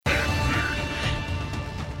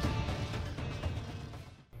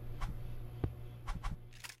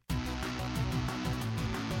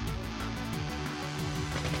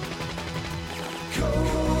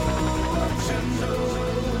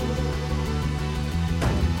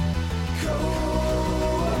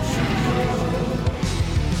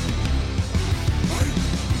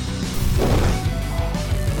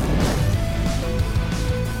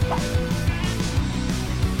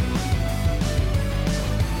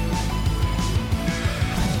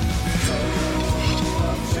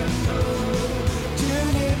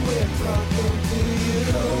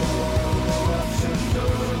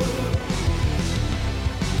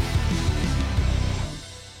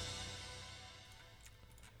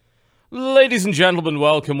Ladies and gentlemen,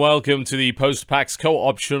 welcome to the Post-PAX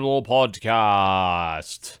Co-Optional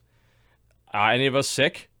Podcast. Are any of us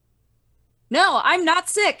sick? No, I'm not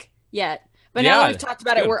sick yet. But now that we've talked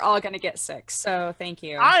about it, we're all going to get sick. So thank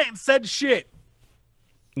you. I ain't said shit.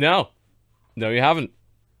 No, you haven't.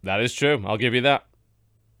 That is true. I'll give you that.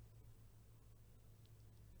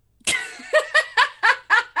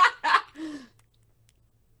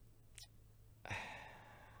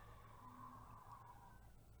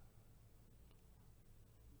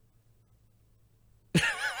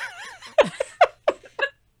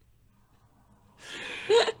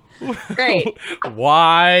 Great.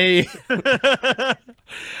 Why? How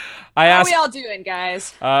are we all doing,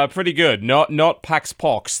 guys? Pretty good. Not Pax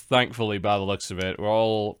Pox, thankfully, by the looks of it. We're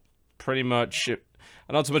all pretty much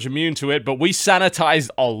not so much immune to it, but we sanitized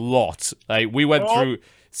a lot. Like, we went through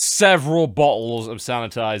several bottles of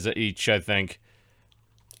sanitizer each, I think.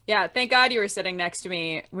 Yeah, thank God you were sitting next to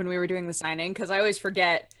me when we were doing the signing, because I always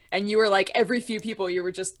forget. And you were like, every few people, you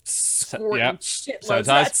were just squirting shitloads of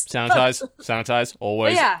that stuff. Sanitize,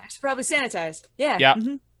 always. Oh, yeah, I should probably sanitize. Yeah. Yeah,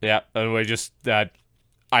 yeah. And we just,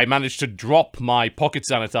 I managed to drop my pocket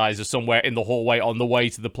sanitizer somewhere in the hallway on the way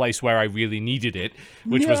to the place where I really needed it,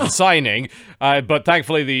 which was the signing. But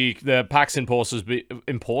thankfully, the PAX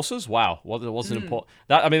enforcers? Wow, what was an enforcer?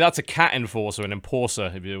 That's a cat enforcer, an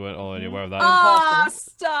enforcer, if you weren't already aware of that. Ah,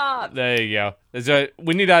 stop! There you go.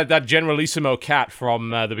 We need that Generalissimo cat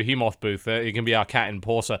from the Behemoth booth. It can be our cat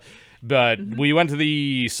enforcer. But we went to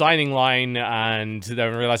the signing line and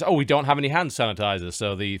then realized, we don't have any hand sanitizer.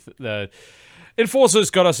 So the enforcers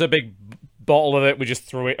got us a big bottle of it. We just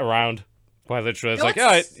threw it around. Quite literally. It's like, all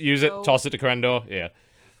right, use it, toss it to Crendor. Yeah.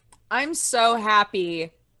 I'm so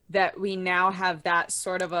happy that we now have that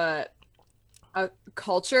sort of a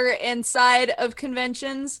culture inside of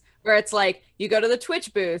conventions where it's like you go to the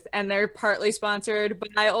Twitch booth and they're partly sponsored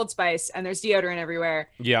by Old Spice and there's deodorant everywhere.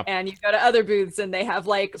 Yeah. And you go to other booths and they have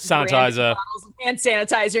like sanitizer, bottles of hand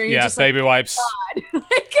sanitizer. And yeah, just baby like, wipes.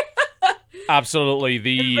 Absolutely.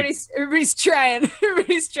 Everybody's trying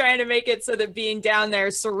to make it so that being down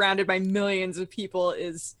there surrounded by millions of people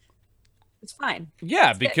it's fine.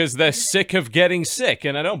 Yeah, because they're sick of getting sick,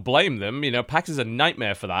 and I don't blame them. You know, PAX is a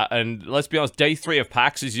nightmare for that. And let's be honest, day 3 of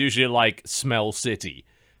PAX is usually like Smell City,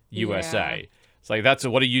 USA. Yeah. It's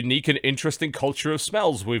like, what a unique and interesting culture of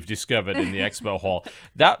smells we've discovered in the expo hall.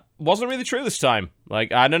 That wasn't really true this time.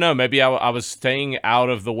 Like, I don't know, maybe I was staying out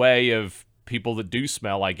of the way of people that do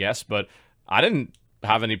smell, I guess, but I didn't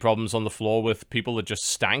have any problems on the floor with people that just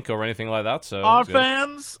stank or anything like that. So our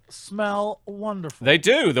fans smell wonderful. They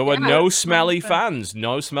do. There were no smelly fans.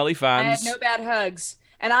 No smelly fans. I had no bad hugs.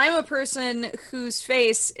 And I'm a person whose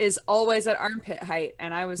face is always at armpit height,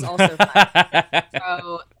 and I was also fine.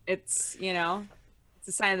 So it's, it's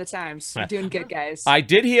a sign of the times. We're doing good, guys. I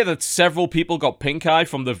did hear that several people got pink eye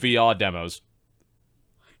from the VR demos.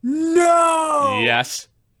 No! Yes.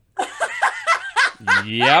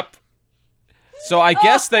 Yep. So I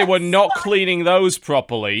guess they were not cleaning those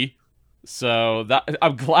properly. So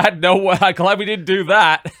I'm glad we didn't do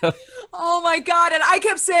that. Oh my God. And I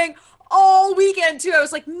kept saying all weekend too, I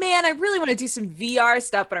was like, man, I really want to do some VR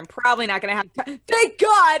stuff, but I'm probably not going to have time. Thank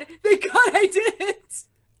God I didn't.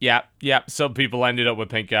 Yeah. Some people ended up with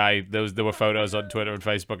pink eye. There were photos on Twitter and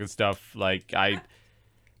Facebook and stuff. Like, I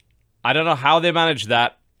don't know how they managed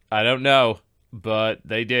that. I don't know, but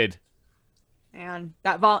they did. And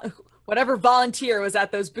that whatever volunteer was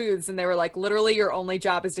at those booths, and they were like, literally, your only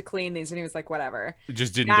job is to clean these. And he was like, whatever.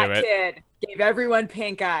 Just didn't do it. That kid gave everyone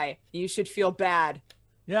pink eye. You should feel bad.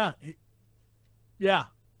 Yeah. Yeah.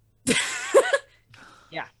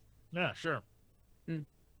 Yeah. Yeah, sure.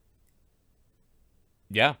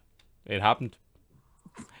 Yeah, it happened.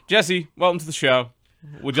 Jesse, welcome to the show.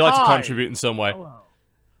 Would you like to contribute in some way? Hello.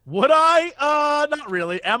 Would I? Not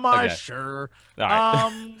really. Am I? Okay. Sure. All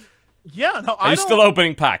right. Yeah, no, Are you still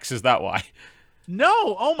opening packs? Is that why?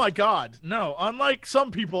 No, oh my God, no. Unlike some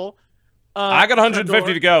people, I got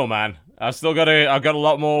 150 to go, man. I've got a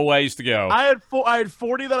lot more ways to go. I had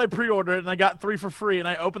 40 that I pre-ordered, and I got 3 for free, and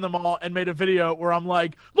I opened them all and made a video where I'm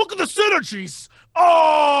like, look at the synergies!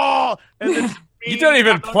 Oh! And then you don't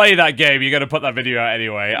even play that game. You got to put that video out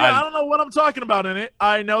anyway. Yeah, I don't know what I'm talking about in it.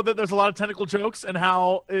 I know that there's a lot of technical jokes and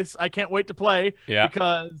how I can't wait to play. Yeah.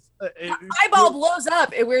 Because eyeball blows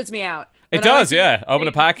up. It weirds me out. It does, yeah. Open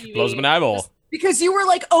a pack, blows up an eyeball. Because you were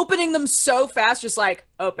like opening them so fast, just like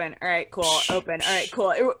open. All right, cool. Open. All right,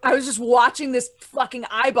 cool. I was just watching this fucking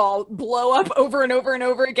eyeball blow up over and over and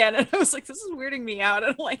over again, and I was like, this is weirding me out. I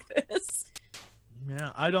don't like this.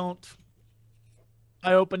 Yeah, I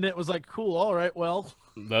opened it, was like, cool. All right, well,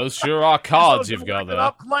 those sure are cards you've got there.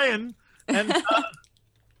 Up playing, and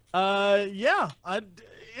Yeah,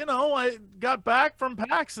 I got back from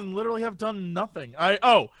PAX and literally have done nothing.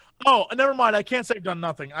 Never mind. I can't say I've done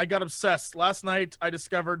nothing. I got obsessed last night. I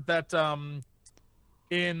discovered that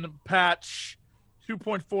in patch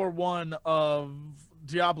 2.41 of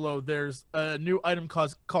Diablo, there's a new item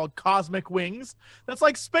called Cosmic Wings. That's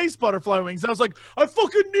like space butterfly wings. I was like, I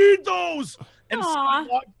fucking need those. And so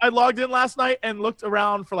I logged in last night and looked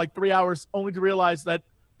around for like 3 hours, only to realize that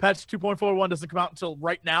patch 2.41 doesn't come out until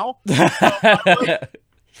right now. So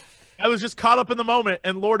I was just caught up in the moment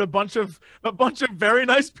and lured a bunch of very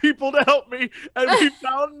nice people to help me, and we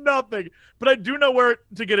found nothing. But I do know where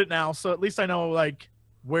to get it now, so at least I know like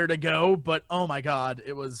where to go. But oh my god,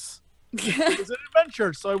 it was an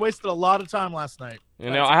adventure. So I wasted a lot of time last night.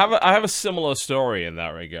 I have a similar story in that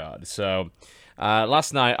regard. So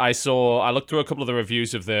last night I looked through a couple of the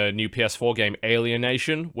reviews of the new PS4 game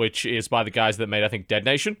Alienation, which is by the guys that made, I think, Dead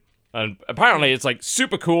Nation. And apparently it's like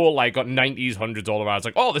super cool, like got 90s, 100s all around. It's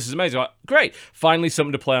like, oh, this is amazing. Like, great. Finally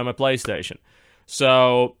something to play on my PlayStation.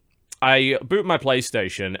 So I boot my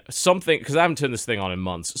PlayStation, because I haven't turned this thing on in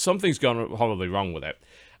months. Something's gone horribly wrong with it.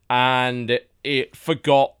 And it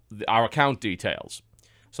forgot our account details.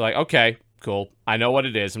 So like, okay, cool. I know what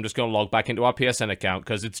it is. I'm just going to log back into our PSN account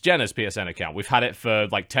because it's Jenna's PSN account. We've had it for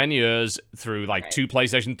like 10 years through like 2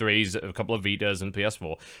 PlayStation 3s, a couple of Vitas, and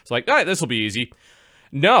PS4. It's like, all right, this will be easy.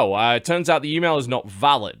 No, it turns out the email is not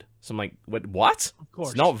valid. So I'm like, wait, what? Of course.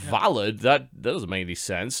 It's not valid? That doesn't make any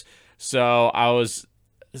sense. So I was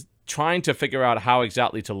trying to figure out how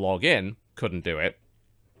exactly to log in. Couldn't do it.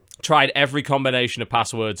 Tried every combination of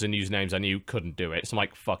passwords and usernames I knew. Couldn't do it. So I'm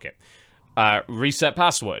like, fuck it. Reset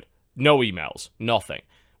password. No emails. Nothing.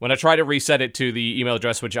 When I try to reset it to the email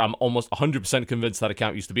address, which I'm almost 100% convinced that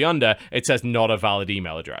account used to be under, it says not a valid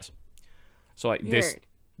email address. So like, this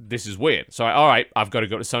is weird. So all right, I've got to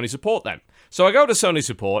go to Sony support then. So I go to Sony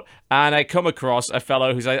support, and I come across a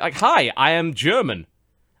fellow who's like, hi, I am German.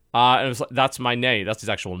 And it was like, that's my name. That's his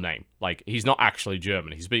actual name. Like, he's not actually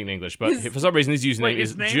German. He's speaking English, but for some reason his username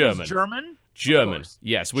is German. Is German? German,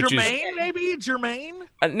 yes. Which Germain, maybe? Germain?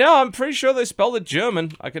 No, I'm pretty sure they spelled it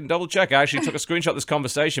German. I can double check. I actually took a screenshot of this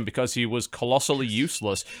conversation because he was colossally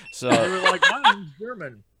useless. So they were like, my name's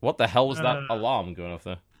German. What the hell was that alarm going off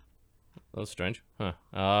there? That was strange.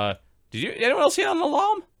 Huh. Did anyone else hear an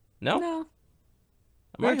alarm? No? No.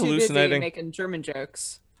 Am I hallucinating? Making German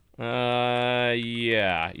jokes. Yeah.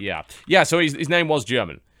 So his name was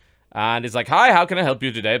German. And it's like, hi, how can I help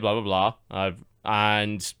you today? Blah, blah, blah.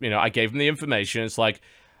 And, I gave him the information. It's like,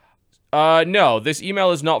 no, this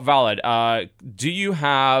email is not valid. Do you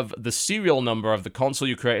have the serial number of the console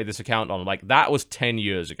you created this account on? Like, that was 10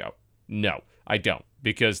 years ago. No, I don't.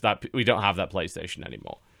 Because we don't have that PlayStation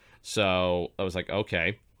anymore. So I was like,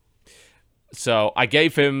 okay. So I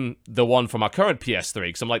gave him the one from our current PS3,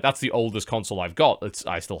 because I'm like, that's the oldest console I've got that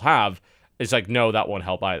I still have. It's like, no, that won't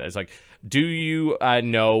help either. It's like, do you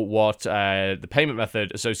know what the payment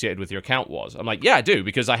method associated with your account was? I'm like, yeah, I do,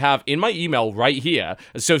 because I have in my email right here,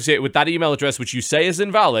 associated with that email address, which you say is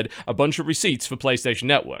invalid, a bunch of receipts for PlayStation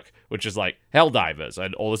Network, which is like Helldivers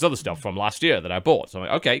and all this other stuff from last year that I bought. So I'm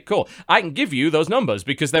like, okay, cool. I can give you those numbers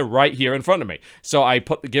because they're right here in front of me. So I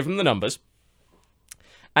give him the numbers.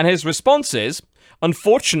 And his response is,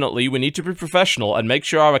 unfortunately, we need to be professional and make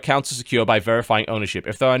sure our accounts are secure by verifying ownership.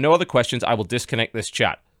 If there are no other questions, I will disconnect this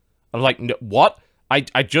chat. I'm like, what?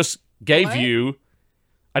 I just gave you...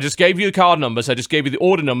 I just gave you the card numbers, I just gave you the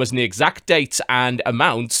order numbers and the exact dates and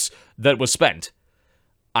amounts that were spent.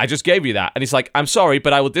 I just gave you that. And he's like, I'm sorry,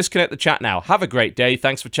 but I will disconnect the chat now. Have a great day.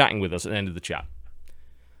 Thanks for chatting with us at the end of the chat.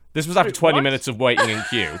 This was after 20 minutes of waiting in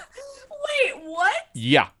queue. Wait, what?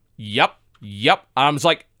 Yeah. Yep. I was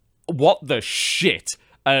like, what the shit?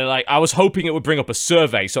 And like, I was hoping it would bring up a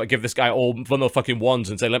survey, so I give this guy all one of the fucking ones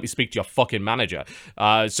and say, let me speak to your fucking manager.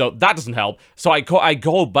 So that doesn't help. So I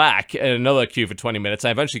go back in another queue for 20 minutes. I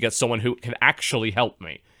eventually get someone who can actually help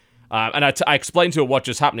me. And I explained to him what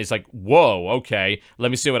just happened. He's like, whoa, okay, let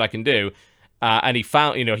me see what I can do. And he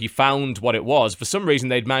found what it was. For some reason,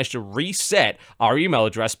 they'd managed to reset our email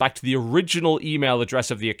address back to the original email address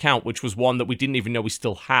of the account, which was one that we didn't even know we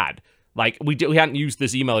still had. Like, we hadn't used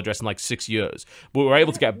this email address in like 6 years. But we were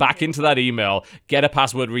able to get back into that email, get a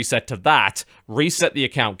password reset to that, reset the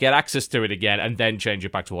account, get access to it again, and then change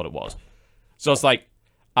it back to what it was. So it's like,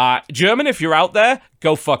 German, if you're out there,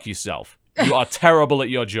 go fuck yourself. You are terrible at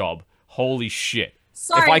your job. Holy shit.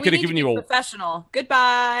 Sorry, if I could have given you a professional.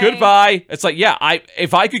 Goodbye. It's like, yeah,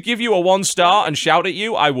 if I could give you a 1 star and shout at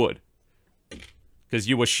you, I would. Because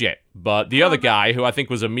you were shit. But the other guy, who I think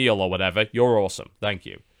was Emil or whatever, you're awesome. Thank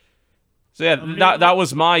you. So yeah, that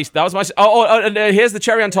was my. And here's the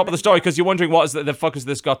cherry on top of the story, because you're wondering what is the fuck has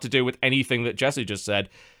this got to do with anything that Jesse just said.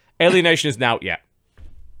 Alienation isn't out yet.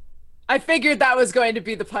 I figured that was going to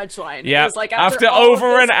be the punchline. Yeah, It was like after all of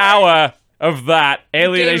over this an hour of that,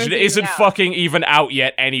 Alienation isn't isn't out. fucking even out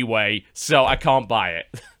yet anyway, so I can't buy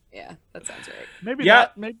it. Yeah, that sounds right.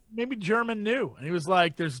 Maybe German knew, and he was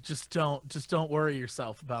like, "There's just don't worry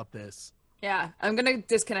yourself about this." Yeah, I'm gonna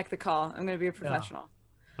disconnect the call. I'm gonna be a professional.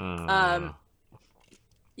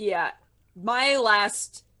 Yeah, my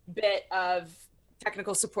last bit of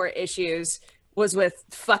technical support issues was with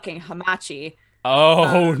fucking Hamachi.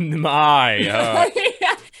 Oh my.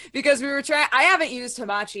 Because we were trying. I haven't used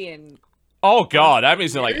Hamachi in. Oh god, I've been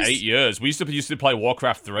using it like years. 8 years. We used to play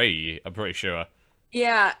Warcraft 3, I'm pretty sure.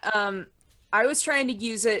 Yeah, I was trying to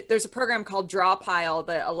use it. There's a program called Drawpile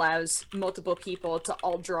that allows multiple people to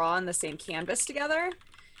all draw on the same canvas together.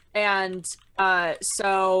 And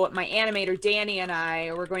so my animator Danny and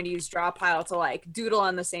I were going to use Drawpile to like doodle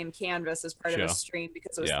on the same canvas as part of a stream,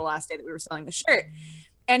 because it was the last day that we were selling the shirt.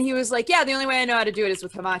 And he was like, "Yeah, the only way I know how to do it is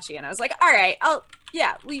with Hamachi." And I was like, "All right,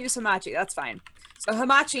 we'll use Hamachi. That's fine." So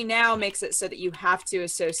Hamachi now makes it so that you have to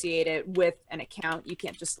associate it with an account. You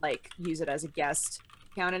can't just like use it as a guest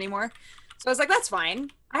account anymore. So I was like, "That's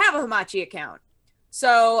fine. I have a Hamachi account."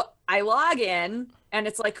 So I log in and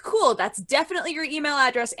it's like, "Cool, that's definitely your email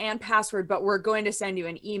address and password, but we're going to send you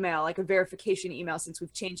an email, like a verification email, since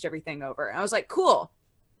we've changed everything over." And I was like, "Cool."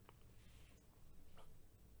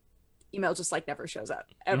 Email just like never shows up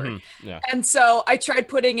ever. Mm-hmm. Yeah. And so I tried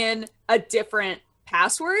putting in a different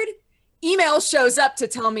password. Email shows up to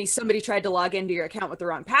tell me somebody tried to log into your account with the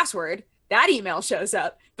wrong password. That email shows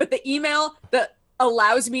up, but the email that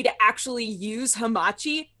allows me to actually use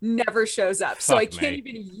Hamachi never shows up. So I can't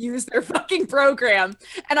even use their fucking program.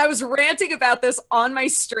 And I was ranting about this on my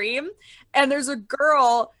stream, and there's a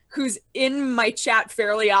girl who's in my chat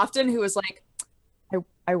fairly often who was like,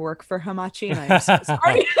 I work for Hamachi and I'm so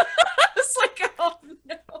sorry. I was like, "Oh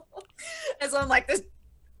no." And so I'm like, "This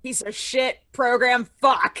piece of shit program,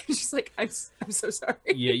 fuck." She's like, I'm so sorry.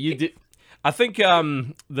 Yeah, you did. I think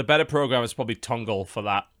the better program is probably Tungle for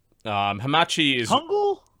that. Hamachi is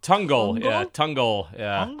Tungle? Tungle, yeah, Tungle,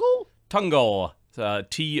 yeah. Tungle?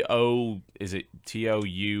 Tungle. Is it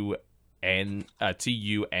Tunnengle,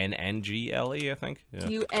 I think? Yeah.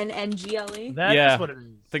 Tunnengle. That's what it is.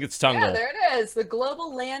 I think it's Tungle. Yeah, there it is. The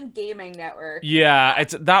Global LAN Gaming Network. Yeah,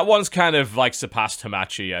 that one's kind of like surpassed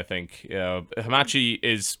Hamachi, I think. Hamachi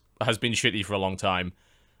has been shitty for a long time.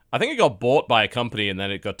 I think it got bought by a company and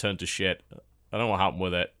then it got turned to shit. I don't know what happened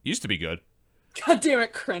with it. Used to be good. God damn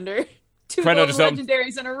it, Krender. Two Krender golden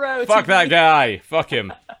legendaries in a row. Fuck that guy. Fuck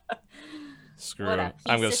him. Screw What a him.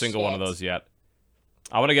 I'm piece gonna of single one of shit. those yet.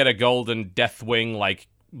 I want to get a golden Deathwing, like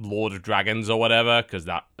Lord of Dragons or whatever, because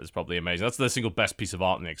that is probably amazing. That's the single best piece of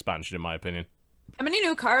art in the expansion, in my opinion. How many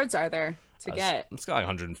new cards are there to get? It's got like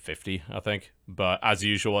 150, I think. But as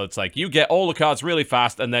usual, it's like you get all the cards really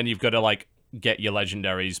fast, and then you've got to like get your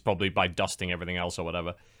legendaries probably by dusting everything else or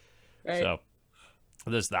whatever. Right. So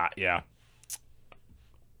there's that, yeah.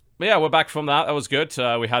 But yeah, we're back from that. That was good.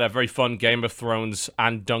 We had a very fun Game of Thrones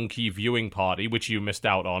and Donkey viewing party, which you missed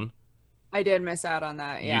out on. I did miss out on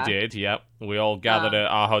that, yeah. You did, yep. We all gathered at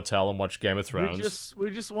our hotel and watched Game of Thrones. We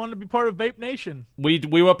just wanted to be part of Vape Nation. We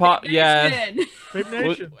were part, yeah. Vape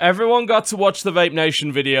Nation. Everyone got to watch the Vape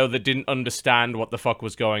Nation video that didn't understand what the fuck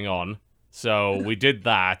was going on. So we did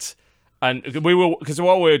that. And because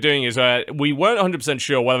what we were doing is we weren't 100%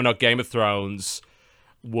 sure whether or not Game of Thrones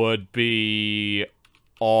would be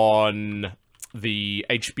on the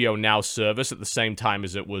HBO Now service at the same time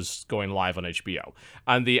as it was going live on HBO.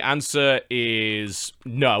 And the answer is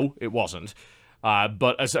no, it wasn't.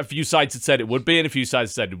 But as a few sites had said it would be, and a few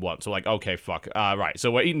sites said it wasn't. So like, okay, fuck. Right,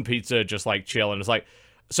 so we're eating pizza, just like chilling. It's like,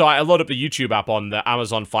 so I load up the YouTube app on the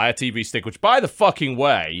Amazon Fire TV stick, which by the fucking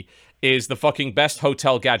way is the fucking best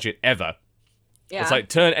hotel gadget ever. Yeah. It's like,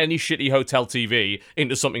 turn any shitty hotel TV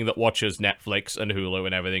into something that watches Netflix and Hulu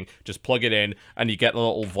and everything. Just plug it in, and you get the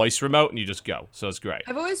little voice remote, and you just go. So it's great.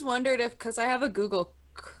 I've always wondered if, because I have a Google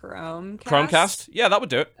Chromecast. Chromecast? Yeah, that would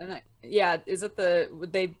do it. And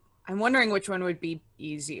I'm wondering which one would be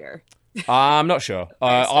easier. I'm not sure.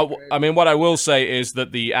 I mean, what I will say is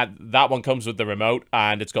that that one comes with the remote,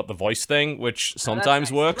 and it's got the voice thing, which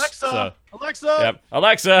sometimes nice. works. Alexa! Yep.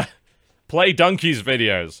 Alexa, play Donkey's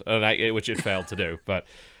videos, which it failed to do. But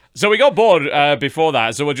so we got bored before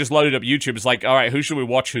that, so we just loaded up YouTube. It's like, all right, who should we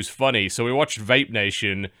watch who's funny? So we watched Vape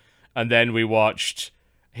Nation, and then we watched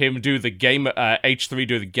him do the H3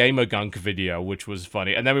 do the Gamer Gunk video, which was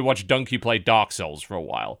funny. And then we watched Donkey play Dark Souls for a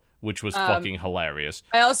while, which was fucking hilarious.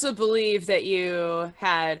 I also believe that you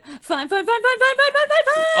had fine.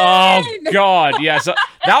 Oh God, yes,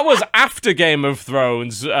 that was after Game of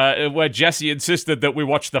Thrones, where Jesse insisted that we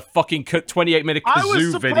watch the fucking 28-minute I was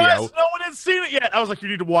kazoo surprised video. no one had seen it yet. I was like, you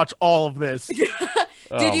need to watch all of this.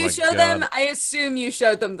 Did you show them? I assume you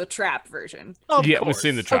showed them the trap version. Yeah, we've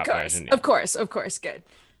seen the trap version. Yeah. Of course, good.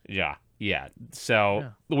 Yeah.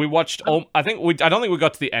 So we watched. I don't think we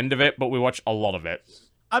got to the end of it, but we watched a lot of it.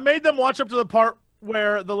 I made them watch up to the part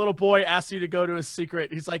where the little boy asks you to go to his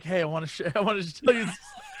secret. He's like, "Hey, I want to tell you."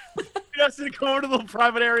 He asks you to go over to the little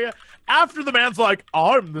private area. After the man's like,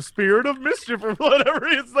 "I'm the spirit of mischief" or whatever.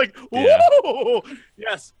 It's like, whoa,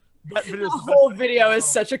 yes. The whole video is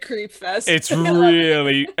such a creep fest. It's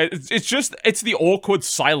really. It's the awkward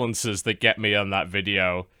silences that get me on that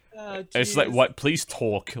video. Oh, it's like, what? Please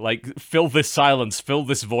talk. Like, fill this silence, fill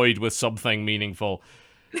this void with something meaningful.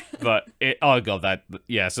 But oh god,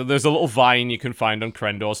 so there's a little vine you can find on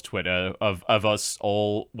Krendor's Twitter of us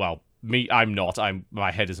all. Well, me, I'm not.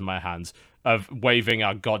 My head is in my hands of waving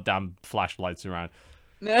our goddamn flashlights around.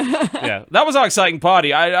 Yeah, that was our exciting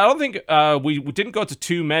party. I don't think we didn't go to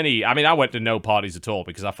too many. I mean, I went to no parties at all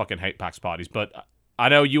because I fucking hate PAX parties. But I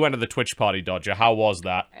know you went to the Twitch party, Dodger. How was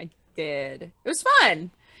that? I did. It was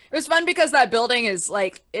fun. It was fun because that building is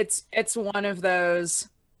like it's one of those.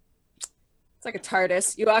 It's like a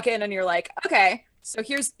TARDIS. You walk in and you're like, okay, so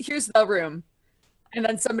here's the room, and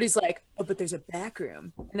then somebody's like, oh, but there's a back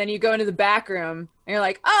room, and then you go into the back room and you're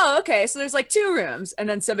like, oh, okay, so there's like 2 rooms, and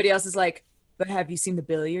then somebody else is like, but have you seen the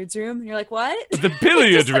billiards room? And you're like, what? The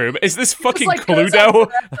billiard room? Is this fucking like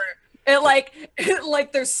Cluedo? It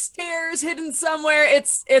like there's stairs hidden somewhere.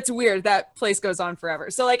 It's weird. That place goes on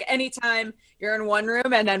forever. So like anytime you're in one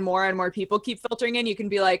room and then more and more people keep filtering in, you can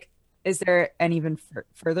be like, is there an even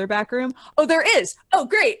further back room? Oh, there is. Oh,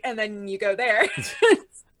 great. And then you go there.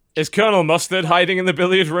 Is Colonel Mustard hiding in the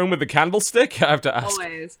billiard room with the candlestick? I have to ask.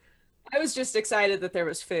 Always. I was just excited that there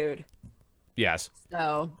was food. Yes.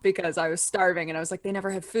 So, because I was starving and I was like, they never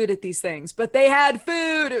have food at these things, but they had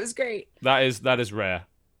food. It was great. That is rare.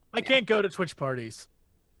 I can't go to Twitch parties.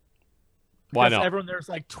 Why not? Everyone there's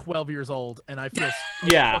like 12 years old, and I feel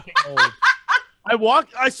yeah. Old.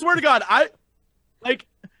 I swear to God,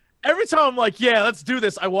 every time I'm like, yeah, let's do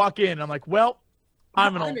this, I walk in, and I'm like, well,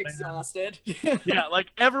 I'm exhausted. Yeah,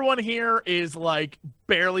 like everyone here is like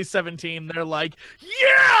barely 17. They're like,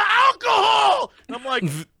 yeah, alcohol. And I'm like,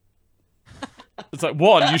 it's like,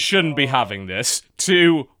 1, you shouldn't be having this.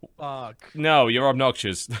 2, fuck. No, you're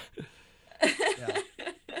obnoxious. Yeah.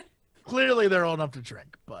 Clearly, they're old enough to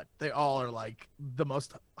drink, but they all are like the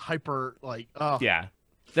most hyper, like, oh. Yeah.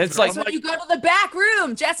 That's like when you go to the back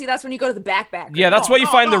room, Jesse. That's when you go to the back room. Yeah, that's where you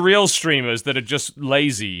find the real streamers that are just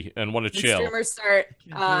lazy and want to chill. Streamers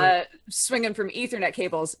start swinging from Ethernet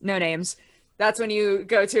cables. No names. That's when you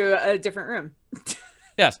go to a different room.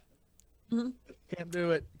 Yes. Mm-hmm. Can't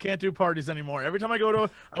do it. Can't do parties anymore. Every time I go to,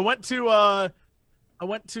 I went to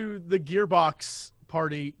the Gearbox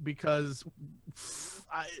party because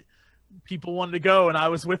people wanted to go and I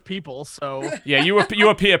was with people, so yeah, you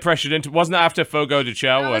were peer pressured into. Wasn't it after Fogo de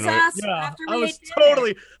Chao? I was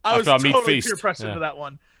totally feast. peer pressured to that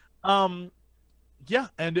one. Yeah,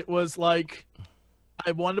 and it was like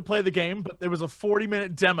I wanted to play the game, but there was a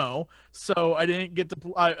 40-minute demo, so I didn't get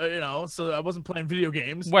to, so I wasn't playing video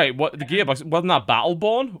games. Wait, what? The Gearbox wasn't that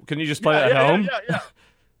Battleborn? Can you just play it at home? Yeah.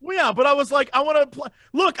 Well, yeah, but I was like, I want to play.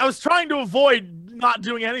 Look, I was trying to avoid not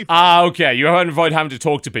doing anything. Okay. You want to avoid having to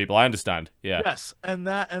talk to people. I understand. Yeah. Yes,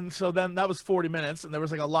 and so then that was 40 minutes, and there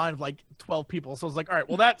was like a line of like 12 people. So I was like, all right,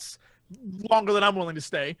 well, that's longer than I'm willing to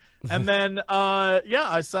stay. And then,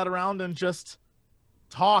 I sat around and just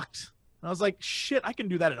talked. And I was like, shit, I can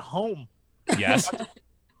do that at home. Yes.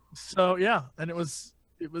 So yeah, and it was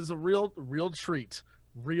a real treat,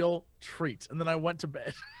 And then I went to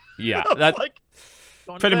bed. Yeah, that's like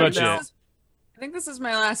pretty much it. I think this is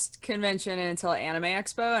my last convention until Anime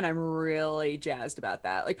Expo, and I'm really jazzed about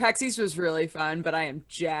that. Like PAX East was really fun, but I am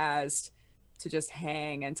jazzed to just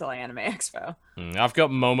hang until Anime Expo. I've got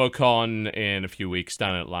MomoCon in a few weeks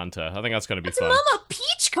down in Atlanta. I think that's going to be fun. Momo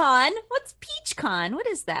PeachCon? What's PeachCon? What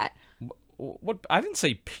is that? What? I didn't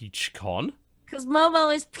say PeachCon. Because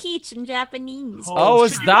Momo is peach in Japanese. Oh,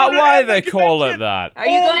 is that why they call it that? Are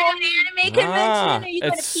you going to an anime convention? Are you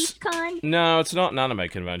going to PeachCon? No, it's not an anime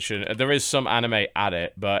convention. There is some anime at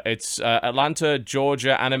it, but it's Atlanta,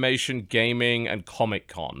 Georgia Animation, Gaming, and Comic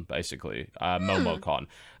Con, basically. MomoCon.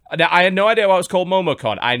 Now, I had no idea why it was called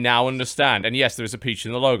MomoCon. I now understand. And yes, there's a peach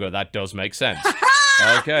in the logo. That does make sense.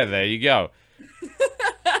 Okay, there you go.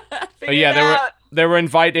 Yeah, they were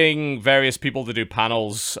inviting various people to do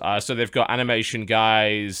panels. So they've got animation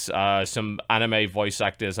guys, some anime voice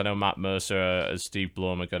actors. I know Matt Mercer as Steve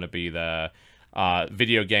Blum are going to be there.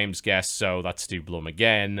 Video games guests, so that's Steve Blum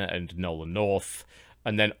again, and Nolan North.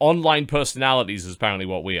 And then online personalities is apparently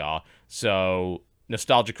what we are. So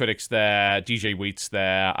Nostalgia Critics there, DJ Wheat's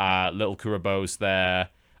there, Little Kurobo's there,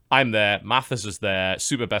 I'm there, Mathis is there,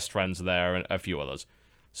 Super Best Friends are there, and a few others.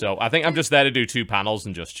 So I think I'm just there to do 2 panels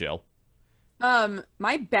and just chill.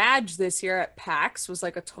 My badge this year at PAX was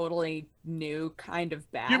like a totally new kind of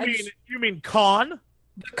badge. You mean con?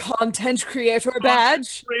 The content creator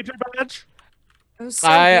badge. Creator badge? It was so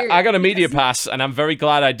weird. I got a media pass, and I'm very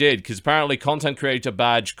glad I did, because apparently content creator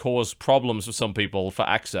badge caused problems for some people for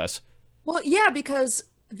access. Well, yeah, because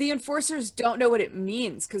the enforcers don't know what it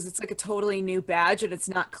means, because it's like a totally new badge and it's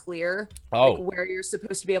not clear like where you're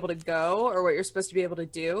supposed to be able to go or what you're supposed to be able to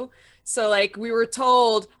do. So like we were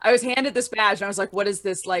told, I was handed this badge and I was like, what is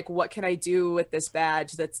this? Like, what can I do with this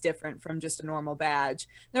badge that's different from just a normal badge?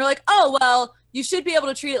 And they're like, oh, well, you should be able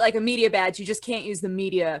to treat it like a media badge. You just can't use the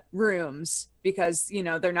media rooms because, you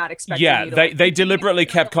know, they're not expecting Yeah, you to, they deliberately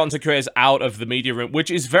kept content creators out of the media room, which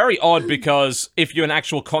is very odd because if you're an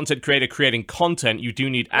actual content creator creating content, you do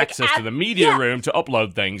need access to the media room to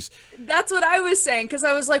upload things. That's what I was saying, because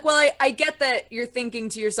I was like, well, I get that you're thinking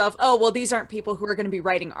to yourself, oh, well, these aren't people who are going to be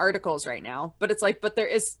writing articles right now. But it's like,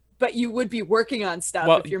 but you would be working on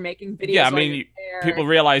stuff if you're making videos. Yeah, I mean, people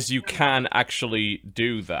realize you can actually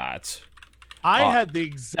do that. I had the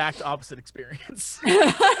exact opposite experience.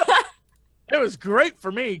 It was great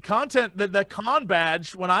for me. Content, the con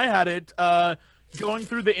badge, when I had it going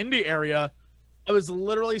through the indie area, I was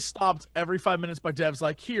literally stopped every 5 minutes by devs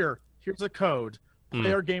like, here's a code.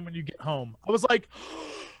 Play our game when you get home. I was like,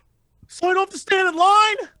 so I don't have to stand in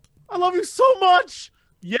line? I love you so much.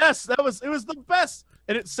 Yes, it was the best.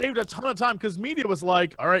 And it saved a ton of time because media was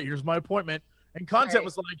like, all right, here's my appointment. And content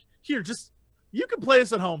was like, here, you can play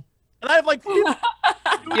this at home. And I have like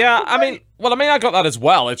Yeah, I mean, I got that as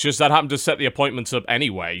well. It's just that I happened to set the appointments up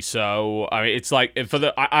anyway. So, I mean, it's like,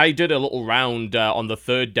 I did a little round on the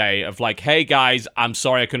 3rd day of like, hey guys, I'm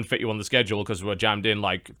sorry I couldn't fit you on the schedule because we were jammed in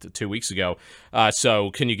like 2 weeks ago. So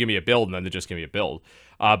can you give me a build? And then they just give me a build.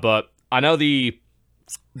 But I know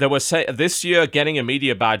this year getting a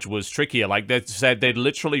media badge was trickier. Like they said they'd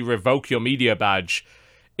literally revoke your media badge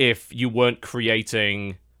if you weren't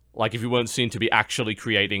creating... Like, if you weren't seen to be actually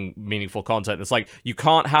creating meaningful content. It's like, you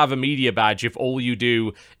can't have a media badge if all you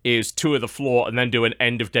do is tour the floor and then do an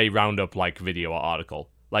end-of-day roundup, like, video or article.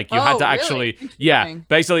 Like, you had to actually... Yeah,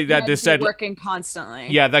 basically, they said... working constantly.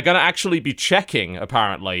 Yeah, they're going to actually be checking,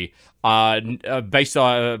 apparently, based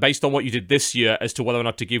on what you did this year as to whether or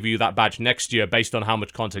not to give you that badge next year based on how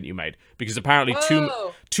much content you made. Because apparently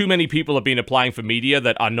too many people have been applying for media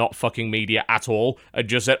that are not fucking media at all and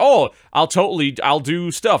just said, oh, I'll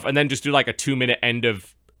do stuff, and then just do like a 2-minute end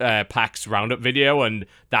of PAX roundup video, and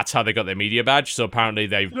that's how they got their media badge. So apparently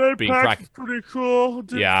they've been cracking. Pretty cool.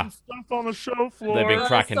 Did some stuff on the show floor. They've been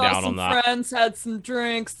cracking down on that. Friends had some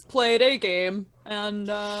drinks, played a game, and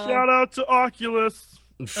shout out to Oculus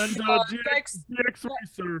and DX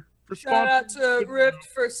Racer. Shout out to Rift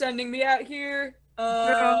for sending me out here.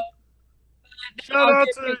 Shout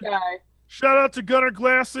out to Gunner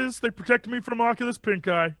Glasses. They protected me from Oculus Pink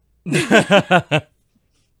Eye.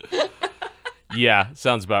 Yeah,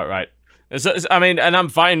 sounds about right. I mean, and I'm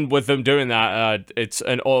fine with them doing that.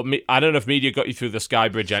 I don't know if media got you through the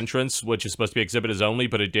Skybridge entrance, which is supposed to be exhibitors only,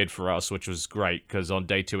 but it did for us, which was great because on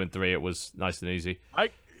day 2 and 3 it was nice and easy.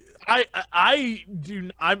 I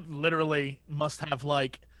literally must have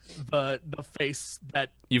like the face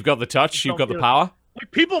that you've got the touch, you've got the power.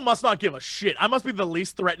 Like, people must not give a shit. I must be the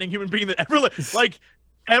least threatening human being that ever like.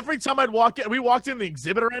 Every time I'd walk in, we walked in the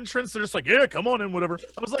exhibitor entrance. They're just like, yeah, come on in, whatever.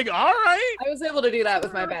 I was like, all right. I was able to do that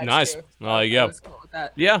with my badge. Nice. Too. Oh, there you go. Cool with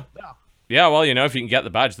that. Yeah. Well, you know, if you can get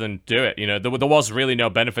the badge, then do it. You know, there was really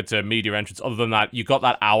no benefit to media entrance other than that you got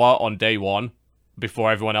that hour on day 1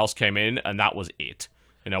 before everyone else came in, and that was it.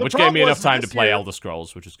 You know, which gave me enough time to play Elder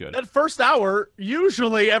Scrolls, which is good. That first hour,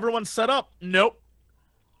 usually everyone's set up. Nope.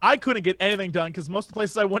 I couldn't get anything done because most of the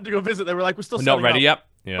places I went to go visit, they were like, we're still not ready yet.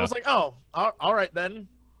 Yeah. I was like, oh, all right then.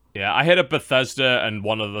 Yeah, I hit up Bethesda and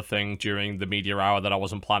one other thing during the media hour that I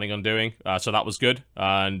wasn't planning on doing, so that was good.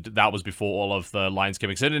 And that was before all of the lines came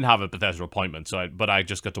in, because I didn't have a Bethesda appointment, but I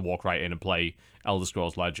just got to walk right in and play Elder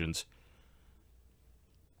Scrolls Legends,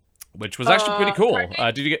 which was actually pretty cool.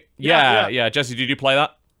 Did you get? Yeah. Jesse, did you play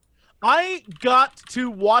that? I got to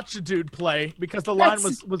watch a dude play because the line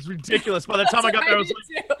was ridiculous. By the time I got there, I was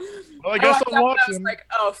like, well, I guess I'll watch him. I was like,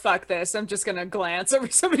 oh, fuck this. I'm just going to glance over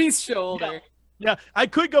somebody's shoulder. Yeah, I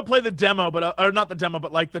could go play the demo, but or not the demo,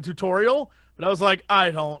 but like the tutorial. But I was like,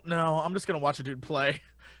 I don't know. I'm just gonna watch a dude play.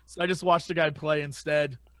 So I just watched the guy play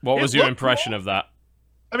instead. What It was your looked impression cool. of that?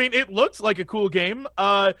 I mean, it looked like a cool game.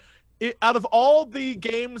 Out of all the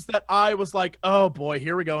games that I was like, oh boy,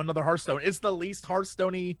 here we go, another Hearthstone. It's the least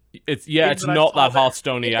Hearthstone-y. It's Game it's that I not saw that there.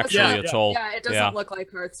 Hearthstone-y It actually doesn't- at all. Yeah, it doesn't look like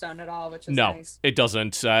Hearthstone at all, which is No, nice. it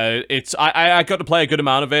doesn't. It's I got to play a good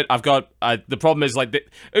amount of it. I've got the problem is like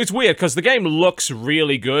it's weird because the game looks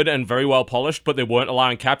really good and very well polished, but they weren't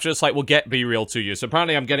allowing capture. It's like we'll get B-Real to you. So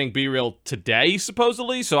apparently I'm getting B-Real today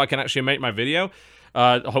supposedly, so I can actually make my video.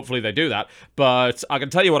 Hopefully they do that. But I can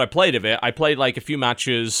tell you what I played of it. I played like a few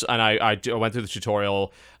matches and I went through the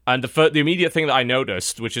tutorial. And the immediate thing that I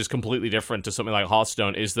noticed, which is completely different to something like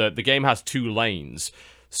Hearthstone, is that the game has 2 lanes.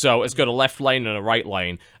 So it's got a left lane and a right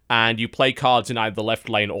lane, and you play cards in either the left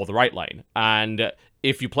lane or the right lane. And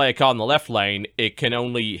if you play a card in the left lane, it can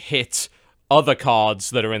only hit other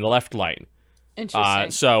cards that are in the left lane.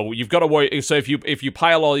 Interesting. So you've got to worry. So if you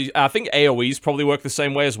pile all these, I think AOE's probably work the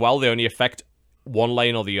same way as well. They only affect one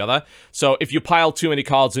lane or the other. So if you pile too many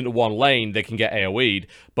cards into one lane, they can get AOE'd.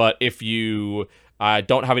 But if you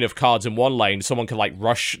don't have enough cards in one lane, someone can like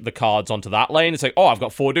rush the cards onto that lane. It's like, oh, I've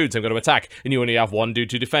got 4 dudes, I'm going to attack, and you only have 1 dude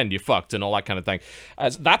to defend. You're fucked, and all that kind of thing.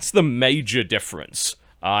 That's the major difference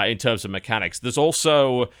in terms of mechanics. There's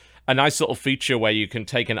also a nice little feature where you can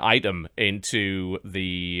take an item into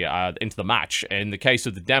the match. In the case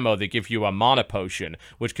of the demo, they give you a mana potion,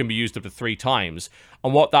 which can be used up to 3 times.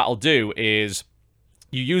 And what that'll do is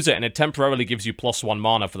you use it, and it temporarily gives you +1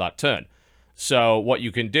 mana for that turn. So what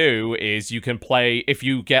you can do is you can play, if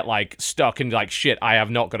you get like stuck and like, shit, I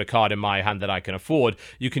have not got a card in my hand that I can afford,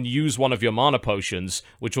 you can use one of your mana potions,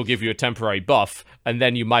 which will give you a temporary buff, and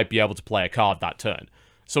then you might be able to play a card that turn.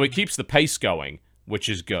 So it keeps the pace going, which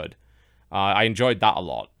is good. I enjoyed that a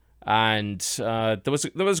lot. And there was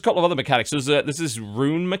a couple of other mechanics. There's this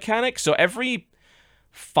rune mechanic. So every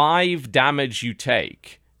 5 damage you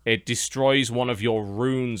take, it destroys one of your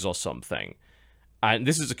runes or something. And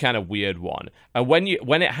this is a kind of weird one. And when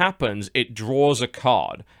it happens, it draws a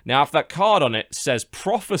card. Now, if that card on it says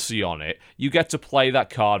Prophecy on it, you get to play that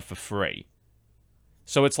card for free.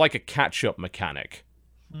 So it's like a catch-up mechanic.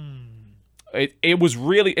 It was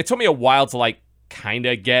really... It took me a while to, like, kind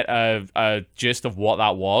of get a gist of what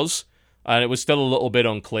that was. And it was still a little bit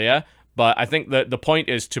unclear. But I think that the point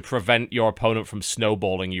is to prevent your opponent from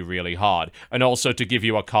snowballing you really hard. And also to give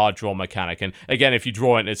you a card draw mechanic. And again, if you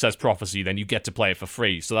draw it and it says Prophecy, then you get to play it for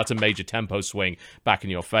free. So that's a major tempo swing back in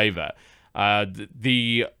your favor.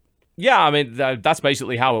 Yeah, I mean, that's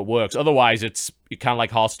basically how it works. Otherwise, it's kind of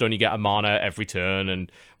like Hearthstone. You get a mana every turn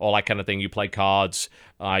and all that kind of thing. You play cards.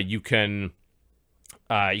 You can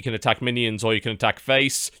attack minions or you can attack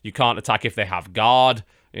face. You can't attack if they have guard.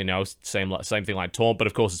 You know, same thing like Taunt, but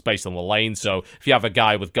of course it's based on the lane. So if you have a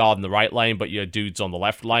guy with guard in the right lane, but your dude's on the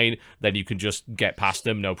left lane, then you can just get past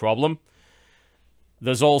him, no problem.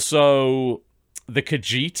 There's also the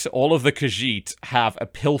Khajiit. All of the Khajiit have a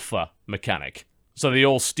pilfer mechanic, so they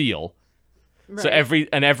all steal. Right. So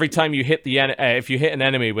every time you hit if you hit an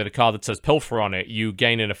enemy with a card that says pilfer on it, you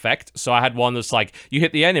gain an effect. So I had one that's like, you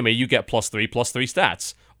hit the enemy, you get +3/+3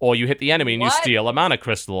 stats, or you hit the enemy and you steal a mana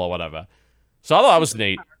crystal or whatever. So I thought that was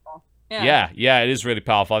neat. Yeah, it is really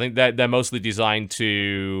powerful. I think they're mostly designed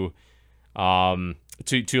to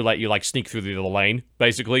let you like sneak through the other lane.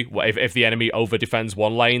 Basically, if the enemy over defends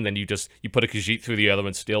one lane, then you put a Khajiit through the other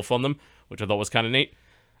and steal from them, which I thought was kind of neat.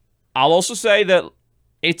 I'll also say that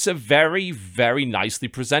it's a very, very nicely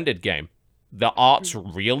presented game. The art's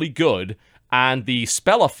really good, and the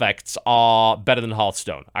spell effects are better than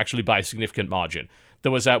Hearthstone, actually by a significant margin.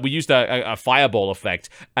 We used a fireball effect,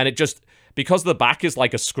 and it just, because the back is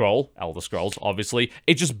like a scroll, Elder Scrolls, obviously,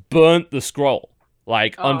 it just burnt the scroll,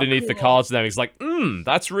 like, underneath the cards and everything. It's like,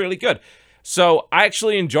 that's really good. So, I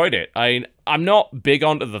actually enjoyed it. I'm not big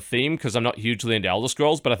onto the theme, because I'm not hugely into Elder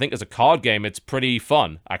Scrolls, but I think as a card game, it's pretty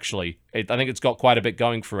fun, actually. I think it's got quite a bit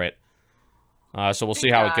going for it. So, we'll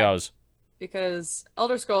see how it goes. Because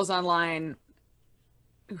Elder Scrolls Online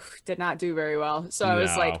did not do very well. So I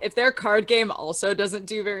was like, if their card game also doesn't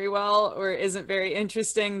do very well or isn't very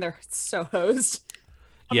interesting, they're so hosed.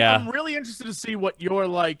 I'm really interested to see what your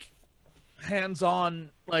like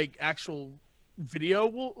hands-on like actual video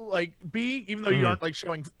will like be, even though you aren't like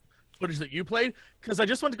showing footage that you played, because I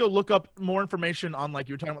just want to go look up more information on, like,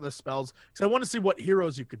 you were talking about the spells, because I want to see what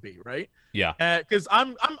heroes you could be, right? Yeah. Because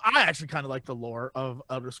I actually kind of like the lore of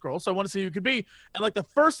Elder Scrolls, so I want to see who you could be. And like the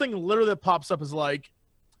first thing literally that pops up is like,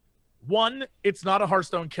 1, it's not a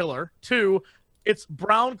Hearthstone killer. 2, it's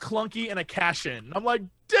brown, clunky, and a cash-in. I'm like,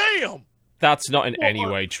 damn. That's not in any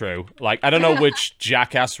way true. Like, I don't know which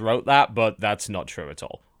jackass wrote that, but that's not true at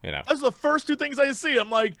all. You know, That's the first two things I see. I'm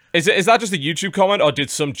like, is that just a YouTube comment, or did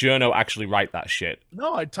some journo actually write that shit?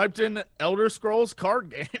 no, I typed in Elder Scrolls card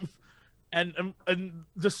game. And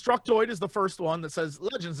Destructoid is the first one that says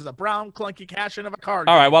Legends is a brown clunky cash-in of a card.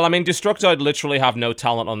 All right, well, I mean, Destructoid literally have no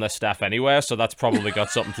talent on their staff anywhere, so that's probably got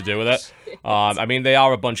something to do with it. I mean, they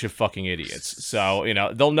are a bunch of fucking idiots, so, you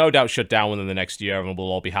know, they'll no doubt shut down within the next year, and we'll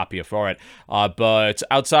all be happier for it. But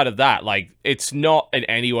outside of that, like, it's not in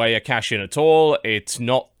any way a cash-in at all. It's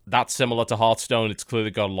not that similar to Hearthstone. It's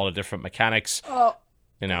clearly got a lot of different mechanics,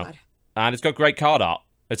 you know, and it's got great card art.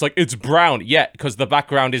 It's like, it's brown. Yeah, because the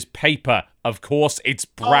background is paper. Of course, it's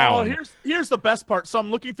brown. Oh, here's the best part. So I'm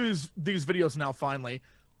looking through these videos now, finally.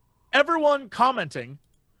 Everyone commenting,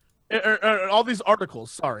 all these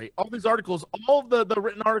articles, all the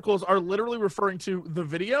written articles are literally referring to the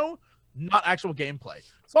video, not actual gameplay.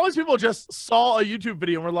 So all these people just saw a YouTube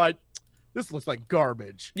video and were like, this looks like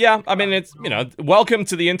garbage. Yeah, I mean, it's, you know, welcome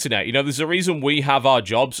to the internet. You know, there's a reason we have our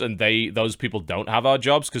jobs and those people don't have our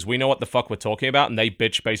jobs, because we know what the fuck we're talking about, and they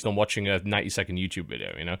bitch based on watching a 90-second YouTube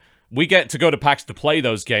video, you know? We get to go to PAX to play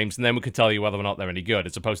those games, and then we can tell you whether or not they're any good,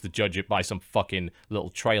 as opposed to judge it by some fucking little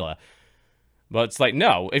trailer. But it's like,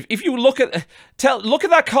 no, if you look at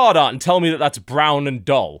that card art and tell me that that's brown and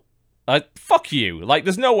dull, fuck you. Like,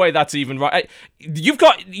 there's no way that's even right.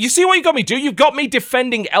 You see what you got me do? You've got me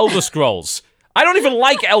defending Elder Scrolls. I don't even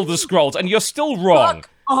like Elder Scrolls, and you're still wrong. Fuck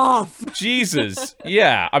off. Jesus.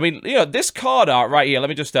 Yeah. I mean, you know, this card art right here, let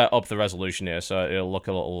me just up the resolution here so it'll look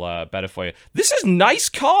a little better for you. This is nice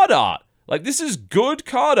card art. Like, this is good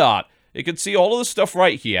card art. You can see all of the stuff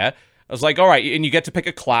right here. I was like, all right, and you get to pick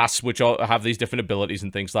a class, which have these different abilities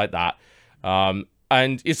and things like that.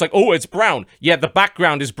 And it's like, oh, it's brown. Yeah, the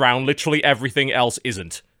background is brown. Literally everything else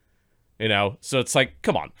isn't. You know? So it's like,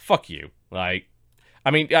 come on, fuck you. Like, I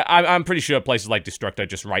mean, I'm pretty sure places like Destructo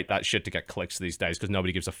just write that shit to get clicks these days, because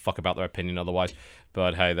nobody gives a fuck about their opinion otherwise.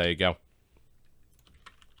 But hey, there you go.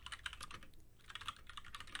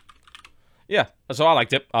 Yeah, so I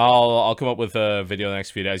liked it. I'll come up with a video in the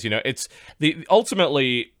next few days. You know, it's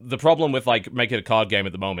ultimately the problem with like making a card game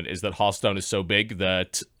at the moment is that Hearthstone is so big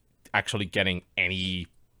that actually getting any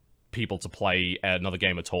people to play another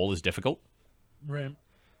game at all is difficult. Right.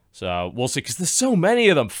 So we'll see, because there's so many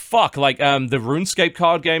of them. Fuck, like the RuneScape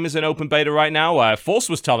card game is in open beta right now. Force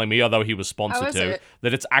was telling me, although he was sponsored to,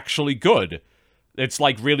 that it's actually good. It's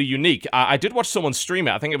like really unique. I did watch someone stream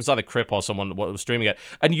it. I think it was either Crip or someone was streaming it,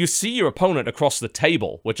 and you see your opponent across the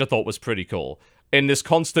table, which I thought was pretty cool, in this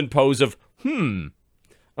constant pose of I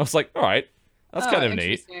was like, all right. That's kind of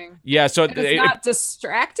neat. Yeah, so it's not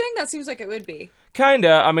distracting? That seems like it would be. Kinda.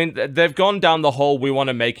 I mean, they've gone down the whole, we want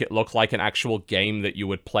to make it look like an actual game that you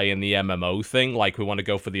would play in the MMO thing. Like, we want to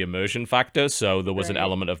go for the immersion factor, so there was an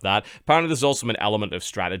element of that. Apparently, there's also an element of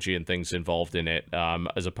strategy and things involved in it,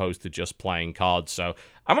 as opposed to just playing cards. So,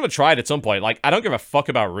 I'm going to try it at some point. Like, I don't give a fuck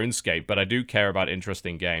about RuneScape, but I do care about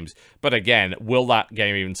interesting games. But again, will that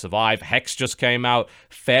game even survive? Hex just came out.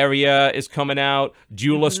 Faria is coming out.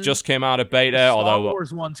 Duelist just came out of beta. The Star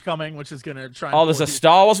Wars one's coming, which is going to try and there's a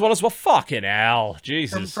Star Wars one as well? Fucking hell.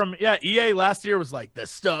 Jesus. EA last year was like, the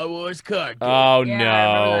Star Wars card game. Oh,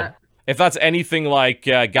 no. If that's anything like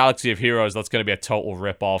Galaxy of Heroes, that's going to be a total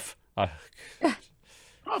ripoff.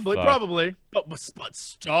 Probably. But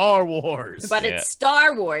Star Wars. But it's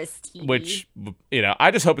Star Wars TV. Which, you know, I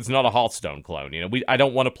just hope it's not a Hearthstone clone. You know, I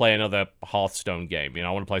don't want to play another Hearthstone game. You know,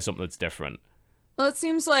 I want to play something that's different. Well, it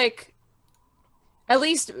seems like, at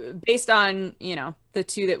least based on, you know, the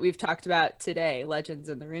two that we've talked about today, Legends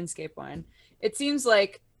and the RuneScape one, it seems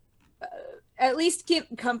like at least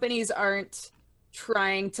companies aren't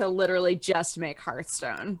trying to literally just make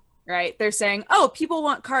Hearthstone. Right? They're saying, oh, people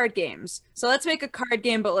want card games, so let's make a card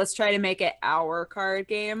game, but let's try to make it our card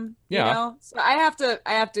game. You know? So I have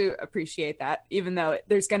to appreciate that, even though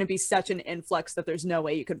there's going to be such an influx that there's no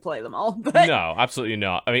way you could play them all. But no, absolutely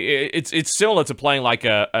not. I mean, it's similar to playing like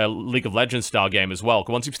a League of Legends style game as well.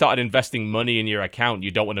 Once you've started investing money in your account,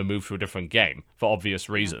 you don't want to move to a different game for obvious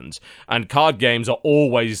reasons. And card games are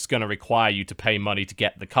always going to require you to pay money to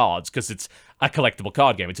get the cards, because it's a collectible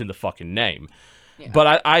card game. It's in the fucking name. Yeah.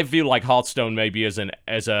 But I feel like Hearthstone maybe as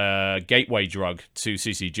a gateway drug to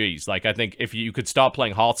CCGs. Like, I think if you could start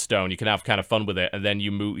playing Hearthstone, you can have kind of fun with it, and then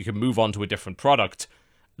you can move on to a different product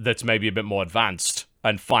that's maybe a bit more advanced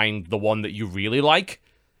and find the one that you really like.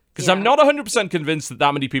 Because I'm not 100% convinced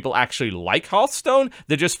that many people actually like Hearthstone.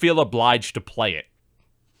 They just feel obliged to play it.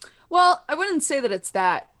 Well, I wouldn't say that it's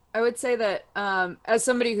that. I would say that as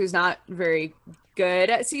somebody who's not very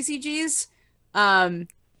good at CCGs,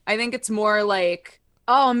 I think it's more like,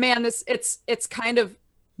 Oh man, it's kind of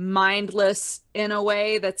mindless in a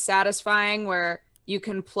way that's satisfying where you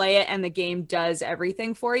can play it and the game does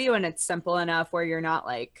everything for you and it's simple enough where you're not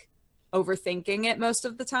like overthinking it most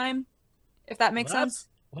of the time, if that makes sense.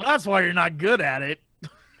 Well, that's why you're not good at it.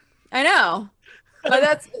 I know. But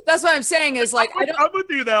that's what I'm saying is like I'm with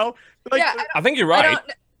you though. Like, yeah, I think you're right.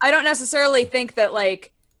 I don't necessarily think that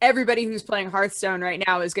like everybody who's playing Hearthstone right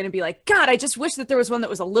now is going to be like, God, I just wish that there was one that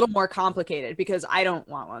was a little more complicated because I don't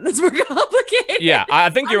want one that's more complicated. Yeah, I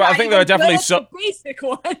think you're right. I think there are definitely some basic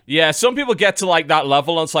one. Yeah, some people get to like that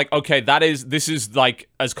level and it's like, okay, this is like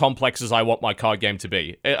as complex as I want my card game to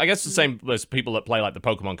be. I guess the same as people that play like the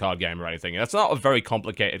Pokemon card game or anything. That's not a very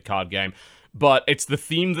complicated card game, but it's the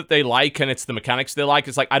theme that they like and it's the mechanics they like.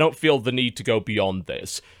 It's like, I don't feel the need to go beyond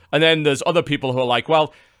this. And then there's other people who are like,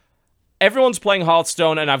 well, everyone's playing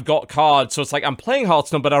Hearthstone and I've got cards, so it's like I'm playing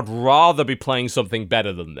Hearthstone, but I'd rather be playing something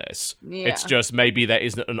better than this. Yeah. It's just maybe there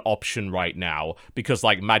isn't an option right now because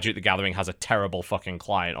like Magic the Gathering has a terrible fucking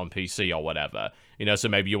client on PC or whatever. You know, so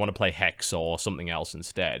maybe you want to play Hex or something else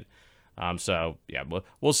instead. So yeah,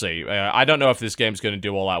 we'll see. I don't know if this game's going to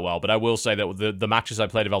do all that well, but I will say that the matches I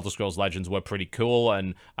played of Elder Scrolls Legends were pretty cool,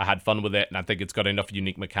 and I had fun with it, and I think it's got enough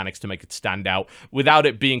unique mechanics to make it stand out without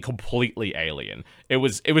it being completely alien. It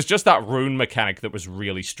was just that rune mechanic that was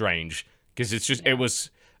really strange, because it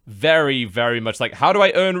was very, very much like, how do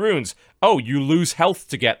I earn runes? Oh, you lose health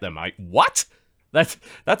to get them. What? That's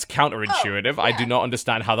counterintuitive. Oh, yeah. I do not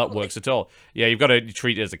understand how that works at all. Yeah, you've got to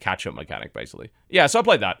treat it as a catch-up mechanic, basically. Yeah, so I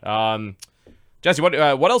played that. Jesse, what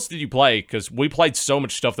else did you play? Because we played so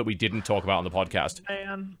much stuff that we didn't talk about on the podcast.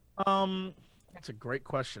 Man, that's a great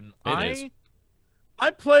question. It is.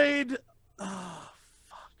 I played. Oh,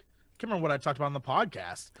 fuck. Can't remember what I talked about on the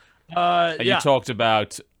podcast. You talked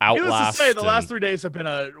about Outlast. Needless to say, the last 3 days have been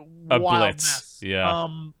a wild blitz.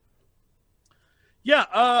 mess. Yeah.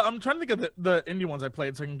 I'm trying to think of the indie ones I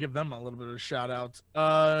played so I can give them a little bit of a shout out.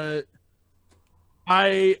 I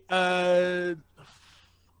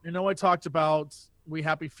talked about We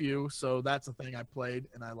Happy Few, so that's a thing I played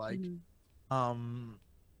and I like. Mm-hmm.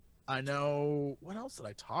 I know what else did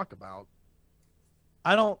I talk about?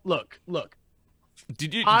 I don't look.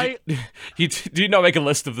 Did you not make a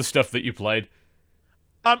list of the stuff that you played?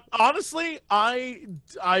 Honestly, I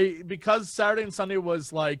because Saturday and Sunday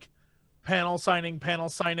was like panel signing,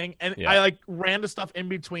 and Yeah. I like ran to stuff in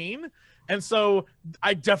between, and so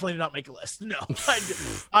I definitely did not make a list. No,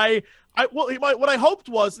 what I hoped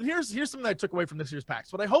was, and here's something that I took away from this year's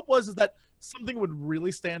PAX. What I hoped was is that something would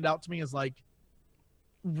really stand out to me, as like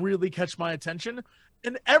really catch my attention,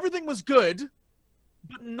 and everything was good,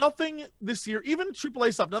 but nothing this year, even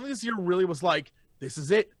AAA stuff, nothing this year really was like, this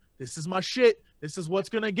is it, this is my shit, this is what's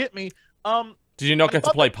gonna get me. Did you not get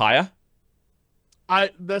to play Pyre?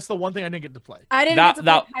 That's the one thing I didn't get to play. I didn't get to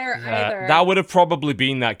play Pyre either. That would have probably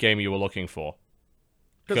been that game you were looking for,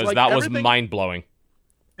 because like, that was mind-blowing.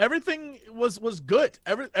 Everything was good.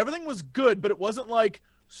 Everything was good, but it wasn't like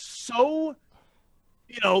so,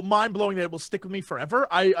 mind-blowing that it will stick with me forever.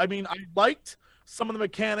 I mean, I liked some of the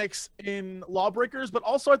mechanics in Lawbreakers, but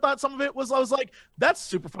also I thought some of it was, I was like, that's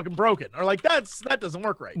super fucking broken, or like that doesn't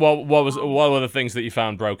work right. Well, what were the things that you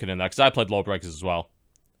found broken in that? Because I played Lawbreakers as well.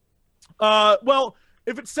 Well,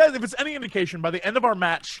 if it's any indication, by the end of our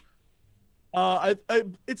match,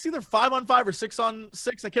 it's either 5-on-5 or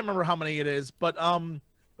 6-on-6. I can't remember how many it is, but by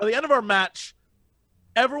the end of our match,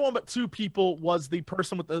 everyone but 2 people was the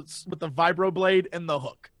person with the vibro blade and the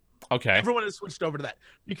hook. Okay. Everyone has switched over to that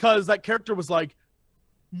because that character was like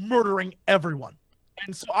murdering everyone,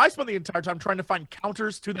 and so I spent the entire time trying to find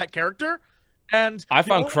counters to that character. And I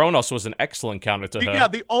found Kronos was an excellent counter to her. Yeah,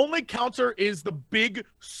 the only counter is the big,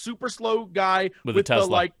 super slow guy with the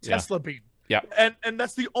Tesla beam. Yeah. And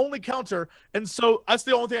that's the only counter. And so that's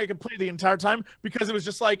the only thing I could play the entire time, because it was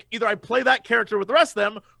just like, either I play that character with the rest of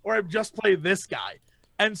them or I just play this guy.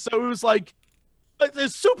 And so it was like, it's a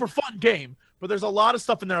super fun game, but there's a lot of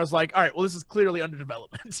stuff in there. I was like, all right, well, this is clearly under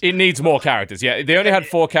development. It needs more characters. Yeah, they only had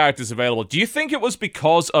 4 characters available. Do you think it was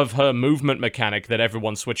because of her movement mechanic that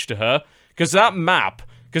everyone switched to her? Because that map,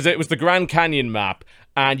 because it was the Grand Canyon map,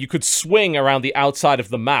 and you could swing around the outside of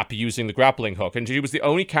the map using the grappling hook, and she was the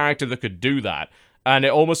only character that could do that. And it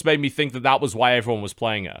almost made me think that was why everyone was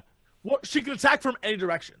playing her. Well, she could attack from any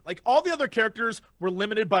direction. Like, all the other characters were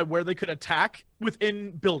limited by where they could attack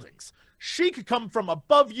within buildings. She could come from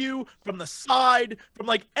above you, from the side, from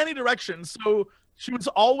like any direction. So she was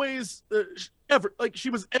always she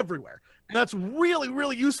was everywhere, and that's really,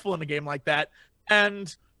 really useful in a game like that.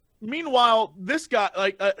 And meanwhile, this guy,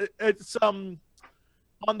 it's on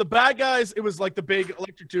the bad guys, it was like the big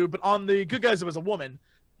electric dude, but on the good guys, it was a woman.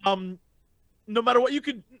 no matter what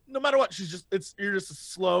you're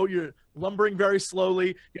just slow. You're lumbering very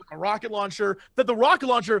slowly. You have a rocket launcher. That the rocket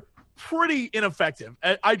launcher pretty ineffective.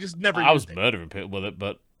 I just never. I was murdering people with it,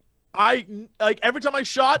 but I like every time I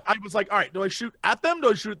shot, I was like, all right, do I shoot at them? Do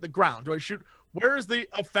I shoot at the ground? Do I shoot? Where is the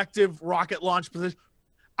effective rocket launch position?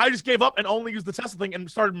 I just gave up and only used the Tesla thing and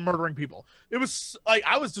started murdering people. It was like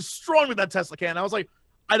I was destroying with that Tesla can. I was like,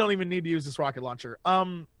 I don't even need to use this rocket launcher.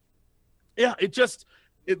 Yeah,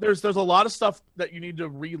 there's a lot of stuff that you need to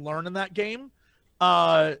relearn in that game.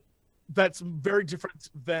 That's very different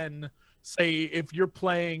than, say, if you're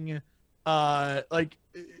playing like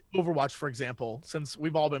Overwatch, for example, since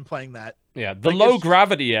we've all been playing that. Yeah, the low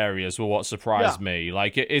gravity areas were what surprised me.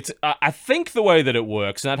 Like, it's I think the way that it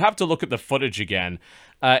works, and I'd have to look at the footage again,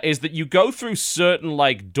 is that you go through certain,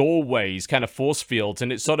 like, doorways, kind of force fields,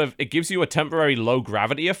 and it gives you a temporary low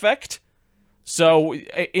gravity effect. So,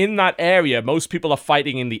 in that area, most people are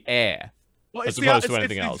fighting in the air, as opposed to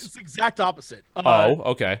anything else. It's the exact opposite.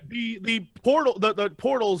 Okay. The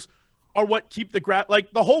portals are what keep the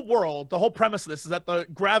like the whole world. The whole premise of this is that the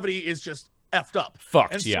gravity is just effed up.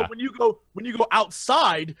 Fucked. And so yeah. when you go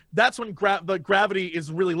outside, that's when the gravity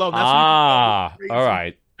is really low. That's all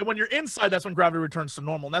right. And when you're inside, that's when gravity returns to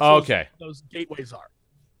normal. And that's what those gateways are.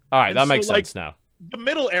 All right, that makes sense now. The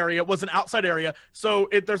middle area was an outside area, so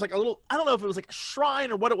there's like a little, I don't know if it was like a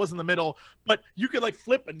shrine or what it was in the middle, but you could like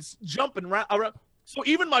flip and jump and around. So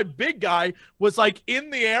even my big guy was like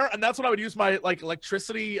in the air, and that's when I would use my like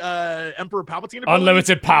electricity Emperor Palpatine ability.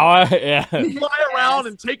 Unlimited power, yeah. Fly around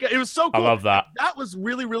and take it. It was so cool. I love that. That was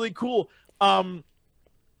really, really cool. But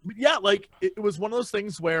yeah, like it was one of those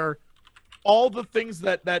things where all the things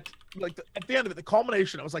that like at the end of it, the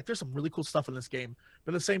culmination, I was like, there's some really cool stuff in this game.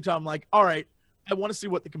 But at the same time, I'm like, all right, I want to see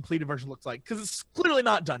what the completed version looks like, because it's clearly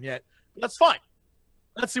not done yet. But that's fine.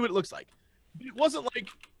 Let's see what it looks like. It wasn't like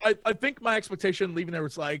I think my expectation leaving there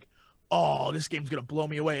was like, oh, this game's gonna blow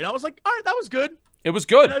me away, and I was like, all right, that was good. It was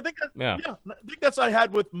good. And I think I think that's what I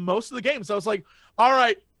had with most of the games. I was like, all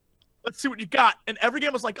right, let's see what you got. And every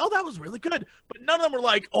game was like, oh, that was really good, but none of them were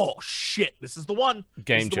like, oh shit, this is the one.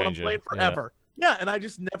 Game changer. I'm playing forever. Yeah, and I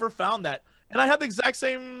just never found that. And I had the exact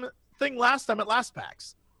same thing last time at last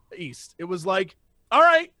PAX East. It was like, all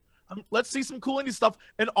right, let's see some cool indie stuff,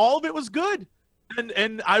 and all of it was good.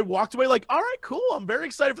 And I walked away like, all right, cool. I'm very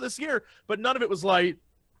excited for this year. But none of it was like,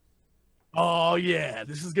 oh, yeah,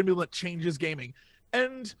 this is going to be what changes gaming.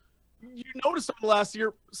 And you noticed over the last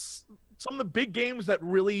year, some of the big games that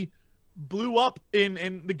really blew up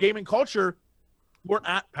in the gaming culture weren't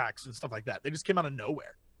at PAX and stuff like that. They just came out of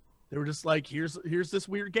nowhere. They were just like, here's this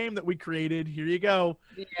weird game that we created. Here you go.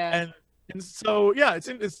 Yeah. And so, yeah, it's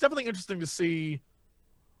definitely interesting to see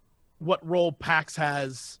what role PAX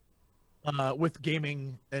has with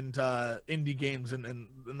gaming and indie games in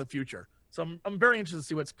the future. So I'm very interested to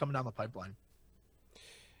see what's coming down the pipeline.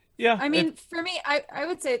 Yeah. I mean, for me, I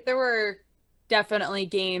would say there were definitely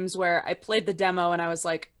games where I played the demo and I was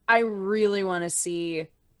like, I really want to see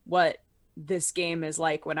what this game is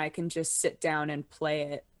like when I can just sit down and play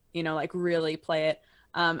it, you know, like really play it.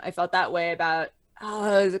 I felt that way about,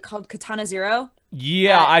 is it called Katana Zero?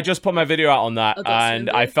 Yeah, I just put my video out on that, and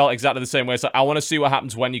I felt exactly the same way. So I want to see what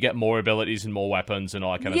happens when you get more abilities and more weapons and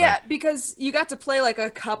all that kind of thing. Yeah, because you got to play like a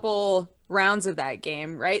couple rounds of that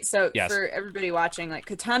game, right? So for everybody watching, like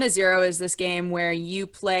Katana Zero is this game where you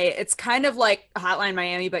play, it's kind of like Hotline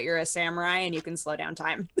Miami, but you're a samurai and you can slow down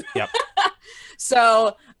time. Yep.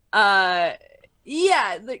 So,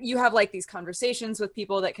 yeah, you have like these conversations with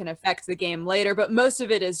people that can affect the game later, but most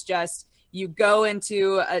of it is just you go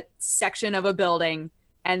into a section of a building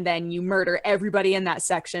and then you murder everybody in that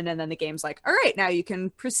section, and then the game's like, all right, now you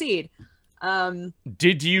can proceed.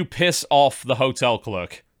 Did you piss off the hotel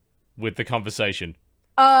clerk with the conversation?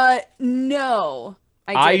 No,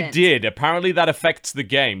 I didn't. I did. Apparently that affects the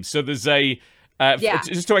game. So there's a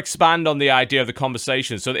just to expand on the idea of the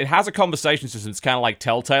conversation. So it has a conversation system. It's kind of like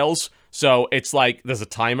Telltale's. So it's like there's a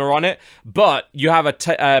timer on it, but you have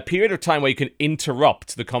a period of time where you can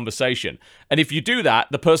interrupt the conversation. And if you do that,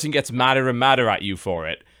 the person gets madder and madder at you for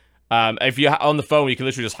it. If you're on the phone, you can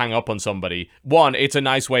literally just hang up on somebody. One, it's a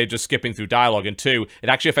nice way of just skipping through dialogue. And two, it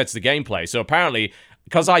actually affects the gameplay. So apparently,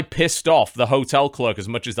 because I pissed off the hotel clerk as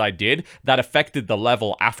much as I did, that affected the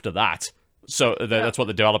level after that. So that's what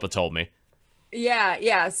the developer told me.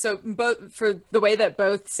 Yeah. So both for the way that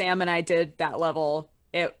both Sam and I did that level,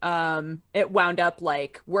 it wound up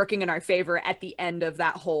like working in our favor at the end of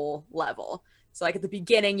that whole level. So like at the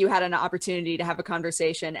beginning, you had an opportunity to have a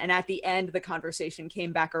conversation, and at the end, the conversation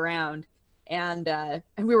came back around, and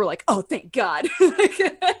we were like, oh, thank God.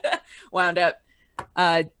 Wound up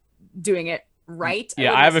doing it right.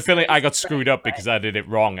 Yeah, I have a feeling I got right, screwed up but- because I did it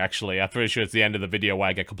wrong, actually. I'm pretty sure it's the end of the video where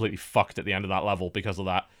I get completely fucked at the end of that level because of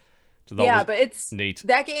that. So that yeah, was but it's neat.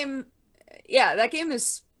 that game. Yeah, that game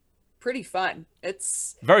is pretty fun.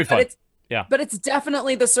 It's Very fun. But it's Yeah. But it's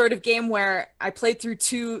definitely the sort of game where I played through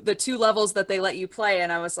the two levels that they let you play, and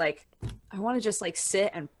I was like, I want to just like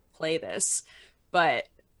sit and play this, but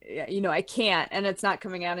yeah, I can't, and it's not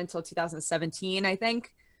coming out until 2017, I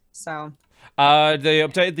think. So They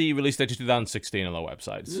updated the release date to 2016 on their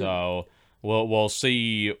website, so we'll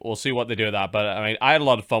see what they do with that. But I mean, I had a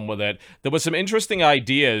lot of fun with it. There were some interesting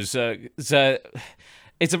ideas.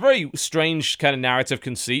 It's a very strange kind of narrative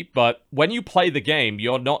conceit, but when you play the game,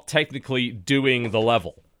 you're not technically doing the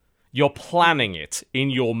level. You're planning it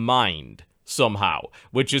in your mind somehow,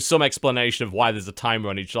 which is some explanation of why there's a timer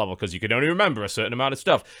on each level, because you can only remember a certain amount of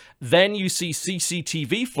stuff. Then you see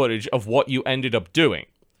CCTV footage of what you ended up doing.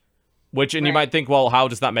 And you might think, well, how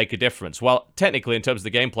does that make a difference? Well, technically, in terms of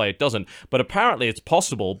the gameplay, it doesn't. But apparently, it's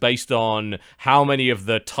possible, based on how many of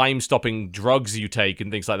the time-stopping drugs you take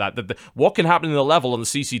and things like that, what can happen in the level on the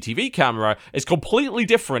CCTV camera is completely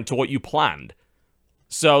different to what you planned.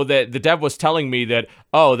 So the dev was telling me that,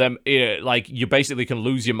 you basically can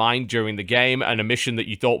lose your mind during the game, and a mission that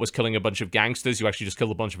you thought was killing a bunch of gangsters, you actually just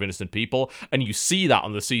killed a bunch of innocent people, and you see that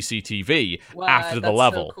on the CCTV after the that's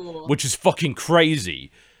level, so cool. which is fucking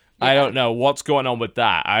crazy. I don't know what's going on with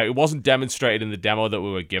that. It wasn't demonstrated in the demo that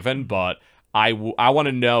we were given, but I want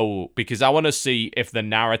to know, because I want to see if the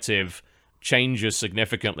narrative changes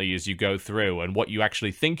significantly as you go through, and what you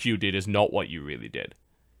actually think you did is not what you really did.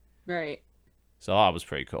 right. So that was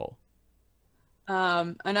pretty cool.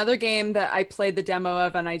 Another game that I played the demo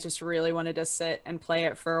of, and I just really wanted to sit and play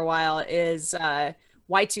it for a while, is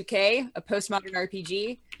Y2K, a postmodern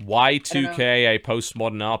RPG. Y2K, a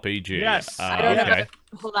postmodern RPG. Yes. I don't okay. know.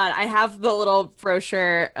 Hold on, I have the little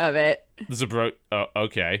brochure of it. There's a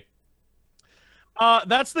okay.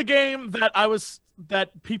 That's the game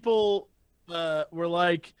that people were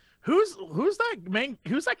like, who's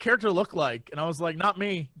that character look like? And I was like, not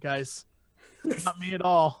me, guys. Not me at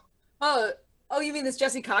all. Oh, you mean this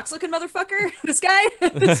Jesse Cox looking motherfucker? This guy?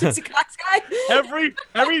 This Jesse Cox guy?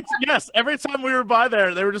 Every time we were by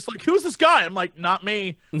there, they were just like, who's this guy? I'm like, not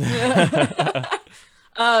me. The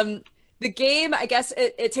game, I guess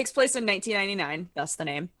it takes place in 1999. That's the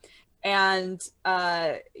name. And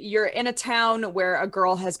you're in a town where a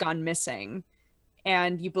girl has gone missing,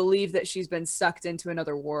 and you believe that she's been sucked into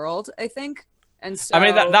another world, I think. And so, I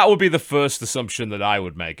mean, that would be the first assumption that I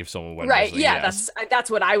would make if someone went right, missing, yeah, that's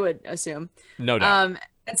what I would assume. No doubt.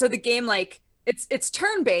 And so the game, like, it's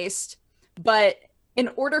turn-based, but in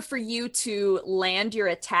order for you to land your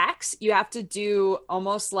attacks, you have to do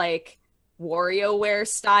almost like WarioWare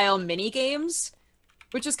style mini games,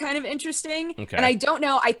 which is kind of interesting. Okay. And I don't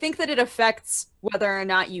know, I think that it affects whether or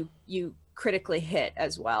not you critically hit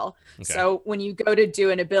as well. Okay. So when you go to do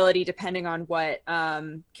an ability, depending on what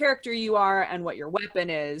character you are and what your weapon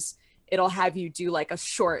is, it'll have you do like a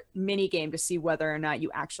short mini game to see whether or not you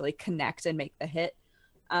actually connect and make the hit.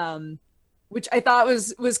 Which I thought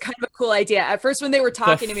was kind of a cool idea. At first, when they were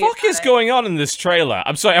talking to me, the fuck is going on in this trailer?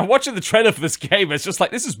 I'm sorry, I'm watching the trailer for this game. It's just like,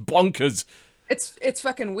 this is bonkers. It's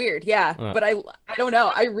fucking weird, yeah. But I don't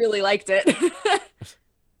know. I really liked it.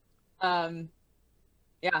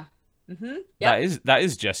 Yeah. Mm-hmm. Yep. That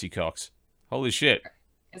is Jesse Cox. Holy shit!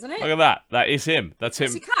 Isn't it? Look at that. That is him. That's him.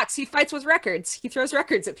 Jesse Cox. He fights with records. He throws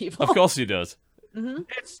records at people. Of course he does. Mm-hmm.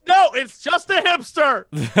 It's just a hipster.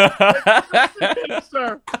 It's just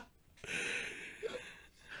a hipster.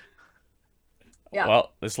 Yeah.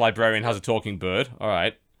 Well, this librarian has a talking bird. All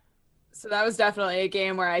right. So that was definitely a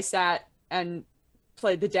game where I sat and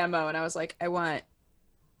played the demo, and I was like, I want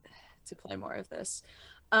to play more of this.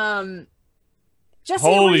 Jesse,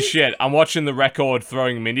 Holy shit! I'm watching the record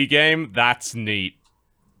throwing minigame. That's neat.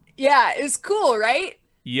 Yeah, it's cool, right?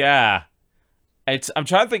 Yeah. I'm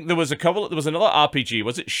trying to think. There was another RPG.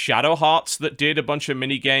 Was it Shadow Hearts that did a bunch of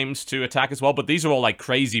mini games to attack as well? But these are all like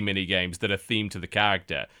crazy mini games that are themed to the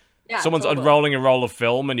character. Yeah, Someone's totally. unrolling a roll of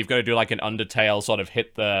film, and you've got to do like an Undertale sort of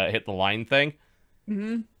hit the line thing.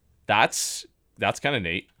 Mm-hmm. That's kind of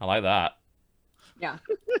neat. I like that. Yeah.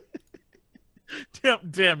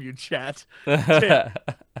 Damn you, chat. Damn.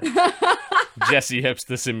 Jesse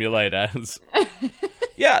Hipster Simulators.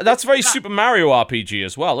 Yeah, that's very Super Mario RPG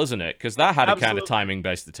as well, isn't it? Because that had a kind Absolutely. of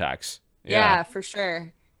timing-based attacks. Yeah, for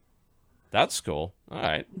sure. That's cool. All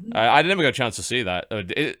right. I never got a chance to see that.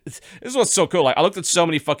 This is what's so cool. Like, I looked at so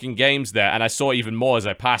many fucking games there, and I saw even more as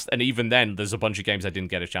I passed. And even then, there's a bunch of games I didn't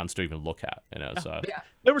get a chance to even look at. You know, so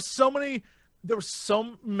There were so many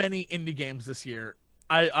indie games this year.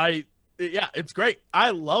 yeah, it's great.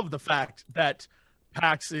 I love the fact that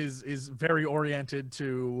PAX is very oriented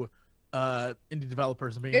to indie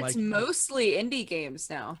developers and being It's like, mostly indie games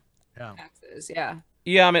now. yeah. Taxes, yeah.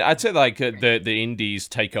 Yeah, I mean, I'd say like the indies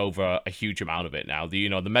take over a huge amount of it now. The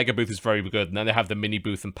mega booth is very good, and then they have the mini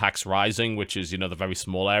booth and PAX Rising, which is the very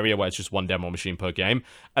small area where it's just one demo machine per game,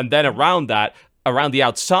 and then around that, around the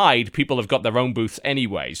outside, people have got their own booths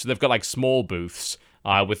anyway, so they've got like small booths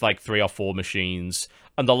with like 3 or 4 machines,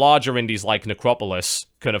 and the larger indies like Necropolis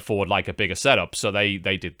can afford like a bigger setup, so they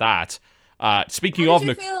did that. Speaking How of did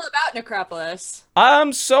you feel about Necropolis?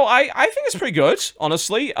 So I think it's pretty good,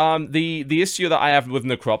 honestly. The issue that I have with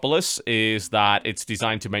Necropolis is that it's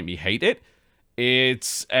designed to make me hate it.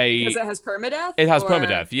 Because it has permadeath? It has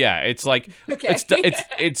permadeath, yeah. It's like Okay.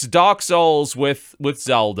 it's Dark Souls with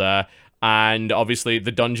Zelda, and obviously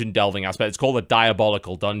the dungeon delving aspect. It's called a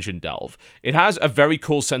diabolical dungeon delve. It has a very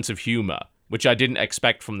cool sense of humor, which I didn't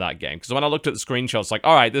expect from that game. Because when I looked at the screenshots, like,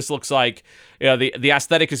 all right, this looks like, the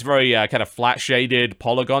aesthetic is very kind of flat-shaded,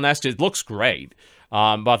 polygon-esque. It looks great.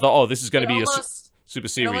 But I thought, this is going to be super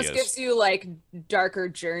serious. It almost gives you, like, darker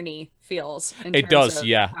Journey feels. It does,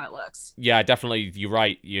 yeah. How it looks. Yeah, definitely, you're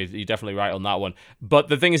right. You're definitely right on that one. But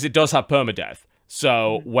the thing is, it does have permadeath.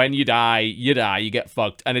 So when you die, you get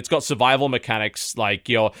fucked. And it's got survival mechanics, like,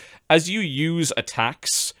 as you use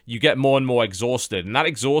attacks, you get more and more exhausted. And that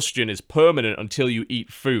exhaustion is permanent until you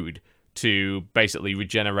eat food to basically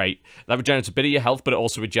regenerate. That regenerates a bit of your health, but it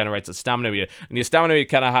also regenerates the stamina meter. And your stamina meter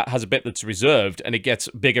kind of has a bit that's reserved, and it gets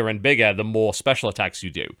bigger and bigger the more special attacks you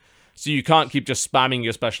do. So you can't keep just spamming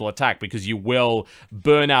your special attack, because you will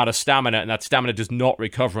burn out of stamina, and that stamina does not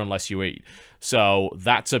recover unless you eat. So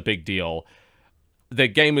that's a big deal. The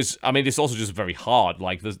game is, I mean, it's also just very hard.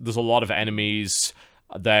 Like, there's a lot of enemies.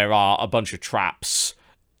 There are a bunch of traps.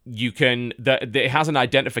 It has an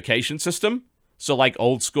identification system. So, like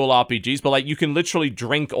old school RPGs, but like you can literally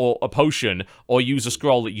drink a potion or use a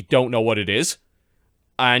scroll that you don't know what it is,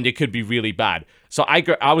 and it could be really bad. So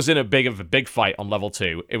I was in a big fight on level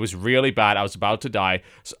 2. It was really bad. I was about to die.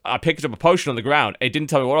 So I picked up a potion on the ground. It didn't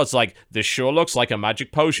tell me what it was. Like, this sure looks like a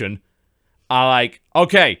magic potion.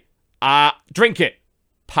 Okay, drink it.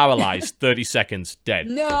 Paralyzed, 30 seconds, dead.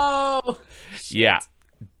 No! Yeah,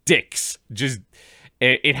 dicks. Just,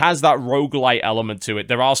 it has that roguelite element to it.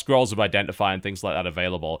 There are scrolls of identify and things like that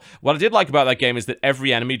available. What I did like about that game is that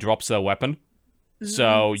every enemy drops their weapon.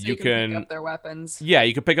 So you can pick up their weapons. Yeah,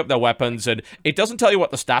 you can pick up their weapons, and it doesn't tell you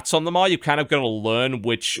what the stats on them are. You're kind of going to learn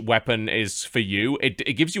which weapon is for you.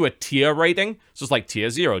 It gives you a tier rating, so it's like tier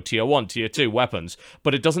 0, tier 1, tier 2 weapons,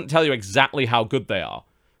 but it doesn't tell you exactly how good they are.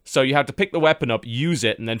 So you have to pick the weapon up, use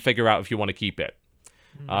it, and then figure out if you want to keep it.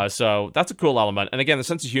 So that's a cool element. And again, the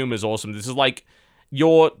sense of humor is awesome. This is like,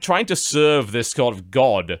 you're trying to serve this sort of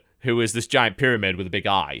god, who is this giant pyramid with a big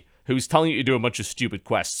eye, who's telling you to do a bunch of stupid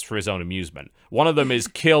quests for his own amusement. One of them is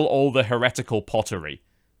kill all the heretical pottery,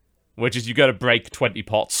 which is you got to break 20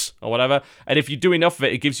 pots or whatever. And if you do enough of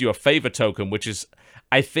it, it gives you a favor token, which is,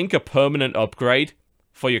 I think, a permanent upgrade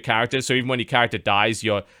for your character. So even when your character dies,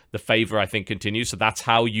 the favor, I think, continues. So that's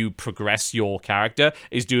how you progress your character,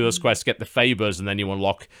 is do those quests, get the favors, and then you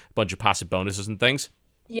unlock a bunch of passive bonuses and things.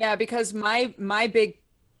 Yeah, because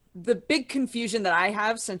the big confusion that I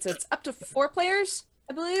have, since it's up to 4 players,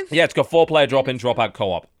 I believe. Yeah, it's got 4-player drop-in, drop-out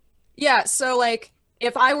co-op. Yeah, so like,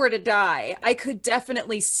 if I were to die, I could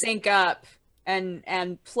definitely sync up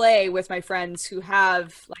and play with my friends who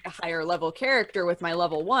have like a higher level character with my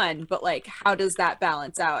level 1, but like, how does that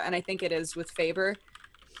balance out? And I think it is with favor.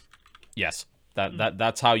 Yes,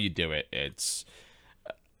 that's how you do it. It's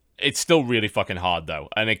still really fucking hard though,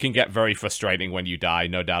 and it can get very frustrating when you die,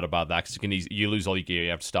 no doubt about that, because you lose all your gear, you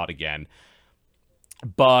have to start again.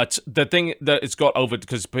 But the thing that it's got over,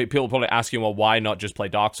 because people are probably asking, well, why not just play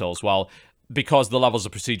Dark Souls? Well, because the levels are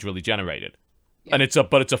procedurally generated. Yeah. And it's a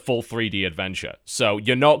full 3D adventure. So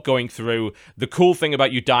you're not going through, the cool thing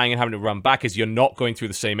about you dying and having to run back is you're not going through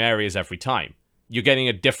the same areas every time. You're getting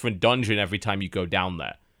a different dungeon every time you go down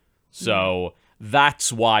there. So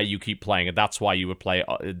that's why you keep playing it. That's why you would play it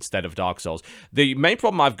instead of Dark Souls. The main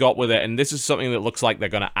problem I've got with it, and this is something that looks like they're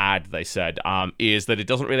going to add, they said, is that it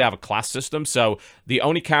doesn't really have a class system. So the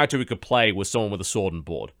only character we could play was someone with a sword and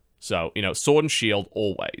board. So, sword and shield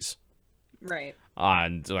always. Right.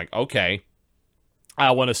 And like, okay,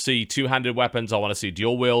 I want to see two-handed weapons. I want to see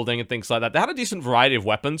dual wielding and things like that. They had a decent variety of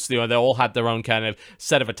weapons. They all had their own kind of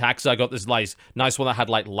set of attacks. I got this nice one that had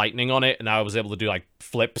like lightning on it, and I was able to do like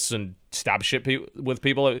flips and stab shit with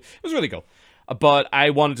people. It was really cool. But I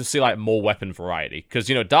wanted to see like more weapon variety, because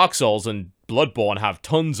Dark Souls and Bloodborne have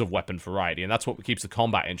tons of weapon variety, and that's what keeps the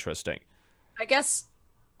combat interesting. I guess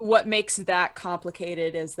what makes that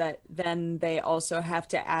complicated is that then they also have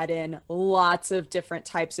to add in lots of different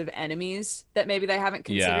types of enemies that maybe they haven't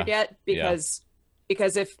considered yet, because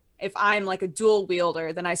if I'm like a dual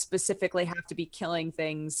wielder, then I specifically have to be killing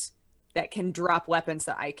things that can drop weapons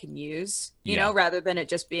that I can use, you know, rather than it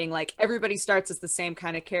just being like everybody starts as the same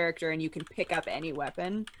kind of character and you can pick up any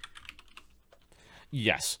weapon.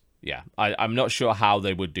 Yes. Yeah. I'm not sure how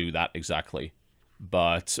they would do that exactly.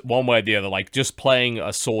 But one way or the other, like, just playing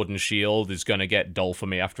a sword and shield is going to get dull for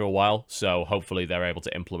me after a while. So hopefully they're able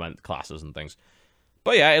to implement classes and things.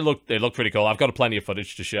 But yeah, it looked pretty cool. I've got plenty of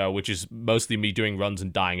footage to show, which is mostly me doing runs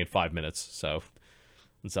and dying in 5 minutes. So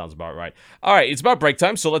that sounds about right. All right, it's about break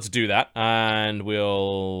time, so let's do that. And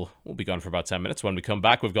we'll be gone for about 10 minutes. When we come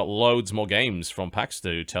back, we've got loads more games from PAX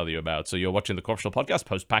to tell you about. So you're watching the Corruptional Podcast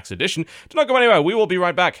post-PAX edition. Do not go anywhere. We will be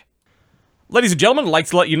right back. Ladies and gentlemen, I'd like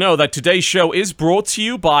to let you know that today's show is brought to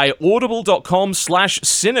you by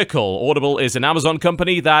Audible.com/cynical. Audible is an Amazon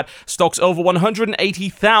company that stocks over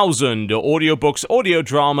 180,000 audiobooks, audio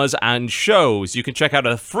dramas, and shows. You can check out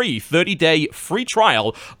a free 30-day free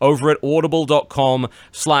trial over at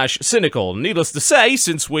Audible.com/cynical. Needless to say,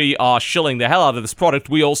 since we are shilling the hell out of this product,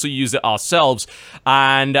 we also use it ourselves.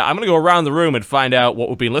 And I'm going to go around the room and find out what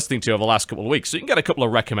we've been listening to over the last couple of weeks. So you can get a couple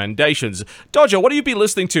of recommendations. Dodger, what have you been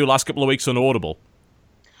listening to the last couple of weeks on Audible?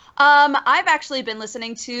 I've actually been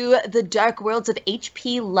listening to The Dark Worlds of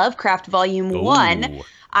H.P. Lovecraft Volume 1.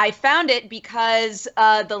 I found it because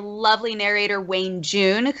the lovely narrator Wayne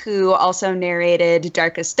June, who also narrated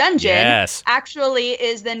Darkest Dungeon, actually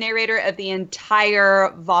is the narrator of the entire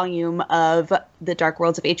volume of The Dark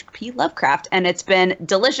Worlds of H.P. Lovecraft. And it's been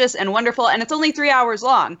delicious and wonderful, and it's only 3 hours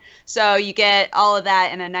long. So you get all of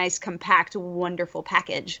that in a nice, compact, wonderful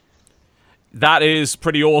package. That is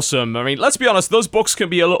pretty awesome. I mean, let's be honest, those books can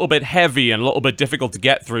be a little bit heavy and a little bit difficult to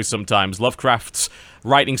get through sometimes. Lovecraft's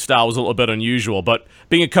writing style was a little bit unusual, but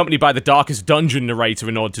being accompanied by the Darkest Dungeon narrator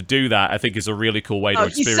in order to do that, I think is a really cool way to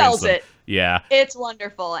experience he sells them. It. Yeah. It's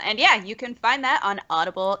wonderful. And yeah, you can find that on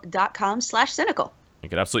audible.com/cynical. You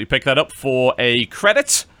can absolutely pick that up for a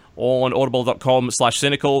credit on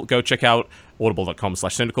audible.com/cynical. Go check out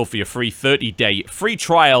audible.com/cynical for your free 30-day free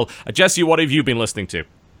trial. Jesse, what have you been listening to?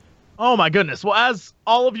 Oh my goodness. Well, as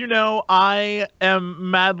all of you know, I am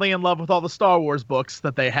madly in love with all the Star Wars books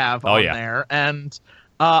that they have on there. And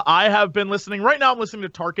I have been listening. Right now I'm listening to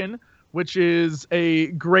Tarkin, which is a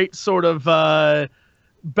great sort of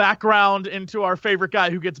background into our favorite guy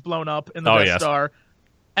who gets blown up in the Death Star.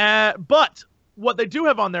 But what they do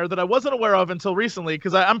have on there that I wasn't aware of until recently,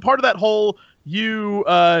 because I'm part of that whole you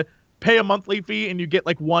pay a monthly fee and you get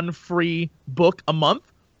like one free book a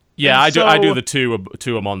month. Yeah, I do the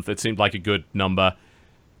two a month. It seemed like a good number.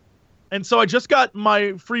 And so I just got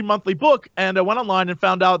my free monthly book, and I went online and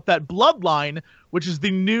found out that Bloodline, which is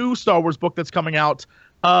the new Star Wars book that's coming out,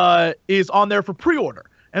 is on there for pre-order.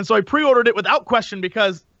 And so I pre-ordered it without question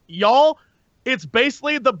because, y'all, it's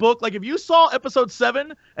basically the book. Like, if you saw episode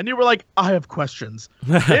 7 and you were like, I have questions,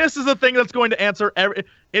 this is the thing that's going to answer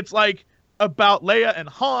it's like about Leia and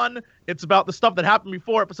Han. It's about the stuff that happened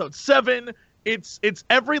before episode 7. It's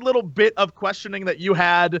every little bit of questioning that you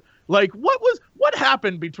had, like what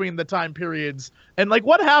happened between the time periods, and like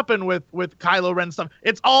what happened with Kylo Ren stuff.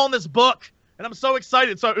 It's all in this book, and I'm so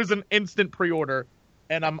excited. So it was an instant pre-order,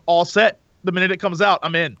 and I'm all set. The minute it comes out,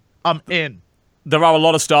 I'm in. There are a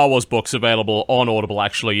lot of Star Wars books available on Audible,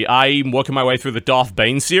 actually. I'm working my way through the Darth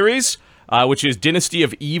Bane series, which is Dynasty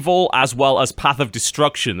of Evil, as well as Path of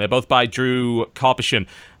Destruction. They're both by Drew Karpyshyn.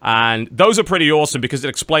 And those are pretty awesome because it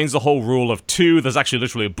explains the whole Rule of Two. There's actually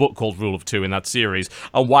literally a book called Rule of Two in that series,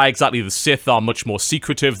 and why exactly the Sith are much more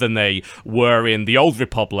secretive than they were in the Old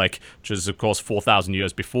Republic, which is, of course, 4,000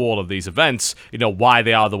 years before all of these events, you know, why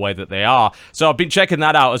they are the way that they are. So I've been checking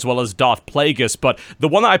that out, as well as Darth Plagueis. But the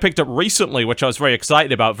one that I picked up recently, which I was very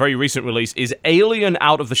excited about, very recent release, is Alien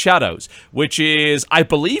Out of the Shadows, which is, I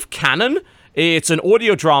believe, canon. It's an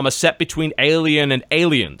audio drama set between Alien and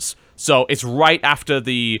Aliens. So it's right after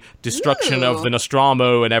the destruction of the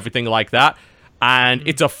Nostromo and everything like that. And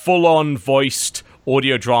it's a full-on voiced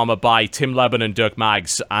audio drama by Tim Leben and Dirk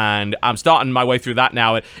Maggs. And I'm starting my way through that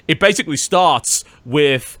now. It basically starts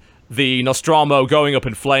with the Nostromo going up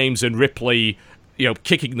in flames and Ripley, you know,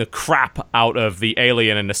 kicking the crap out of the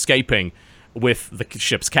alien and escaping with the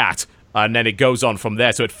ship's cat. And then it goes on from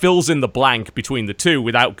there. So it fills in the blank between the two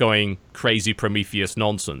without going crazy Prometheus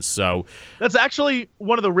nonsense. So that's actually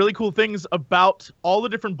one of the really cool things about all the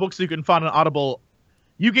different books you can find on Audible.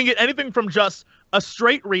 You can get anything from just a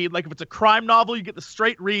straight read, like if it's a crime novel, you get the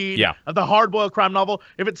straight read of the hard-boiled crime novel.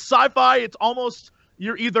 If it's sci-fi, it's almost,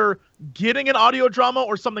 you're either getting an audio drama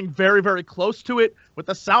or something very, very close to it with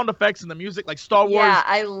the sound effects and the music, like Star Wars. Yeah,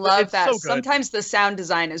 I love It's that. so good. Sometimes the sound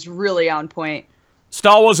design is really on point.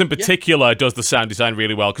 Star Wars in particular does the sound design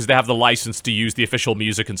really well because they have the license to use the official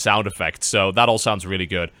music and sound effects, so that all sounds really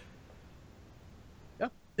good. Yeah,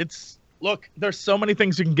 look, there's so many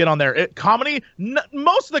things you can get on there. Comedy,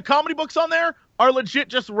 most of the comedy books on there are legit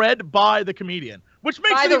just read by the comedian, which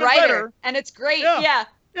makes By it the even writer, better. and it's great. Yeah. Yeah.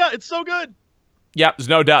 Yeah, it's so good. Yeah, there's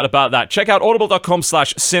no doubt about that. Check out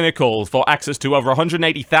audible.com/cynical for access to over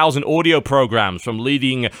 180,000 audio programs from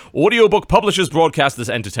leading audiobook publishers, broadcasters,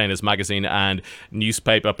 entertainers, magazine, and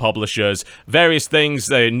newspaper publishers. Various things.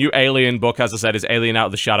 The new Alien book, as I said, is Alien Out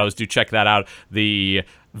of the Shadows. Do check that out. The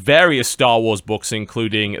various Star Wars books,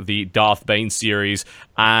 including the Darth Bane series,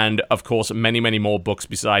 and, of course, many, many more books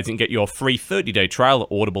besides. You can get your free 30-day trial at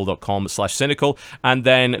audible.com/cynical. And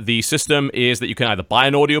then the system is that you can either buy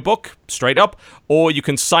an audiobook straight up, or you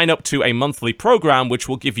can sign up to a monthly program which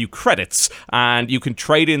will give you credits, and you can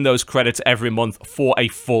trade in those credits every month for a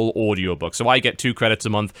full audiobook. So I get 2 credits a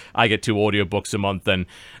month, I get 2 audiobooks a month, and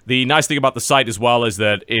the nice thing about the site as well is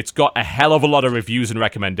that it's got a hell of a lot of reviews and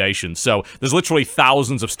recommendations. So there's literally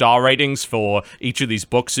thousands of star ratings for each of these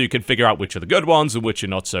books, so you can figure out which are the good ones and which are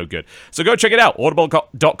not so good. So go check it out,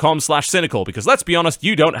 audible.com/cynical, because let's be honest,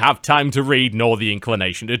 you don't have time to read nor the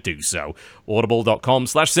inclination to do so.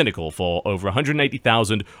 Audible.com/cynical for over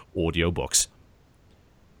 180,000 audiobooks.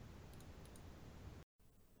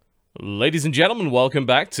 Ladies and gentlemen, welcome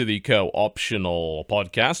back to the co-optional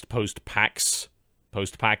podcast, Post-PAX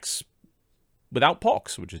without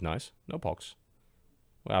Pox, which is nice. No Pox.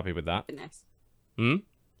 We're happy with that. Nice.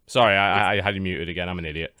 Sorry, I had you muted again. I'm an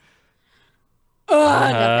idiot.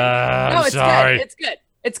 No, it's sorry. good. It's good.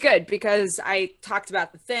 It's good because I talked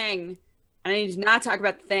about the thing, and I need to not talk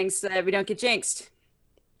about the thing so that we don't get jinxed.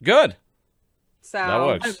 Good. So That I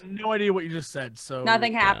works. have no idea what you just said, so...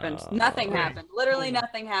 nothing happened. Nothing Great. happened. Literally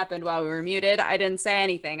nothing happened while we were muted. I didn't say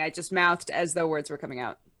anything. I just mouthed as though words were coming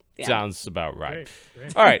out. Yeah. Sounds about right.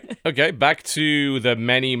 Great. All right. Okay, back to the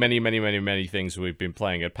many, many, many, many, many things we've been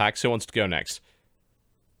playing at PAX. Who wants to go next?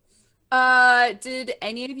 Did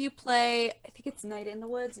any of you play? I think it's Night in the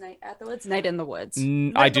Woods, Night at the Woods, Night in the Woods.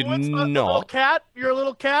 I did A little not. cat? You're a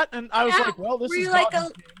little cat? And I was like, well, this Were is you like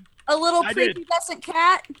Dalton's game. a little I did. prepubescent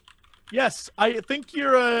cat? Yes, I think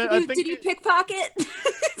you're a... Did you pickpocket?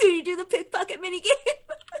 Did you do the pickpocket minigame?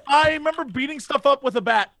 I remember beating stuff up with a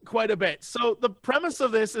bat quite a bit. So the premise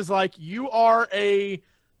of this is like you are a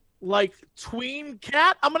tween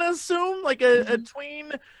cat, I'm gonna assume, like a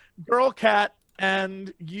tween girl cat,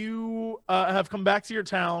 and you have come back to your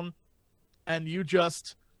town, and you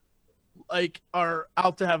just are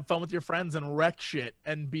out to have fun with your friends and wreck shit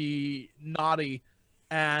and be naughty.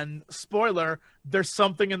 And spoiler, there's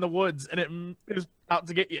something in the woods, and it is out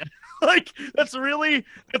to get you. That's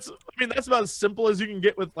about as simple as you can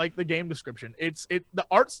get with the game description. The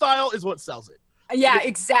art style is what sells it. Yeah,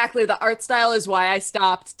 exactly. The art style is why I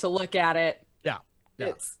stopped to look at it. Yeah.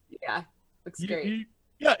 Looks great.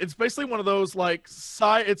 It's basically one of those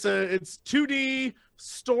it's 2D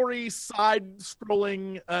story side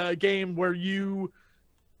scrolling game where you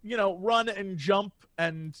run and jump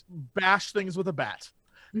and bash things with a bat.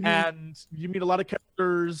 Mhm. And you meet a lot of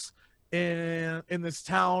characters in this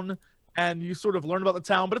town, and you sort of learn about the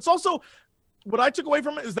town. But it's also, what I took away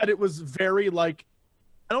from it is that it was very I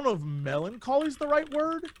don't know if melancholy is the right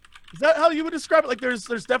word. Is that how you would describe it? There's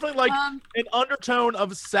definitely an undertone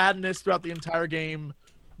of sadness throughout the entire game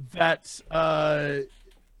that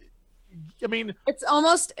It's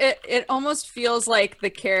almost it almost feels like the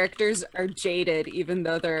characters are jaded even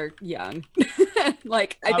though they're young. I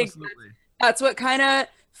think absolutely. that's what kind of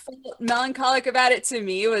felt melancholic about it to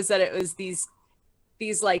me, was that it was these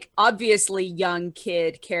obviously young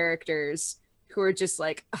kid characters who are just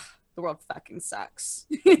the world fucking sucks.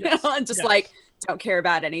 And just don't care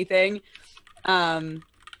about anything.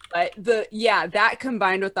 But that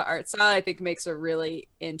combined with the art style, I think makes a really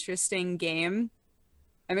interesting game.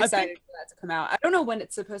 I'm excited for that to come out. I don't know when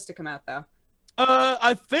it's supposed to come out though.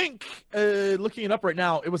 I think looking it up right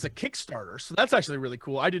now, it was a Kickstarter, so that's actually really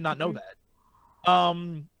cool. I did not know that.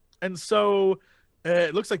 And so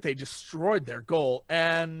it looks like they destroyed their goal,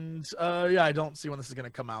 and I don't see when this is going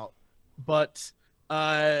to come out. But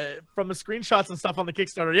from the screenshots and stuff on the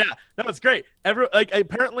Kickstarter, it's great.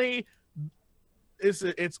 Apparently,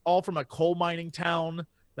 it's all from a coal mining town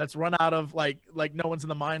that's run out of no one's in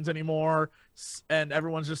the mines anymore, and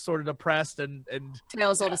everyone's just sort of depressed and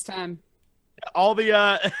Tales old as time. all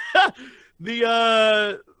the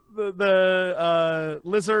the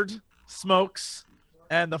lizard smokes,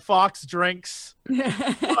 and the fox drinks.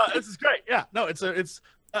 This is great. Yeah, no, it's.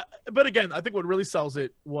 But again, I think what really sells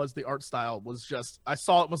it was the art style. Was just I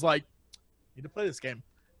saw it was like, need to play this game,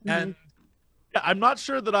 and yeah, I'm not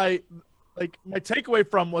sure that I like my takeaway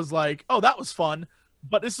from was like, oh, that was fun.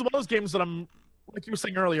 But this is one of those games that I'm, like you were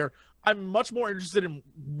saying earlier, I'm much more interested in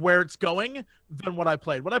where it's going than what I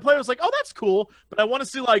played. What I played was like, oh, that's cool, but I want to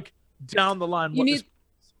see like down the line. You need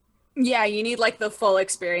like the full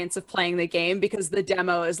experience of playing the game, because the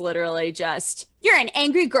demo is literally just you're an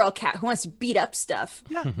angry girl cat who wants to beat up stuff.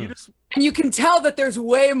 Yeah, and you can tell that there's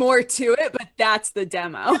way more to it, but that's the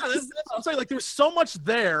demo. Yeah, that's what I'm saying. Like there's so much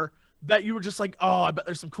there that you were just like, oh, I bet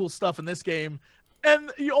there's some cool stuff in this game.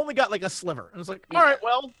 And you only got like a sliver. And it's like, all right,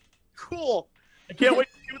 well, cool. I can't wait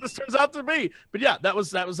to see what this turns out to be. But yeah, that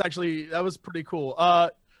was pretty cool.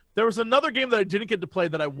 There was another game that I didn't get to play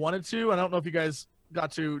that I wanted to. I don't know if you guys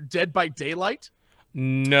got to Dead by Daylight.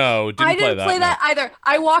 No, I didn't play that either.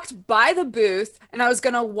 I walked by the booth and I was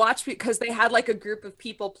gonna watch because they had like a group of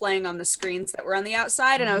people playing on the screens that were on the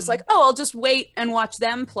outside, and I was like, oh, I'll just wait and watch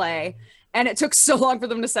them play. And it took so long for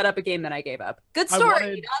them to set up a game that I gave up. Good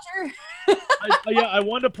story, Dodger. I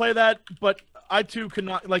wanted to play that, but I too could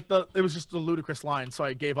not. Like it was just a ludicrous line, so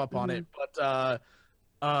I gave up on it. But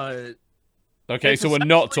okay, so we're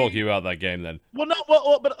not talking about that game then. Well, no,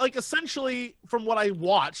 but like essentially, from what I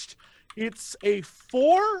watched, it's a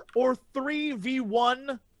 4 or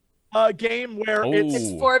 3v1 game where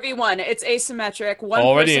it's 4v1. It's asymmetric. One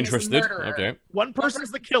already person interested. Is the murderer. Okay. One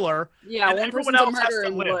person's the killer. Yeah, and everyone else has to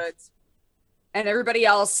live. And everybody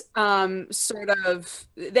else everybody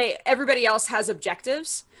else has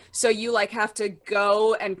objectives. So you like have to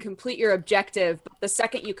go and complete your objective. But the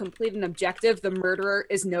second you complete an objective, the murderer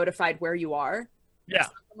is notified where you are. Yeah.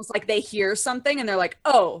 It's almost like they hear something and they're like,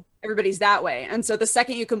 oh, everybody's that way. And so the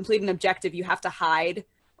second you complete an objective, you have to hide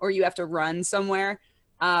or you have to run somewhere.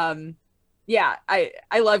 Yeah, I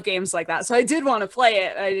love games like that. So I did want to play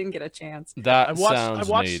it. I didn't get a chance. That sounds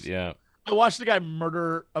neat, yeah. I watched the guy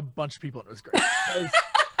murder a bunch of people, and it was great.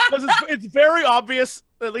 Because it's very obvious,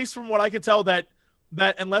 at least from what I could tell, that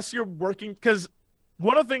unless you're working, because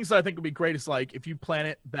one of the things that I think would be great is like if you plan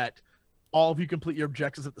it that all of you complete your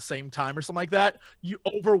objectives at the same time or something like that, you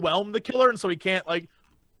overwhelm the killer, and so he can't like.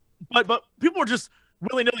 But people are just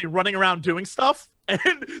willy-nilly running around doing stuff, and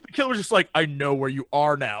the killer was just like, I know where you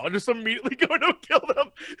are now, and just immediately going to kill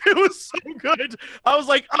them. It was so good. I was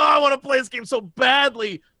like, oh, I want to play this game so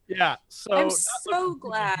badly. Yeah, so I'm so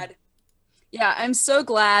glad. Yeah, I'm so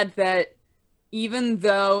glad that even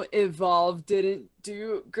though Evolve didn't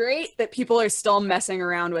do great, that people are still messing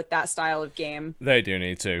around with that style of game. They do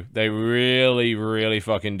need to. They really, really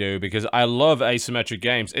fucking do, because I love asymmetric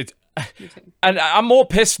games. And I'm more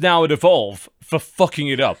pissed now at Evolve for fucking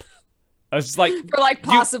it up. It's like for like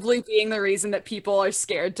possibly being the reason that people are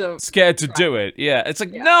scared to do it. Yeah, it's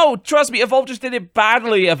like no, trust me, Evolve just did it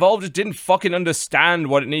badly. Evolve just didn't fucking understand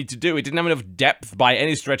what it needed to do. It didn't have enough depth by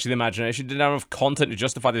any stretch of the imagination. It didn't have enough content to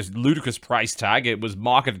justify this ludicrous price tag. It was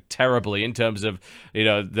marketed terribly in terms of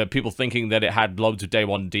the people thinking that it had loads of day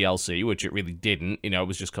one DLC, which it really didn't. It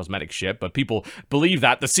was just cosmetic shit. But people believe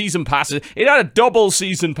that the season passes. It had a double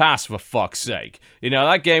season pass for fuck's sake.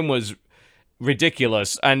 That game was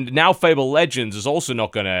ridiculous, and now Fable Legends is also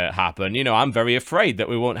not going to happen. I'm very afraid that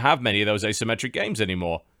we won't have many of those asymmetric games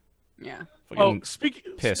anymore. Yeah.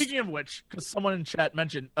 Speaking of which, because someone in chat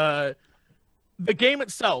mentioned, the game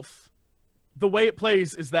itself, the way it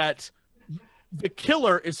plays is that the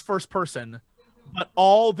killer is first person, but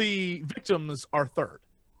all the victims are third.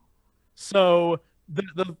 So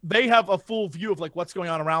they have a full view of like what's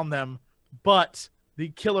going on around them, but the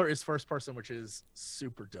killer is first person, which is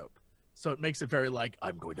super dope. So it makes it very like,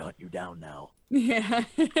 I'm going to hunt you down now. Yeah.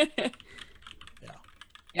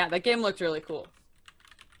 Yeah, that game looked really cool.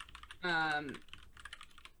 I'm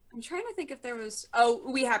trying to think if there was... Oh,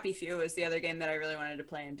 We Happy Few is the other game that I really wanted to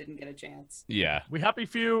play and didn't get a chance. Yeah. We Happy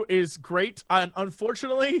Few is great. And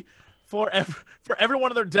unfortunately, for every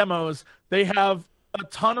one of their demos, they have a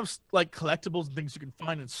ton of like collectibles and things you can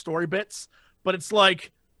find in story bits. But it's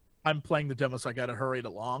like, I'm playing the demo, so I gotta hurry it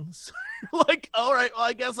along. So, like, all right, well,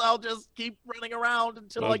 I guess I'll just keep running around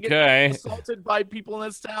until I get assaulted by people in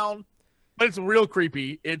this town. But it's real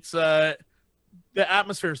creepy. It's the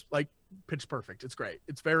atmosphere's like pitch perfect. It's great.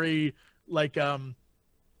 It's very like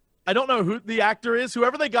I don't know who the actor is.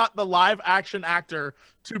 Whoever they got the live action actor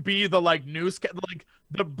to be the like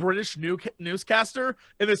the British newscaster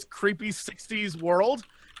in this creepy 60s world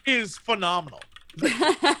is phenomenal.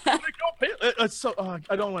 It's so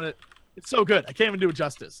I don't want to. It's so good. I can't even do it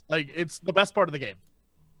justice. Like it's the best part of the game.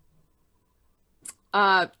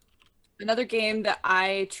 Another game that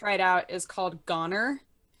I tried out is called Goner.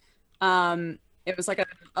 It was like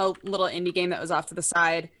a little indie game that was off to the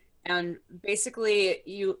side, and basically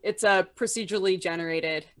it's a procedurally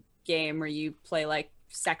generated game where you play like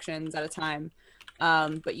sections at a time.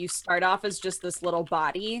 But you start off as just this little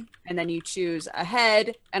body, and then you choose a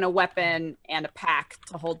head and a weapon and a pack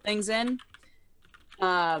to hold things in.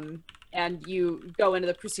 And you go into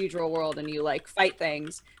the procedural world and you like fight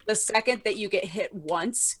things. The second that you get hit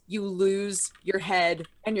once, you lose your head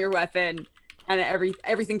and your weapon, and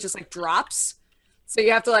everything just like drops. So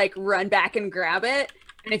you have to like run back and grab it.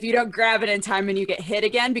 And if you don't grab it in time and you get hit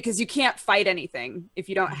again, because you can't fight anything if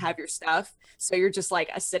you don't have your stuff. So you're just like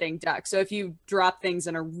a sitting duck. So if you drop things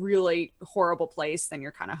in a really horrible place, then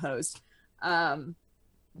you're kind of hosed.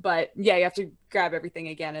 But yeah, you have to grab everything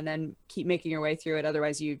again and then keep making your way through it.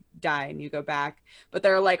 Otherwise you die and you go back. But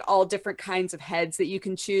there are like all different kinds of heads that you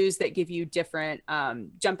can choose that give you different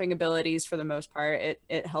jumping abilities for the most part.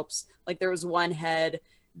 It helps. Like there was one head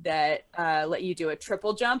that let you do a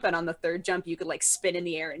triple jump, and on the third jump you could like spin in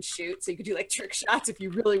the air and shoot. So you could do like trick shots if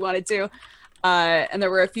you really wanted to. And there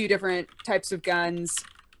were a few different types of guns.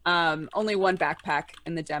 Only one backpack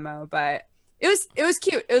in the demo, but it was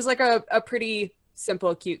cute. It was like a pretty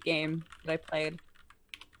simple, cute game that I played.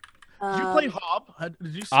 Did you play Hob?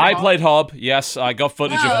 Did you see I Hob? played Hob. Yes, I got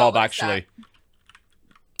footage of Hob what's actually.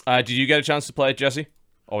 Did you get a chance to play it, Jesse?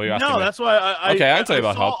 Or were you asking No, me? that's why I Okay, I'll tell you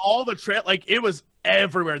about saw Hob. all the like it was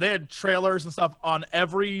everywhere. They had trailers and stuff on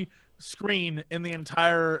every screen in the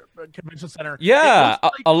entire convention center. Yeah, It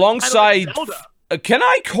was like, alongside. kind of like Zelda. Can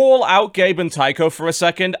I call out Gabe and Tycho for a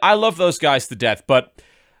second? I love those guys to death, but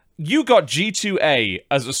you got G2A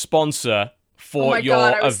as a sponsor for your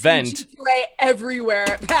God, I was event. seeing G2A everywhere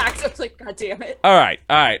at PAX. I was like, God damn it. All right.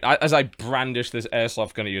 As I brandish this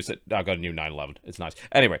airsoft, going to use it. I got a new 911. It's nice.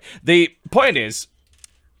 Anyway, the point is,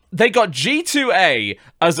 they got G2A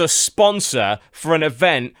as a sponsor for an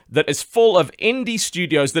event that is full of indie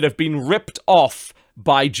studios that have been ripped off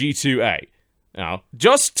by G2A. Now,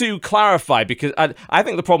 just to clarify, because I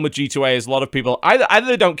think the problem with G2A is a lot of people, either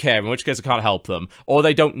they don't care, in which case I can't help them, or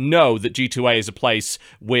they don't know that G2A is a place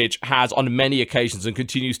which has, on many occasions, and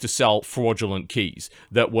continues to sell fraudulent keys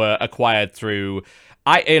that were acquired through...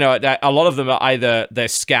 a lot of them are either they're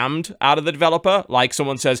scammed out of the developer, like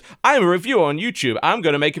someone says, I'm a reviewer on YouTube, I'm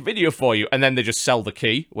going to make a video for you, and then they just sell the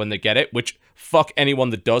key when they get it, which fuck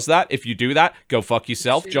anyone that does that. If you do that, go fuck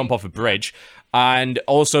yourself, jump off a bridge. And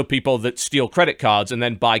also people that steal credit cards and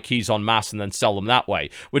then buy keys en masse and then sell them that way,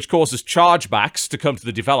 which causes chargebacks to come to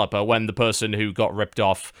the developer when the person who got ripped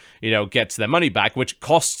off, gets their money back, which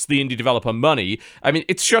costs the indie developer money. I mean,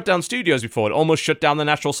 it's shut down studios before. It almost shut down the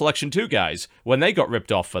Natural Selection 2 guys when they got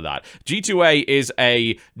ripped off for that. G2A is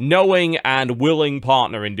a knowing and willing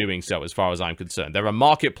partner in doing so, as far as I'm concerned. They're a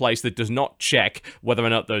marketplace that does not check whether or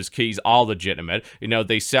not those keys are legitimate.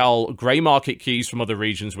 They sell grey market keys from other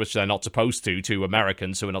regions, which they're not supposed to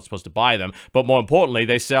Americans, so we're not supposed to buy them. But more importantly,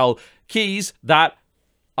 they sell keys that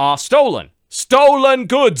are stolen. Stolen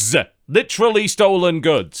goods! Literally stolen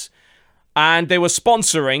goods. And they were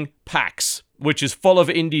sponsoring PAX, which is full of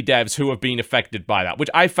indie devs who have been affected by that, which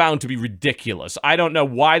I found to be ridiculous. I don't know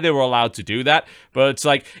why they were allowed to do that, but it's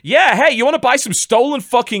like, yeah, hey, you want to buy some stolen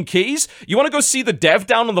fucking keys? You want to go see the dev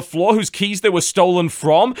down on the floor whose keys they were stolen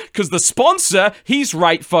from? Because the sponsor, he's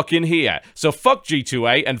right fucking here. So fuck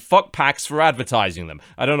G2A and fuck PAX for advertising them.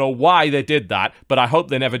 I don't know why they did that, but I hope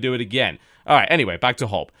they never do it again. All right, anyway, back to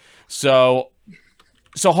Hob. So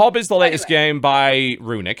Hob is the latest game by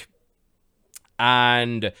Runic,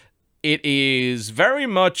 and it is very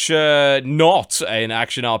much not an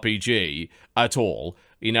action RPG at all.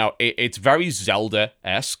 It's very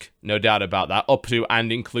Zelda-esque, no doubt about that, up to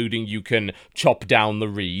and including you can chop down the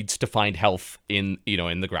reeds to find health in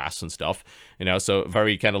the grass and stuff. So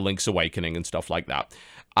very kind of Link's Awakening and stuff like that.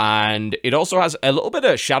 And it also has a little bit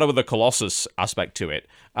of Shadow of the Colossus aspect to it.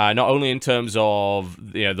 Not only in terms of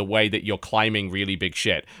the way that you're climbing really big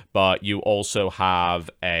shit, but you also have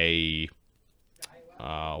a...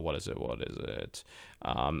 what is it?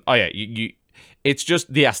 It's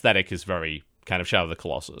just the aesthetic is very kind of Shadow of the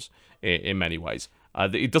Colossus in many ways.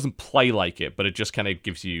 It doesn't play like it, but it just kind of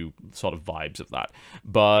gives you sort of vibes of that.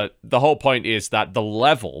 But the whole point is that the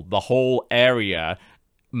whole area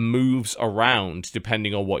moves around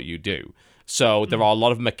depending on what you do. So there are a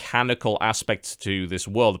lot of mechanical aspects to this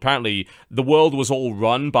world. Apparently, the world was all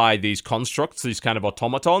run by these constructs, these kind of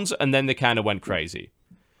automatons, and then they kind of went crazy.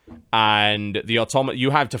 And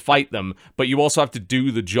you have to fight them, but you also have to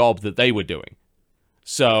do the job that they were doing.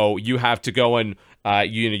 So you have to go and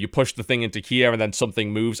You push the thing into here, and then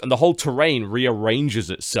something moves, and the whole terrain rearranges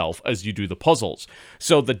itself as you do the puzzles.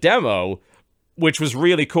 So the demo, which was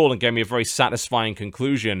really cool and gave me a very satisfying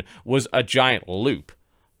conclusion, was a giant loop.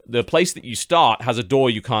 The place that you start has a door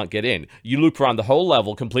you can't get in. You loop around the whole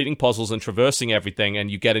level, completing puzzles and traversing everything, and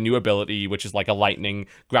you get a new ability, which is like a lightning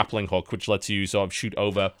grappling hook, which lets you sort of shoot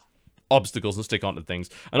over obstacles and stick onto things,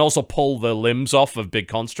 and also pull the limbs off of big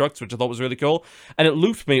constructs, which I thought was really cool. And it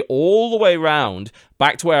looped me all the way around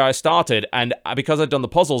back to where I started, and because I'd done the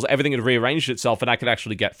puzzles, everything had rearranged itself, and I could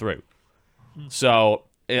actually get through. So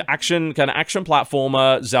action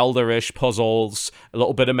platformer, Zelda-ish puzzles, a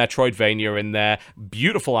little bit of Metroidvania in there,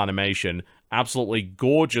 beautiful animation, absolutely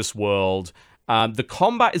gorgeous world. The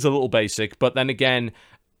combat is a little basic, but then again,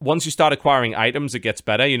 once you start acquiring items, it gets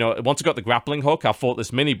better. Once I got the grappling hook, I fought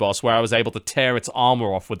this mini-boss where I was able to tear its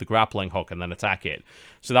armor off with the grappling hook and then attack it.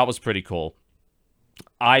 So that was pretty cool.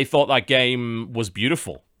 I thought that game was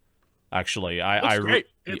beautiful, actually.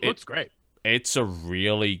 It looks great. It's a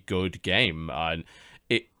really good game.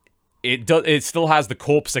 It still has the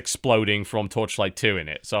corpse exploding from Torchlight 2 in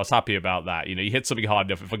it, so I was happy about that. You hit something hard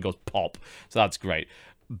enough, it goes pop, so that's great.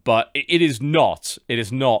 But it is not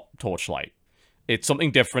Torchlight. It's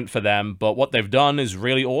something different for them, but what they've done is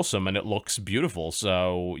really awesome, and it looks beautiful.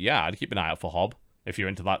 So yeah, I'd keep an eye out for Hob if you're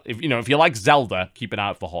into that. If you like Zelda, keep an eye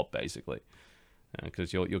out for Hob, basically,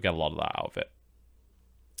 because you'll get a lot of that out of it.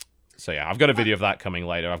 So yeah, I've got a video of that coming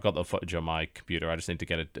later. I've got the footage on my computer. I just need to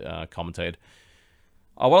get it commentated.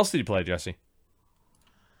 Oh, what else did you play, Jesse?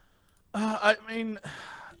 I mean,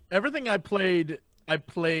 everything I played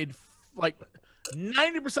like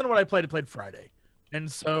 90% of what I played Friday. And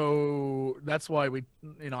so that's why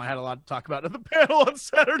I had a lot to talk about at the panel on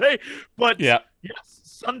Saturday. But yes,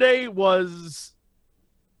 Sunday was,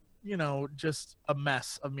 just a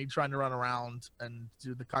mess of me trying to run around and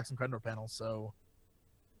do the Cox and Crendor panel. So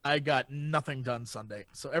I got nothing done Sunday.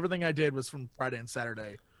 So everything I did was from Friday and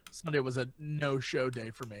Saturday. Sunday was a no-show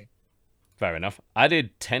day for me. Fair enough. I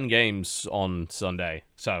did 10 games on Sunday,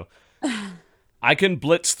 so I can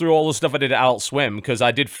blitz through all the stuff I did at Adult Swim, because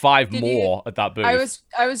I did 5 more at that booth.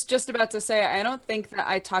 I was just about to say, I don't think that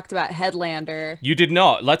I talked about Headlander. You did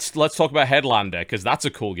not. Let's talk about Headlander, because that's a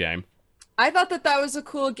cool game. I thought that was a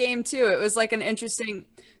cool game, too. It was like an interesting...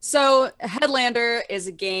 So, Headlander is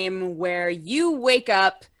a game where you wake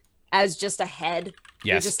up as just a head.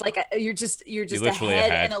 Yes. You're just a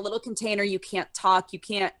head in a little container. You can't talk. You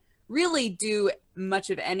can't really do much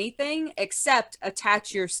of anything except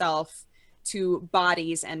attach yourself to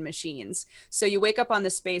bodies and machines. So you wake up on the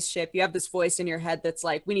spaceship. You have this voice in your head that's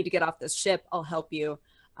like, "We need to get off this ship. I'll help you."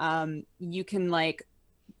 You can like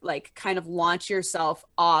kind of launch yourself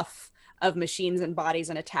off of machines and bodies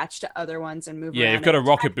and attach to other ones and move around. Yeah, you've got a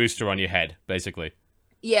rocket booster on your head, basically.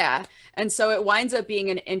 Yeah, and so it winds up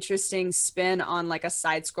being an interesting spin on like a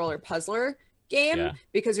side-scroller puzzler game,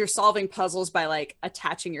 because you're solving puzzles by like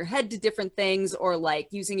attaching your head to different things, or like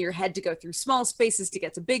using your head to go through small spaces to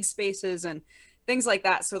get to big spaces and things like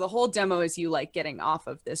that. So the whole demo is you like getting off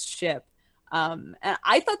of this ship. And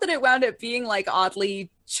I thought that it wound up being like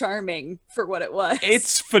oddly charming for what it was.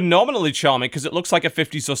 It's phenomenally charming because it looks like a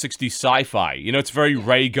 50s or 60s sci-fi. It's very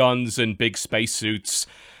ray guns and big spacesuits.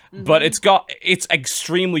 But it's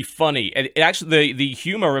extremely funny. It actually, the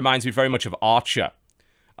humor reminds me very much of Archer.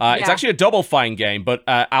 It's actually a Double Fine game, but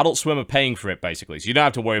Adult Swim are paying for it, basically. So you don't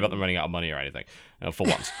have to worry about them running out of money or anything, for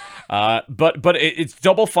once. But it's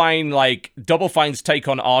Double Fine, like, Double Fine's take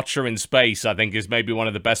on Archer in space, I think, is maybe one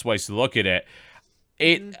of the best ways to look at it.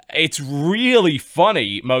 It's really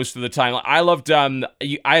funny most of the time. Like, I loved, I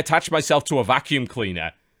attached myself to a vacuum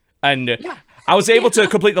cleaner, and... I was able to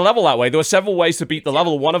complete the level that way. There were several ways to beat the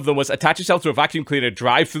level. One of them was attach yourself to a vacuum cleaner,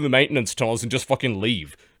 drive through the maintenance tunnels, and just fucking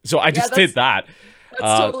leave. So I just did that.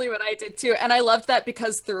 That's totally what I did too. And I loved that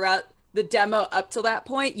because throughout the demo up to that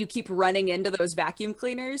point, you keep running into those vacuum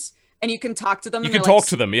cleaners and you can talk to them. You can talk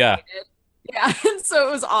to them, yeah. Yeah, so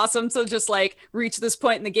it was awesome to just like reach this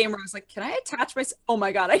point in the game where I was like, can I attach myself? Oh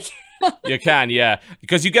my god, I can't. You can, yeah.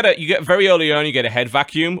 Because you get very early on, you get a head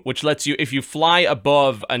vacuum, which lets you, if you fly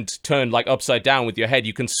above and turn like upside down with your head,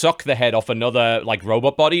 you can suck the head off another like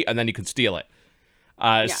robot body and then you can steal it.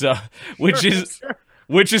 So,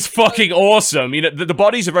 which is fucking awesome. The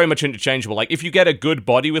bodies are very much interchangeable. Like, if you get a good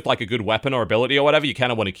body with, like, a good weapon or ability or whatever, you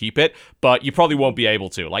kind of want to keep it, but you probably won't be able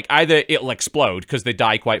to. Like, either it'll explode, because they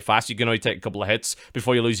die quite fast, you can only take a couple of hits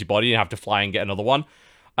before you lose your body and have to fly and get another one.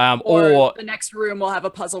 Or the next room will have a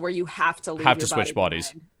puzzle where you have to switch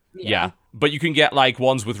bodies. Yeah. But you can get, like,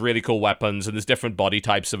 ones with really cool weapons, and there's different body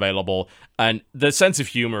types available, and the sense of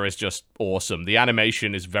humor is just awesome. The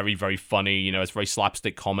animation is very, very funny, it's very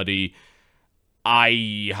slapstick comedy.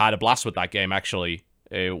 I had a blast with that game, actually.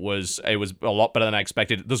 It was a lot better than I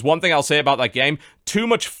expected. There's one thing I'll say about that game. Too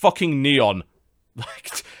much fucking neon.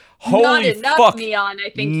 Like, holy Not enough fuck. neon, I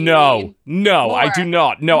think you No, mean. no, I More. do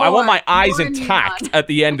not. No, I want my eyes More intact neon. at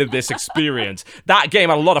the end of this experience. That game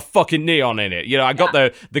had a lot of fucking neon in it. You know, I got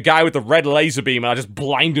the guy with the red laser beam, and I just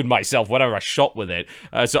blinded myself whenever I shot with it.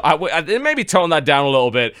 So I maybe tone that down a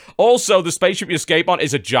little bit. Also, the spaceship you escape on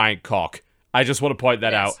is a giant cock. I just want to point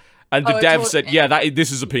that out. And the dev said,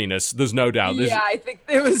 this is a penis. There's no doubt. Yeah, I think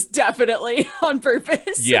it was definitely on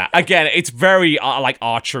purpose. Yeah, again, it's very like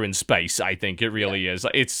Archer in space. I think it really is.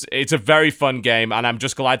 It's a very fun game, and I'm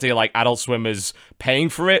just glad to hear like Adult Swim is paying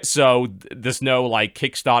for it. So there's no like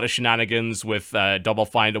Kickstarter shenanigans with Double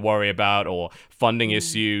Fine to worry about or funding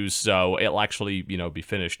issues. So it'll actually be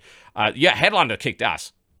finished. Headlander kicked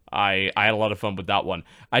ass. I had a lot of fun with that one.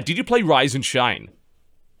 Did you play Rise and Shine?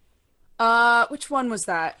 Which one was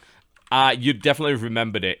that? You definitely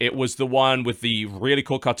remembered it. It was the one with the really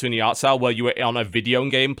cool cartoony art style where you were on a video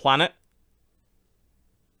game planet.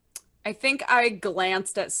 I think I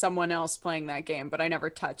glanced at someone else playing that game, but I never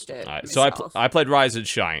touched it. So I played Rise and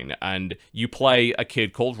Shine, and you play a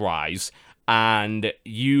kid called Rise, and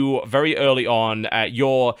you very early on,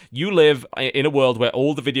 you live in a world where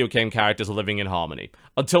all the video game characters are living in harmony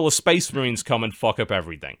until the Space Marines come and fuck up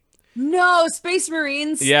everything. No, Space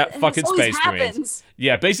Marines. Yeah, fucking This always Space happens. Marines.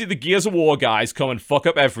 Yeah, basically the Gears of War guys come and fuck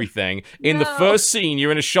up everything. In the first scene, you're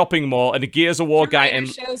in a shopping mall, and the Gears of War guy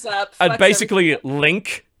shows up, and fucks basically everything.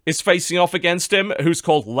 Link is facing off against him, who's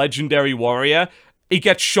called Legendary Warrior. He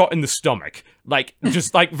gets shot in the stomach. Like,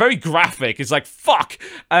 just like very graphic. It's like, fuck.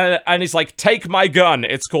 And he's like, take my gun.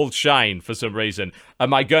 It's called Shine for some reason. And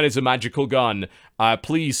my gun is a magical gun.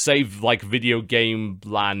 Please save like video game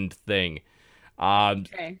land thing.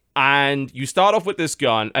 Okay. And you start off with this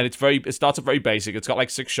gun, and it starts off very basic. It's got like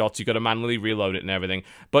 6 shots. You got to manually reload it and everything.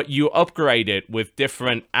 But you upgrade it with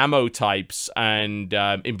different ammo types and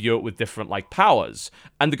imbue it with different like powers.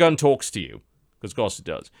 And the gun talks to you, because of course it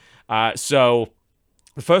does. So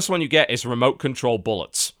the first one you get is remote control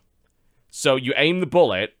bullets. So you aim the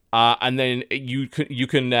bullet, and then you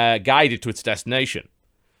can guide it to its destination.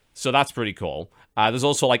 So that's pretty cool. There's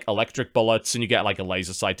also like electric bullets, and you get like a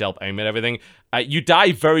laser sight to help aim at everything. You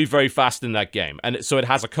die very, very fast in that game, and so it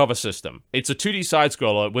has a cover system. It's a 2D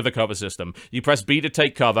side-scroller with a cover system. You press B to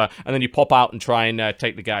take cover, and then you pop out and try and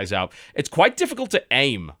take the guys out. It's quite difficult to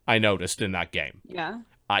aim, I noticed, in that game. Yeah.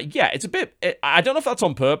 It's a bit... I don't know if that's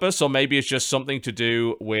on purpose, or maybe it's just something to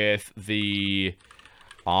do with the...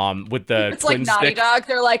 It's twin like Naughty stick. Dog.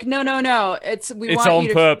 They're like, no. It's It's want on you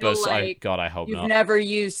to purpose. Feel like God, I hope you've not. never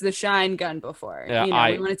used the Shine gun before. Yeah,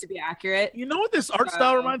 we want it to be accurate. You know what this art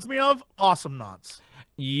style reminds me of? Awesome Knots.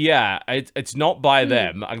 Yeah, it's not by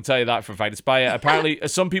them. I can tell you that for a fact. It's by apparently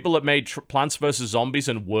some people that made Plants vs Zombies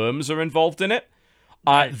and Worms are involved in it.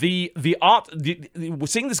 The art,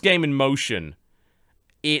 seeing this game in motion,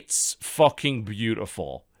 it's fucking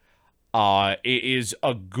beautiful. It is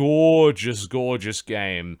a gorgeous, gorgeous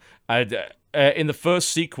game. In the first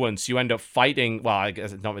sequence, you end up fighting. Well, I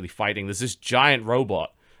guess it's not really fighting. There's this giant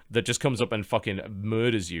robot that just comes up and fucking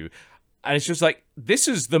murders you. And it's just like, this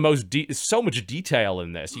is the most so much detail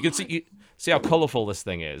in this. You can see how colorful this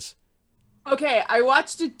thing is. Okay, I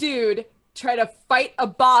watched a dude try to fight a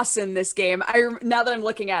boss in this game. Now that I'm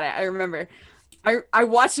looking at it, I remember. I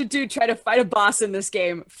watched a dude try to fight a boss in this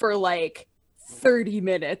game for like 30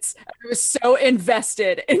 minutes. I was so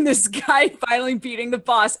invested in this guy finally beating the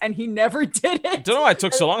boss, and he never did it. I don't know why it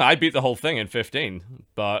took so long. I beat the whole thing in 15,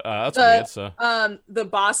 but that's weird. So the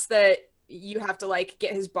boss that you have to like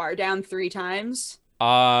get his bar down 3 times. Did you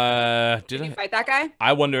I fight that guy?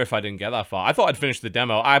 I wonder if I didn't get that far. I thought I'd finished the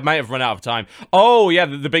demo. I might have run out of time. Oh yeah,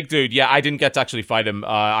 the big dude. Yeah, I didn't get to actually fight him.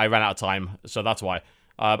 I ran out of time, so that's why.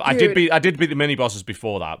 I did beat the mini bosses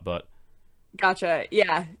before that, but. Gotcha.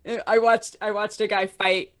 Yeah, I watched a guy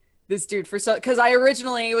fight this dude because I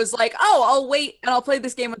originally was like, oh, I'll wait and I'll play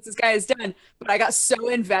this game once this guy is done. But I got so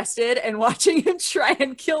invested in watching him try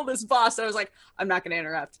and kill this boss, I was like, I'm not gonna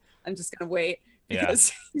interrupt. I'm just gonna wait.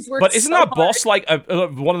 Because he's worked but isn't so that hard. boss like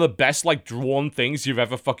one of the best like drawn things you've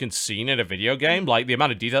ever fucking seen in a video game? Like the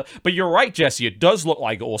amount of detail. But you're right, Jesse. It does look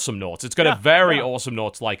like Awesome Naughts. It's got a very Awesome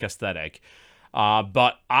Naughts like aesthetic.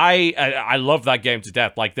 But I love that game to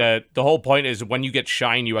death. Like the whole point is when you get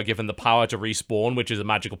Shine, you are given the power to respawn, which is a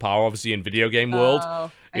magical power, obviously in video game world.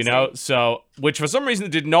 You know, so which for some reason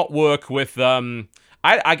did not work with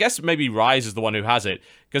I guess maybe Rise is the one who has it,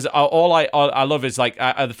 because all I love is like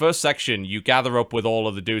the first section you gather up with all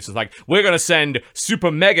of the dudes. It's like, we're gonna send Super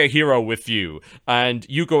Mega Hero with you, and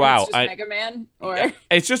you go out. It's just Mega Man, or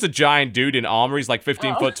it's just a giant dude in armor. He's like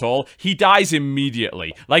 15 foot tall. He dies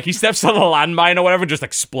immediately. Like he steps on a landmine or whatever, and just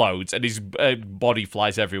explodes, and his body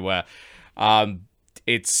flies everywhere.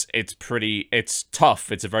 It's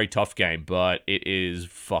tough. It's a very tough game, but it is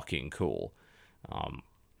fucking cool.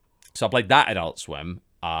 So I played that at Adult Swim.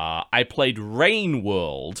 I played Rain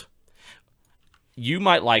World. You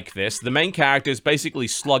might like this. The main character is basically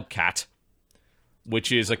Slug Cat,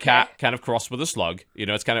 which is a cat kind of crossed with a slug. You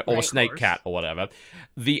know, it's kind of, or Snake Cat or whatever.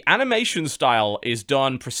 The animation style is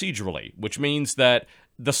done procedurally, which means that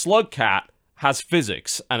the Slug Cat has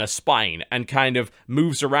physics and a spine and kind of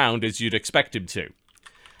moves around as you'd expect him to.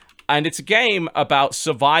 And it's a game about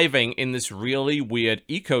surviving in this really weird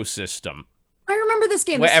ecosystem. I remember this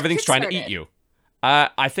game. Where everything's trying to eat you.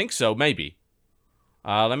 I think so, maybe.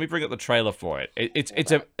 Let me bring up the trailer for it.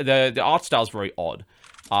 The art style is very odd.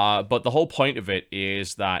 But the whole point of it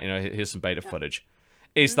is that, you know, here's some beta footage,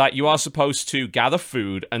 is that you are supposed to gather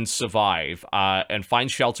food and survive and find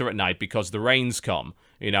shelter at night because the rains come,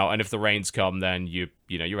 you know, and if the rains come, then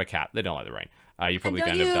you're a cat. They don't like the rain. You're probably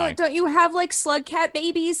going to die. Don't you have like slug cat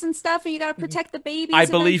babies and stuff, and you gotta protect the babies? I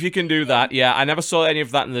believe you can do that. Yeah, I never saw any of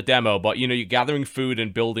that in the demo, but you know, you're gathering food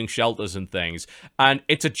and building shelters and things, and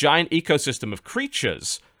it's a giant ecosystem of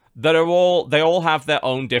creatures that they all have their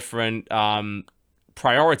own different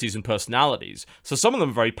priorities and personalities. So some of them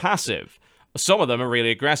are very passive, some of them are really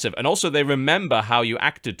aggressive, and also they remember how you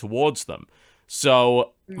acted towards them.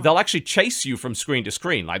 So they'll actually chase you from screen to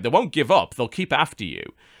screen. Like, they won't give up. They'll keep after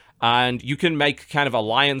you. And you can make kind of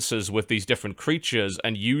alliances with these different creatures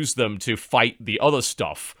and use them to fight the other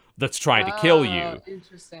stuff that's trying to kill you.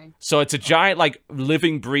 Interesting. So it's a giant, like,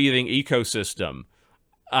 living, breathing ecosystem.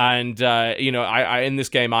 And, you know, I in this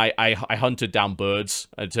game, I hunted down birds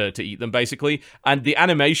to eat them, basically. And the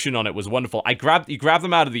animation on it was wonderful. You grab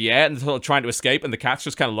them out of the air and they're trying to escape, and the cat's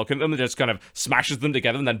just kind of looking at them and just kind of smashes them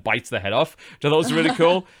together and then bites their head off. So that was really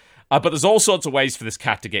cool. But there's all sorts of ways for this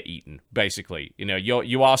cat to get eaten, basically. You know,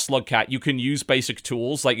 you are Slug Cat. You can use basic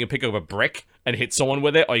tools, like you can pick up a brick and hit someone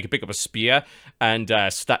with it, or you can pick up a spear and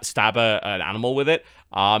stab an animal with it.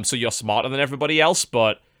 So you're smarter than everybody else,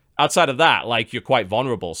 but outside of that, like, you're quite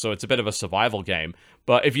vulnerable, so it's a bit of a survival game.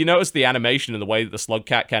 But if you notice, the animation and the way that the Slug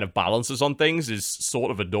Cat kind of balances on things is sort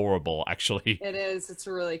of adorable, actually. It is. It's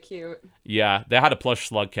really cute. Yeah, they had a plush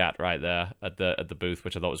Slug Cat right there at the booth,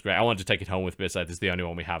 which I thought was great. I wanted to take it home with me, so this is the only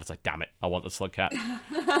one we have. It's like, damn it, I want the Slug Cat.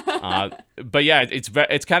 But yeah,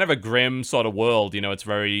 it's kind of a grim sort of world, you know. It's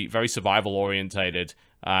very, very survival orientated,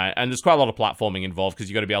 and there's quite a lot of platforming involved because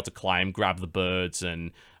you got to be able to climb, grab the birds,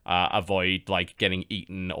 and avoid, like, getting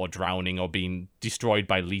eaten or drowning or being destroyed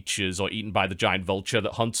by leeches or eaten by the giant vulture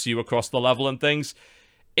that hunts you across the level and things.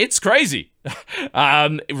 It's crazy.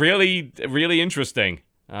 Really, really interesting.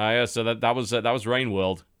 Yeah, so that was Rain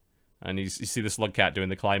World. And you see the Slug Cat doing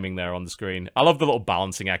the climbing there on the screen. I love the little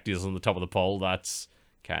balancing act he does on the top of the pole. That's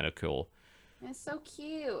kind of cool. It's so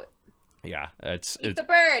cute. Yeah, it's the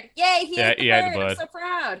bird. Yay, he ate the bird. I'm so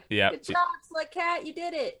proud. Yeah. Good job, Slug Cat. You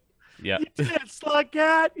did it. Yeah. You did it, Slug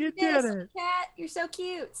Cat. You did it. Cat, you're so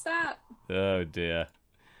cute. Stop. Oh, dear.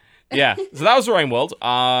 Yeah, so that was Rain World.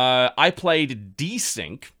 I played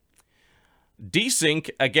Desync. Desync,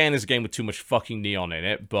 again, is a game with too much fucking neon in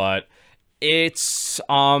it, but it's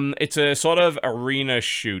a sort of arena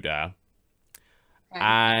shooter. Okay.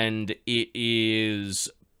 And it is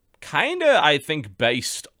kind of, I think,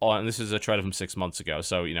 based on, this is a trailer from 6 months ago,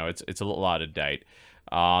 so, you know, it's a little out of date.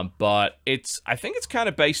 But I think it's kind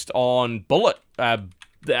of based on Bulletstorm.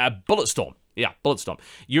 Yeah, Bulletstorm.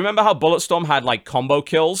 You remember how Bulletstorm had, like, combo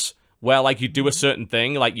kills? Where, like, you do a certain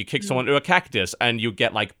thing, like, you kick someone to a cactus, and you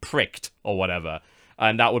get, like, pricked, or whatever.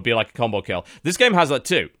 And that would be, like, a combo kill. This game has that,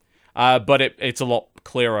 too. But it's a lot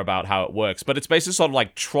clearer about how it works. But it's basically sort of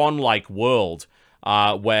like Tron-like world,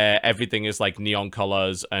 where everything is, like, neon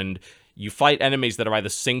colors, and you fight enemies that are either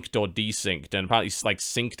synced or desynced, and apparently, like,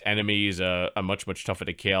 synced enemies are much, much tougher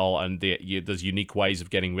to kill, and there's unique ways of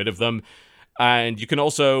getting rid of them. And you can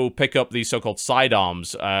also pick up these so-called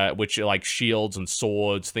sidearms, which are like shields and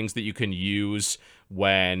swords, things that you can use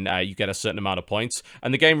when you get a certain amount of points.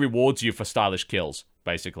 And the game rewards you for stylish kills,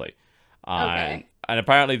 basically. Okay. And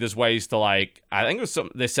apparently there's ways to, like, I think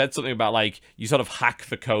they said something about, like, you sort of hack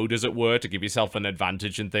the code, as it were, to give yourself an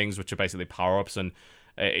advantage in things, which are basically power-ups. And,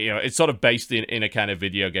 you know, it's sort of based in a kind of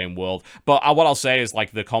video game world. But what I'll say is,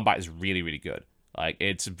 like, the combat is really, really good. Like,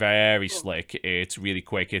 it's very slick. It's really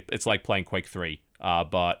quick. It's like playing Quake 3,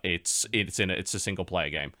 but it's a single player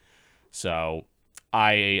game. So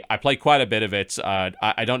I played quite a bit of it.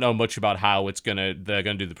 I don't know much about how they're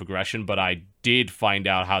gonna do the progression, but I did find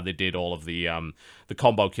out how they did all of the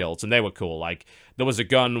combo kills, and they were cool. Like, there was a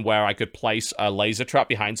gun where I could place a laser trap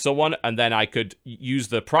behind someone, and then I could use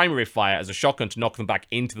the primary fire as a shotgun to knock them back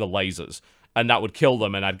into the lasers, and that would kill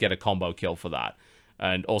them, and I'd get a combo kill for that,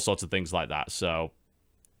 and all sorts of things like that. So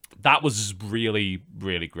that was really,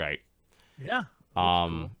 really great. Yeah.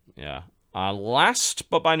 Yeah. Last,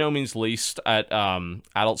 but by no means least, at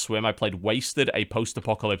Adult Swim, I played Wasted, a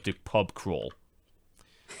post-apocalyptic pub crawl.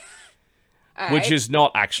 Which is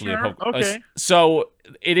not actually a pub. Okay. So,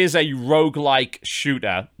 it is a roguelike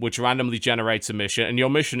shooter, which randomly generates a mission, and your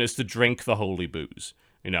mission is to drink the holy booze.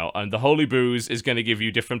 And the holy booze is going to give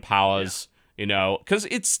you different powers, because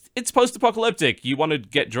it's post-apocalyptic. You want to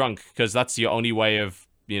get drunk, because that's your only way of,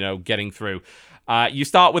 getting through. You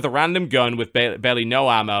start with a random gun with barely no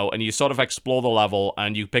ammo, and you sort of explore the level,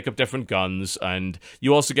 and you pick up different guns, and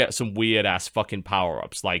you also get some weird-ass fucking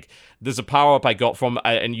power-ups. Like, there's a power-up I got from,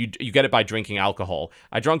 and you get it by drinking alcohol.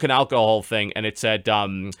 I drank an alcohol thing, and it said,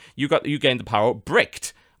 you gained the power-up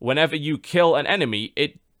Bricked. Whenever you kill an enemy,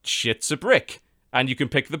 it shits a brick. And you can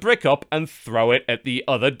pick the brick up and throw it at the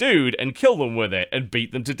other dude, and kill them with it, and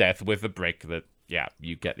beat them to death with the brick that, yeah,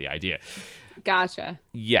 you get the idea. Gotcha.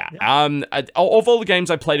 Yeah. Of all the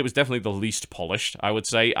games I played, it was definitely the least polished, I would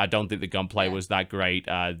say. I don't think the gunplay was that great.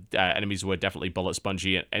 Enemies were definitely bullet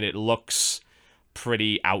spongy, and it looks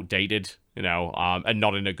pretty outdated, and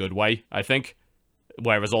not in a good way, I think.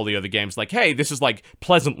 Whereas all the other games, like, hey, this is, like,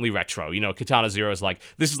 pleasantly retro. Katana Zero is like,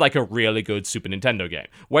 this is, like, a really good Super Nintendo game.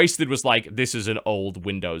 Wasted was like, this is an old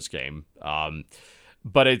Windows game.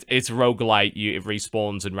 But it's roguelite. It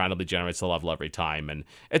respawns and randomly generates a level every time. And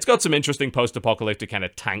it's got some interesting post-apocalyptic kind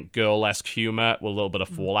of Tank Girl-esque humor with a little bit of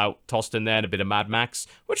Fallout tossed in there and a bit of Mad Max,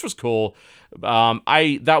 which was cool.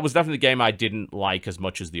 That was definitely the game I didn't like as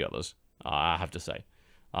much as the others, I have to say.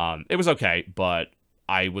 It was okay, but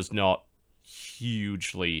I was not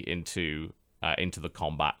hugely into the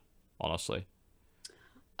combat, honestly.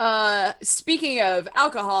 Speaking of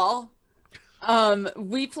alcohol,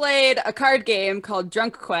 we played a card game called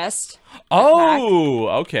Drunk Quest. Oh,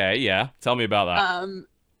 okay, yeah. Tell me about that.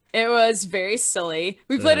 It was very silly.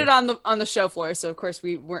 We played it on the show floor, so of course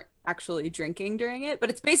we weren't actually drinking during it, but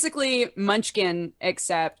it's basically Munchkin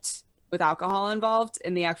except with alcohol involved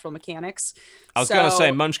in the actual mechanics. I was going to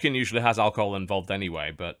say Munchkin usually has alcohol involved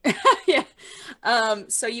anyway, but yeah.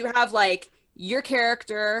 So you have like your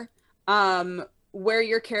character, where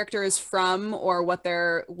your character is from or what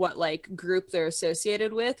like group they're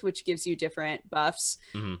associated with, which gives you different buffs.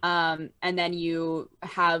 Mm-hmm. And then you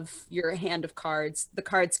have your hand of cards. The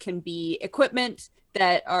cards can be equipment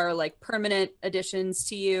that are like permanent additions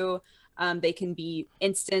to you. They can be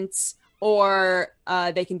instants, or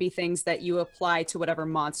they can be things that you apply to whatever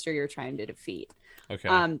monster you're trying to defeat. Okay.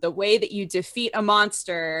 The way that you defeat a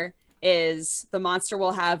monster is the monster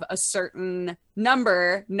will have a certain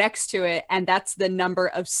number next to it, and that's the number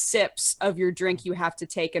of sips of your drink you have to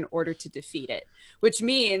take in order to defeat it. Which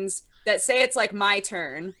means that, say it's like my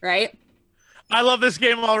turn, right? I love this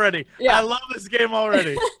game already. Yeah. I love this game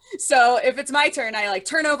already. So if it's my turn, I like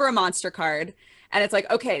turn over a monster card, and it's like,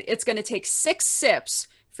 okay, it's going to take 6 sips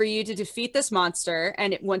for you to defeat this monster,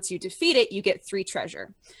 and once you defeat it, you get 3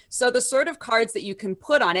 treasure. So the sort of cards that you can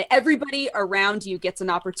put on it, everybody around you gets an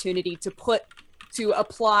opportunity to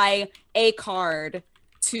apply a card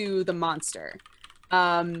to the monster.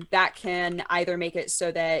 That can either make it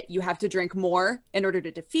so that you have to drink more in order to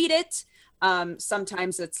defeat it.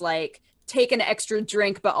 Sometimes it's like, take an extra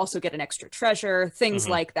drink but also get an extra treasure, things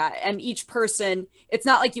like that. And each person, it's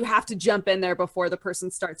not like you have to jump in there before the person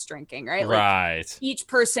starts drinking, right? Right. Like, each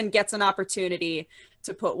person gets an opportunity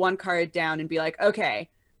to put one card down and be like, okay,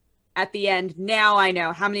 at the end, now I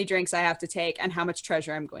know how many drinks I have to take and how much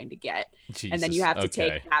treasure I'm going to get. Jesus, and then you have to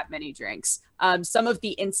take that many drinks. Some of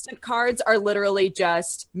the instant cards are literally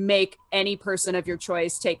just make any person of your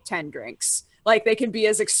choice take 10 drinks. Like, they can be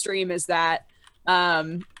as extreme as that.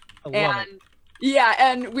 Yeah,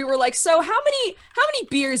 and we were like, so how many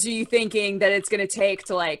beers are you thinking that it's gonna take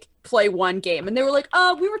to like play one game? And they were like,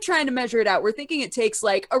 we were trying to measure it out. We're thinking it takes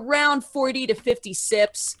like around 40 to 50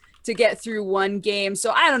 sips to get through one game.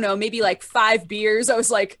 So I don't know, maybe like 5 beers. I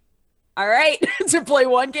was like, all right, to play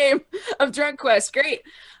one game of Drunk Quest, great.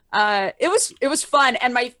 It was fun,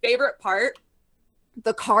 and my favorite part,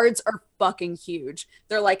 the cards are fucking huge.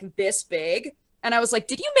 They're like this big, and I was like,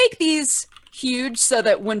 did you make these huge so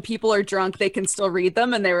that when people are drunk they can still read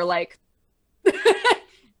them? And they were like,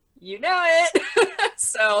 you know it.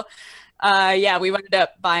 So yeah, we ended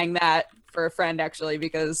up buying that for a friend actually,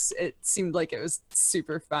 because it seemed like it was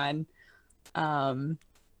super fun. Um,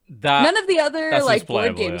 That none of the other that seems like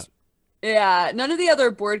board playable, games. Yeah, none of the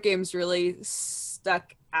other board games really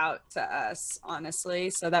stuck out to us, honestly.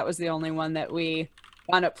 So that was the only one that we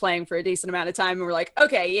wound up playing for a decent amount of time, and we're like,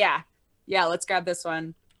 okay, yeah, let's grab this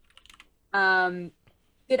one.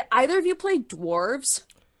 Did either of you play Dwarves?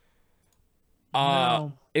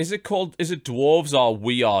 No. Is it dwarves or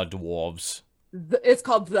we are dwarves? It's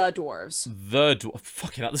called The Dwarves.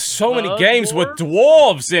 Fucking hell, there's so many The games with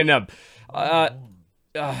Dwarves? dwarves in them.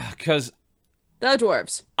 Cause The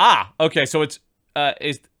Dwarves. okay, so it's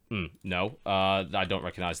no, I don't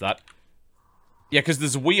recognize that. Yeah, because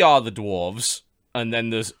there's we are the dwarves, and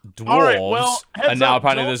then there's dwarves, All right, well, heads and now up,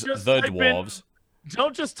 apparently don't there's just the type in- dwarves.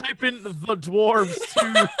 Don't just type in the dwarves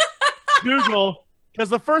to Google, because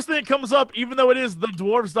the first thing that comes up, even though it is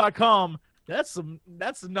thedwarves.com, that's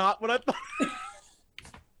not what I thought.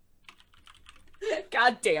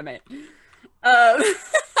 God damn it.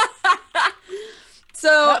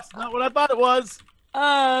 So That's not what I thought it was.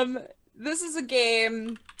 this is a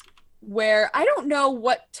game where I don't know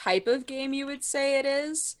what type of game you would say it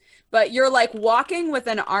is, but you're like walking with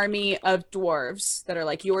an army of dwarves that are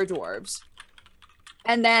like your dwarves.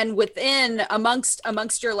 And then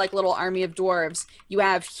amongst your like little army of dwarves, you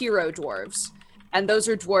have hero dwarves. And those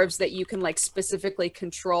are dwarves that you can like specifically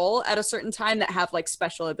control at a certain time that have like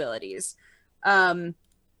special abilities.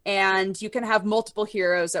 And you can have multiple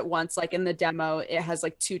heroes at once. Like in the demo, it has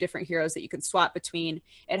like 2 different heroes that you can swap between.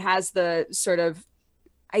 It has the sort of,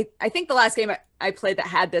 I think the last game I played that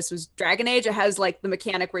had this was Dragon Age. It has like the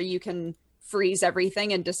mechanic where you can freeze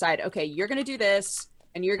everything and decide, okay, you're going to do this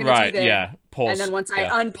and you're going to do this. Yeah, pause. And then once I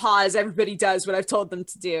unpause, everybody does what I've told them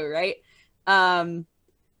to do, right?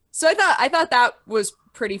 So I thought that was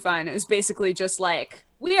pretty fun. It was basically just like,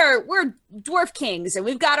 we're dwarf kings and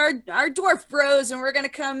we've got our dwarf bros and we're gonna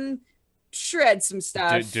come shred some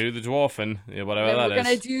stuff. Do the dwarfing, yeah, whatever and that we're gonna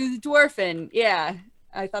is. do the dwarfing. Yeah,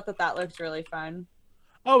 I thought that looked really fun.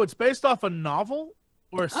 Oh, it's based off a novel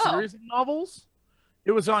or a series of novels.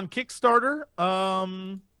 It was on Kickstarter.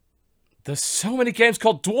 There's so many games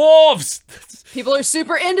called dwarves. People are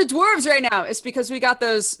super into dwarves right now. It's because we got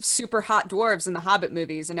those super hot dwarves in the Hobbit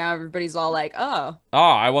movies, and now everybody's all like, "Oh,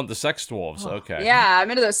 I want the sex dwarves. Okay. yeah,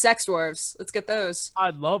 I'm into those sex dwarves. Let's get those."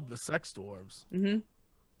 I love the sex dwarves.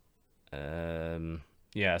 Mm-hmm.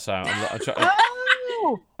 Yeah. So I'm trying.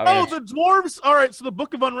 Oh, the dwarves. All right, so the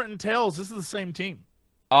Book of Unwritten Tales. This is the same team.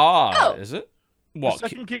 Is it? What?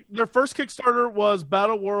 Their first Kickstarter was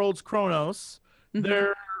Battle Worlds Chronos. Mhm.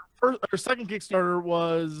 Their second Kickstarter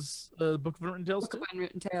was Book of Unwritten Tales. Book of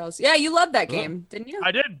Unwritten Tales. Yeah, you loved that game, didn't you?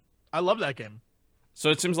 I did. I love that game. So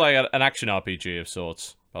it seems like an action RPG of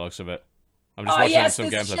sorts, by the looks of it. I'm just Oh watching yes, some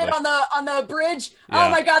this gameplay. shit on the bridge. Yeah.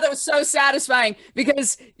 Oh my god, that was so satisfying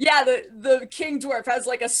because the king dwarf has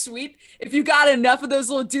like a sweep. If you got enough of those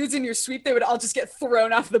little dudes in your sweep, they would all just get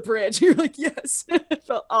thrown off the bridge. You're like, yes, it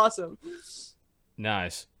felt awesome.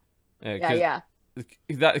 Nice. Yeah.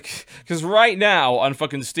 Because right now on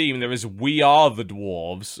fucking Steam there is We Are the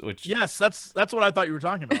Dwarves, which Yes, that's what I thought you were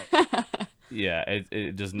talking about. yeah,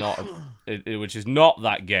 it does not, which is not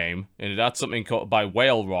that game, and that's something called by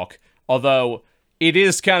Whale Rock. Although it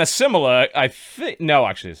is kind of similar, I think. No,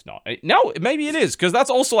 actually, it's not. No, maybe it is because that's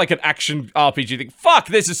also like an action RPG thing. Fuck,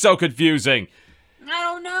 this is so confusing. I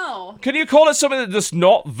don't know. Can you call it something that's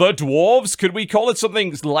not the dwarves? Could we call it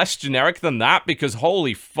something less generic than that? Because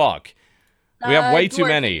holy fuck. We have way too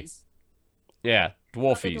many. Dwarfies. Yeah,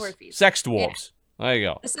 dwarfies. dwarfies. Sex dwarves. There you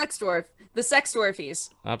go. The sex dwarf. The sex dwarfies.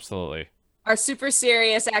 Absolutely. Our super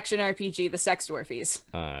serious action RPG, the sex dwarfies.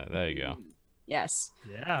 There you go. Yes.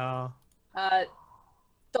 Yeah.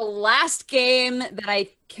 The last game that I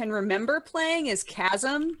can remember playing is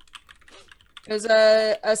Chasm. It was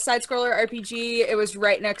a side-scroller RPG. It was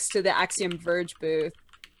right next to the Axiom Verge booth.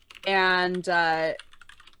 And I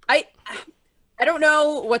don't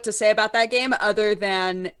know what to say about that game other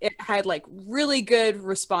than it had like really good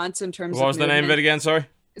response in terms of What was the name of it again? Sorry.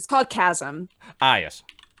 It's called Chasm. Yes.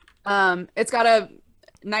 It's got a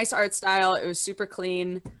nice art style. It was super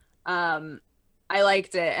clean. I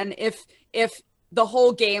liked it. And if the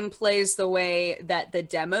whole game plays the way that the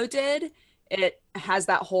demo did, it has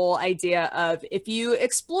that whole idea of if you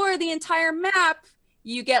explore the entire map,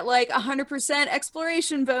 you get like 100%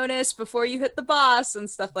 exploration bonus before you hit the boss and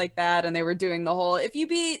stuff like that. And they were doing the whole, if you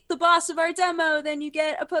beat the boss of our demo, then you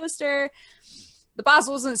get a poster. The boss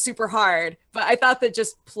wasn't super hard, but I thought that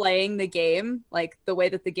just playing the game, like the way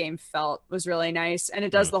that the game felt was really nice. And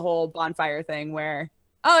it does the whole bonfire thing where,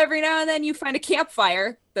 every now and then you find a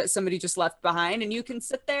campfire that somebody just left behind and you can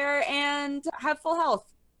sit there and have full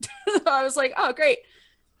health. I was like, oh, great.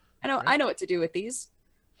 I know what to do with these.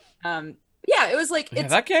 Yeah, it was like Yeah, it's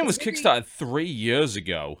that game was it's very- kickstarted 3 years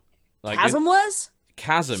ago. Like Chasm was.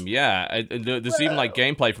 Chasm, yeah. There's even like Whoa.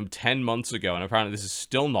 gameplay from 10 months ago, and apparently this is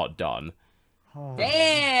still not done. Oh.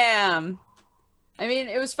 Damn. I mean,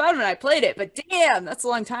 it was fun when I played it, but damn, that's a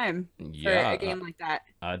long time for Yeah, a game like that.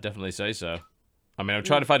 I'd definitely say so. I mean, I'm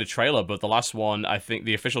trying to find a trailer, but the last one, I think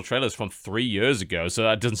the official trailer is from 3 years ago, so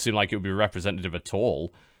that doesn't seem like it would be representative at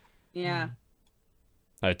all. Yeah.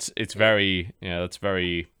 It's very, that's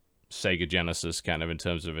very Sega Genesis kind of in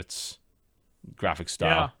terms of its graphic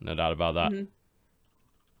style. No doubt about that. Mhm.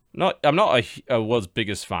 I'm not a world's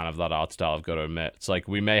biggest fan of that art style, I've got to admit. It's like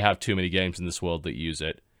we may have too many games in this world that use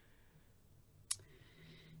it.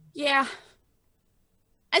 Yeah.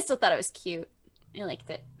 I still thought it was cute. I liked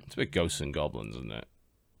it. It's a bit Ghosts and Goblins, isn't it?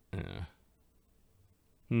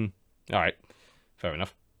 Yeah. Alright. Fair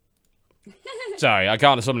enough. Sorry, I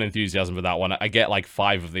can't summon enthusiasm for that one. I get like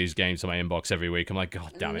 5 of these games in my inbox every week. I'm like,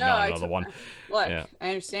 God damn it, No, not another one. Look, Yeah. I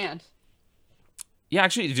understand. Yeah,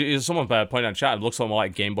 actually, someone pointed out in chat, it looks a lot more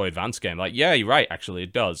like Game Boy Advance game. Like, yeah, you're right, actually,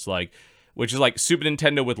 it does. Like, which is like Super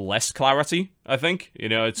Nintendo with less clarity, I think.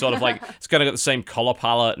 It's sort of like, it's kind of got the same color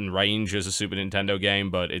palette and range as a Super Nintendo game,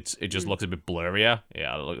 but it just looks a bit blurrier.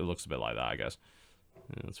 Yeah, it looks a bit like that, I guess.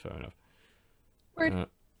 Yeah, that's fair enough. Word.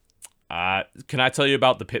 Can I tell you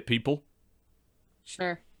about the Pit People?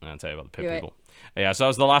 Sure. I'll tell you about the Do Pit it. People. Yeah, so that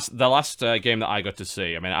was the last game that I got to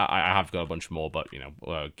see. I mean, I have got a bunch more, but,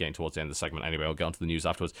 getting towards the end of the segment anyway, I'll get onto the news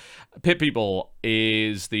afterwards. Pit People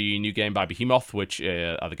is the new game by Behemoth, which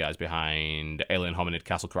are the guys behind Alien Hominid,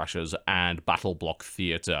 Castle Crashers, and Battle Block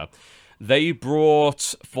Theater. They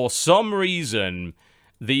brought, for some reason,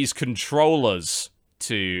 these controllers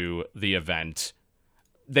to the event.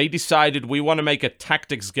 They decided, we want to make a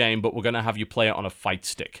tactics game, but we're going to have you play it on a fight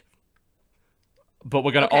stick. But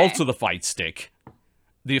we're going to Okay. alter the fight stick.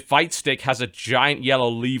 The fight stick has a giant yellow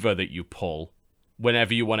lever that you pull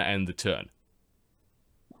whenever you want to end the turn.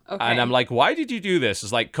 Okay. And I'm like, why did you do this?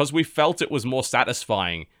 It's like, because we felt it was more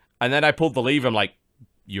satisfying. And then I pulled the lever. I'm like,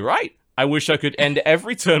 you're right. I wish I could end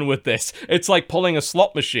every turn with this. It's like pulling a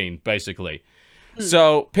slot machine, basically.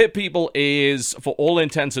 So, Pit People is, for all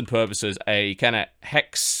intents and purposes, a kind of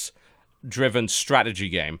hex-driven strategy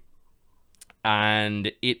game.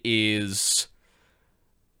 And it is...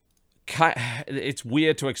 It's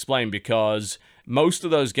weird to explain because most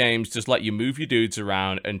of those games just let you move your dudes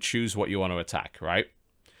around and choose what you want to attack, right?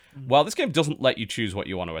 Well, this game doesn't let you choose what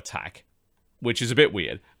you want to attack, which is a bit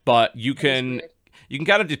weird. But you can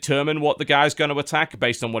kind of determine what the guy's going to attack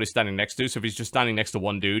based on what he's standing next to. So if he's just standing next to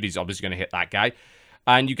one dude, he's obviously going to hit that guy.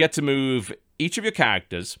 And you get to move each of your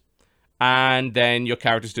characters, and then your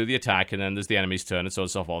characters do the attack, and then there's the enemy's turn, and so on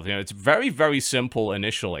and so forth. It's very, very simple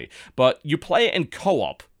initially, but you play it in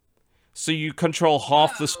co-op. So you control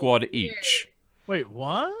half the squad each. Wait,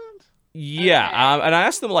 what? Yeah, Okay. and I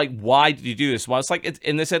asked them, like, why did you do this? Well, it's like,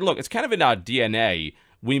 and they said, look, it's kind of in our DNA.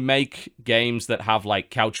 We make games that have, like,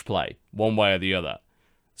 couch play, one way or the other.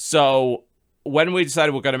 So when we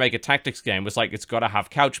decided we're going to make a tactics game, it's like, it's got to have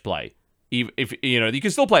couch play. If you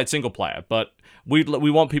can still play it single player, but we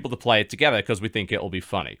want people to play it together because we think it'll be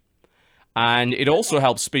funny. And it also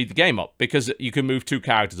helps speed the game up because you can move 2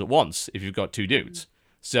 characters at once if you've got 2 dudes.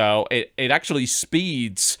 So it actually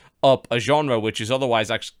speeds up a genre which is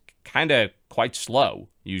otherwise actually kind of quite slow,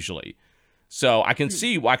 usually. So I can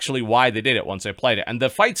see actually why they did it once I played it. And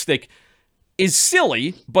the fight stick is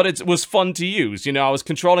silly, but it was fun to use. I was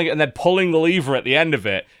controlling it and then pulling the lever at the end of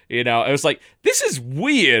it. It was like, this is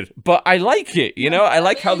weird, but I like it, I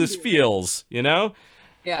like how this feels, Yeah.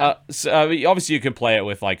 Obviously you can play it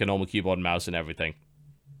with like a normal keyboard and mouse and everything.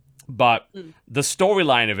 But the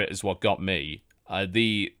storyline of it is what got me.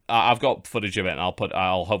 I've got footage of it, and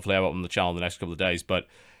I'll hopefully have it on the channel in the next couple of days. But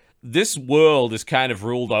this world is kind of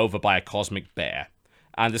ruled over by a cosmic bear,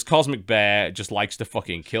 and this cosmic bear just likes to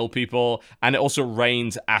fucking kill people, and it also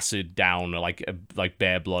rains acid down, like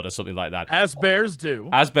bear blood or something like that, As bears do.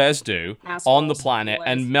 as bears do on the Assholes, planet, boys.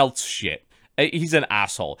 and melts shit. He's an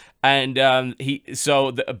asshole, and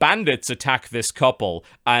so the bandits attack this couple,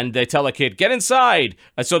 and they tell the kid, "Get inside!"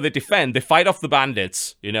 And so they defend. They fight off the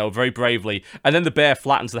bandits, very bravely, and then the bear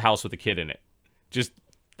flattens the house with the kid in it, just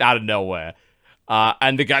out of nowhere.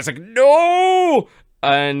 And the guy's like, "No!"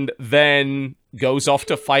 and then goes off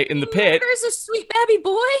to fight in the pit. Murders a sweet baby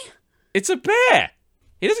boy. It's a bear.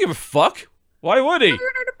 He doesn't give a fuck. Why would he?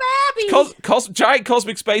 Murdered a baby. Giant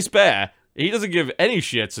cosmic space bear. He doesn't give any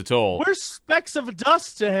shits at all. We're specks of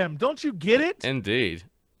dust to him. Don't you get it? Indeed.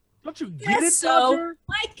 Don't you get Guess it, so. Dodger?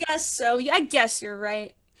 I guess so. Yeah, I guess you're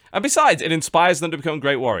right. And besides, it inspires them to become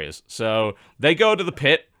great warriors. So they go to the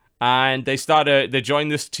pit and they join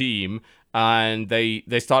this team, and they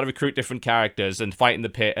start to recruit different characters and fight in the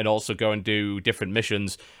pit and also go and do different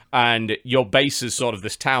missions. And your base is sort of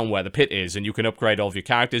this town where the pit is, and you can upgrade all of your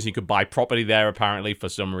characters. You can buy property there, apparently, for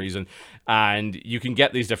some reason. And you can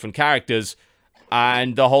get these different characters.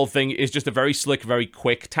 And the whole thing is just a very slick, very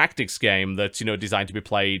quick tactics game that's, designed to be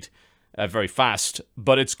played very fast.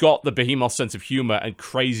 But it's got the Behemoth sense of humor and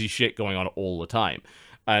crazy shit going on all the time.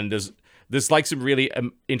 And there's like some really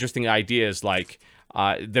interesting ideas. Like,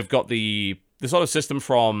 they've got the sort of system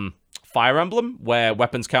from Fire Emblem, where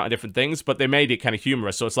weapons counter different things, but they made it kind of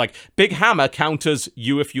humorous. So it's like, big hammer counters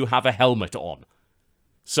you if you have a helmet on.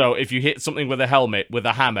 So if you hit something with a helmet, with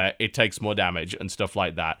a hammer, it takes more damage and stuff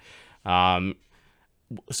like that.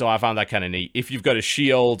 So I found that kind of neat. If you've got a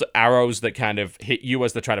shield, arrows that kind of hit you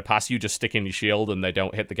as they try to pass you, just stick in your shield and they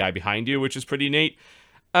don't hit the guy behind you, which is pretty neat.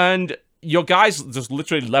 And your guys just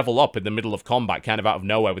literally level up in the middle of combat, kind of out of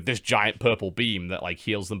nowhere, with this giant purple beam that, like,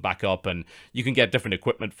 heals them back up, and you can get different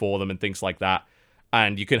equipment for them and things like that.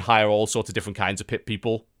 And you can hire all sorts of different kinds of pit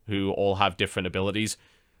people who all have different abilities.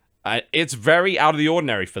 It's very out of the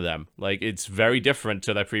ordinary for them. Like, it's very different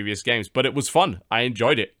to their previous games, but it was fun. I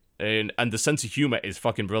enjoyed it. And the sense of humor is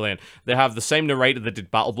fucking brilliant. They have the same narrator that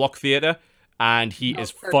did Battle Block Theater, and he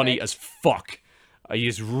is perfect. funny as fuck. He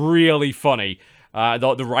is really funny.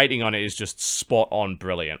 The writing on it is just spot on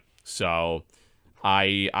brilliant. So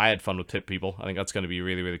I had fun with Pit People. I think that's going to be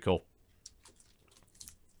really, really cool.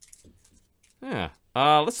 Yeah.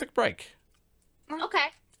 Let's take a break. Okay.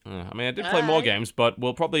 I mean, I did play more games, but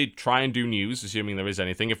we'll probably try and do news, assuming there is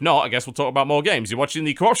anything. If not, I guess we'll talk about more games. You're watching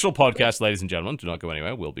the Corruptional Podcast, ladies and gentlemen. Do not go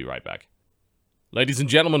anywhere. We'll be right back. Ladies and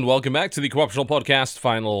gentlemen, welcome back to the Corruptional Podcast.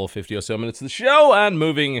 Final 50 or so minutes of the show, and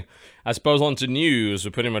moving, I suppose, on to news.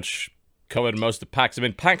 We pretty much covered most of PAX. I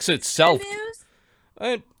mean, PAX itself...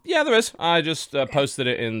 News? Yeah, there is. I just posted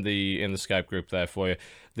it in the Skype group there for you.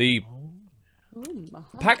 The...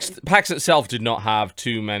 PAX itself did not have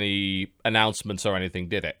too many announcements or anything,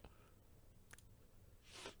 did it?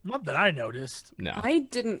 Not that I noticed. No. I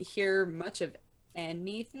didn't hear much of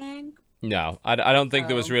anything. No, I don't think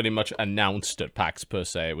there was really much announced at PAX per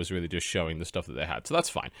se. It was really just showing the stuff that they had. So that's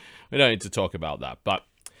fine. We don't need to talk about that. But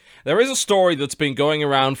there is a story that's been going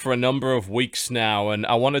around for a number of weeks now, and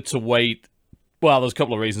I wanted to wait. Well, there's a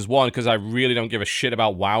couple of reasons. One, because I really don't give a shit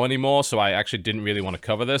about WoW anymore, so I actually didn't really want to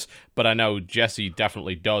cover this. But I know Jesse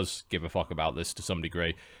definitely does give a fuck about this to some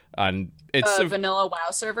degree. And it's a vanilla WoW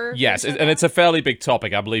server? Yes, and it's a fairly big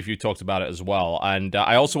topic. I believe you talked about it as well. And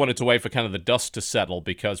I also wanted to wait for kind of the dust to settle,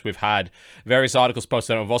 because we've had various articles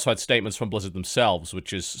posted, and we've also had statements from Blizzard themselves,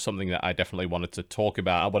 which is something that I definitely wanted to talk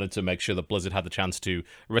about. I wanted to make sure that Blizzard had the chance to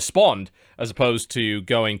respond, as opposed to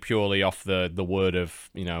going purely off the word of,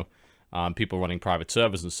 people running private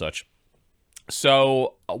servers and such.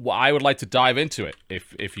 So I would like to dive into it,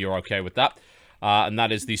 if you're okay with that. And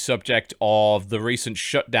that is the subject of the recent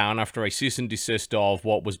shutdown after a cease and desist of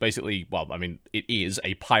what was basically, it is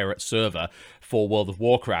a pirate server for World of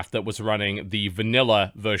Warcraft that was running the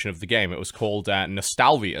vanilla version of the game. It was called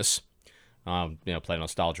Nostalvius. Play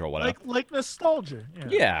Nostalgia or whatever. Like Nostalgia.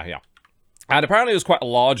 Yeah. And apparently it was quite a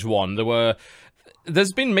large one.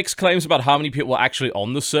 There's been mixed claims about how many people were actually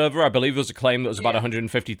on the server. I believe there was a claim that was about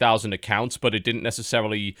 150,000 accounts, but it didn't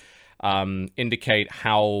necessarily indicate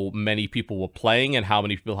how many people were playing and how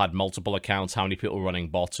many people had multiple accounts, how many people were running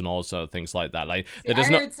bots and all sorts of things like that. I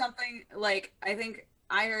heard something like, I think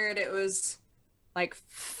I heard it was like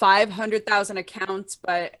 500,000 accounts,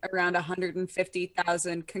 but around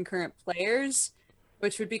 150,000 concurrent players,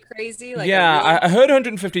 which would be crazy. I heard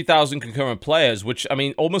 150,000 concurrent players, which,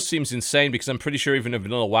 almost seems insane, because I'm pretty sure even a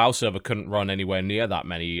vanilla WoW server couldn't run anywhere near that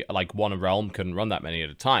many. Like, One Realm couldn't run that many at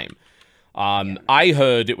a time. I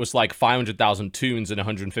heard it was like 500,000 tunes and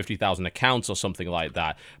 150,000 accounts or something like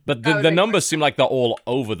that. But the numbers seem like they're all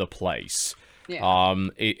over the place. Yeah.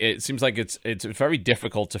 It seems like it's very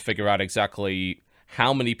difficult to figure out exactly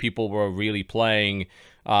how many people were really playing.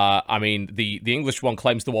 The English one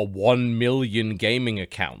claims there were 1 million gaming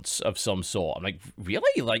accounts of some sort. I'm like,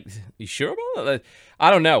 really? Like, you sure about that?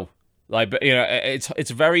 I don't know. But it's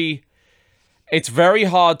very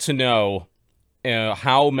hard to know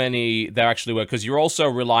how many there actually were, because you're also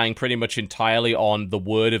relying pretty much entirely on the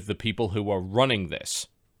word of the people who are running this.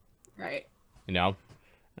 Right.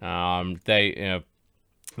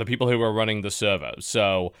 The people who are running the server.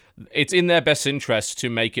 So it's in their best interest to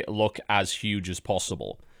make it look as huge as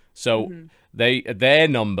possible. So their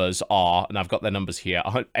numbers are, and I've got their numbers here,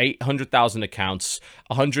 800,000 accounts,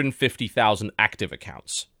 150,000 active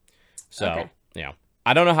accounts. So,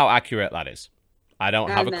 I don't know how accurate that is. I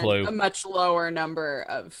don't have a then clue. A much lower number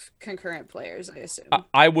of concurrent players, I assume.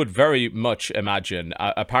 I would very much imagine.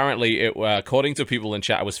 Apparently, according to people in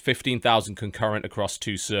chat, it was 15,000 concurrent across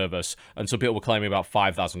 2 servers, and some people were claiming about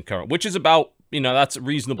 5,000 concurrent, which is about, that's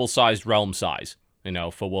reasonable sized realm size,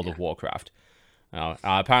 for World of Warcraft.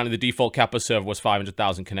 Apparently, the default cap per server was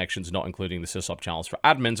 500,000 connections, not including the sysop channels for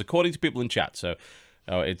admins, according to people in chat. So,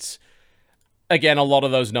 it's, again, a lot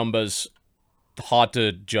of those numbers, hard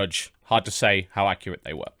to judge, hard to say how accurate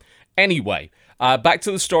they were. Anyway, back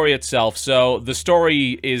to the story itself. So, the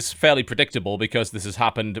story is fairly predictable because this has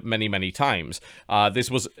happened many, many times.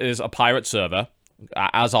 This is a pirate server,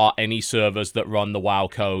 as are any servers that run the WoW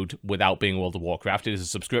code without being World of Warcraft. It is a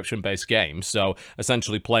subscription-based game, so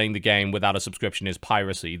essentially playing the game without a subscription is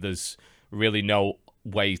piracy. There's really no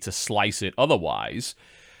way to slice it otherwise.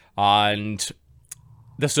 And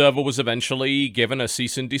the server was eventually given a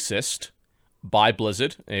cease and desist by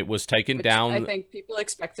Blizzard. It was taken down. I think people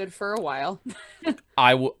expected for a while.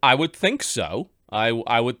 I would think so.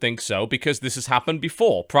 I would think so, because this has happened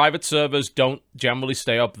before. Private servers don't generally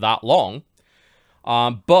stay up that long.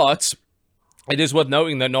 But it is worth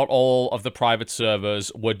noting that not all of the private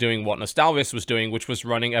servers were doing what Nostalrius was doing, which was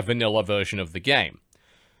running a vanilla version of the game.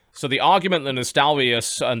 So the argument that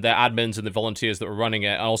Nostalrius and their admins and the volunteers that were running it,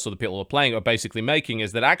 and also the people who were playing it, are basically making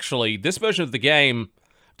is that actually this version of the game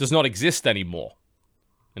does not exist anymore.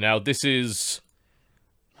 This is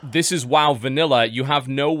WoW vanilla. You have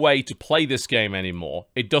no way to play this game anymore.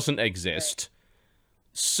 It doesn't exist.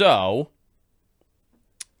 So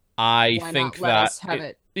I think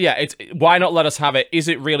that why not let us have it? Is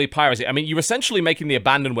it really piracy? I mean, you're essentially making the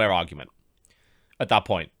abandonware argument at that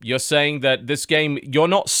point. You're saying that this game, you're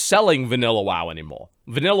not selling vanilla WoW anymore.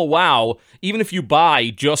 Vanilla WoW, even if you buy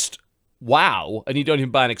just WoW and you don't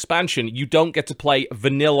even buy an expansion, you don't get to play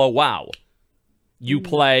vanilla WoW. You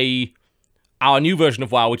play our new version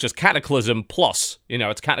of WoW, which is Cataclysm Plus.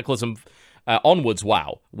 It's Cataclysm onwards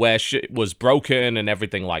WoW, where shit was broken and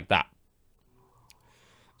everything like that.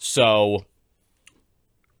 So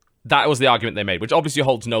that was the argument they made, which obviously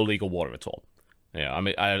holds no legal water at all. I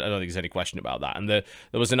mean, I don't think there's any question about that. And there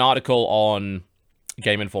was an article on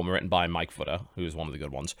Game Informer written by Mike Footer, who is one of the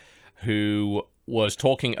good ones, who was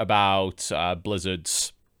talking about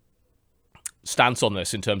Blizzard's stance on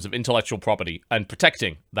this in terms of intellectual property and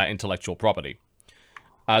protecting that intellectual property,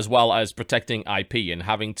 as well as protecting IP and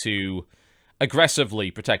having to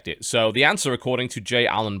aggressively protect it. So the answer, according to J.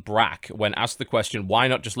 Allen Brack, when asked the question, why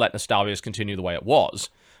not just let Nostalrius continue the way it was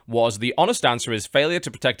the honest answer is failure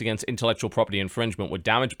to protect against intellectual property infringement would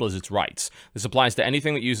damage Blizzard's rights. This applies to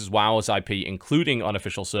anything that uses WoW as IP, including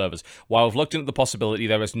unofficial servers. While we've looked into the possibility,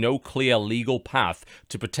 there is no clear legal path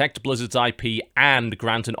to protect Blizzard's IP and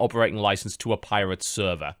grant an operating license to a pirate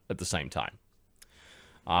server at the same time.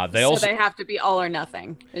 So they have to be all or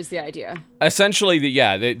nothing, is the idea. Essentially,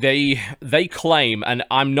 they claim, and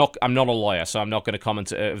I'm not a lawyer, so I'm not going to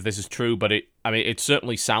comment if this is true, but it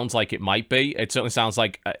certainly sounds like it might be. It certainly sounds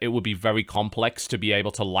like it would be very complex to be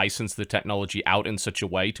able to license the technology out in such a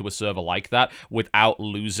way to a server like that without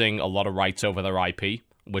losing a lot of rights over their IP,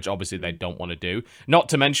 which obviously they don't want to do. Not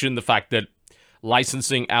to mention the fact that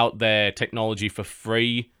licensing out their technology for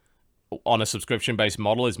free on a subscription-based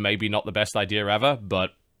model is maybe not the best idea ever,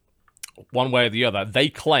 but one way or the other, they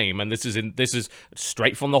claim, and this is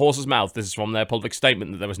straight from the horse's mouth, this is from their public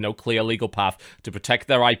statement, that there was no clear legal path to protect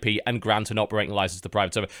their IP and grant an operating license to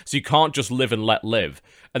private server. So you can't just live and let live.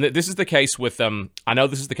 And this is the case with, I know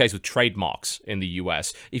this is the case with trademarks in the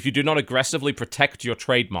US. If you do not aggressively protect your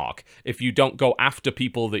trademark, if you don't go after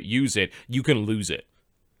people that use it, you can lose it.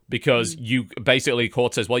 Because you basically,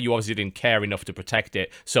 court says, well, you obviously didn't care enough to protect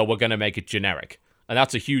it, so we're going to make it generic. And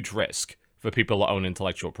that's a huge risk for people that own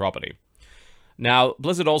intellectual property. Now,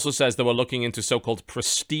 Blizzard also says they were looking into so-called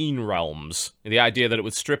pristine realms. The idea that it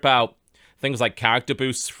would strip out things like character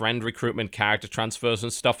boosts, friend recruitment, character transfers,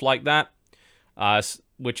 and stuff like that.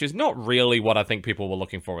 Which is not really what I think people were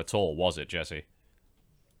looking for at all, was it, Jesse?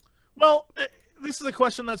 Well, this is a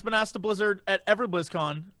question that's been asked to Blizzard at every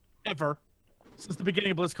BlizzCon, ever. Since the beginning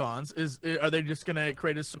of BlizzCons, are they just going to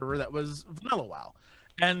create a server that was vanilla WoW?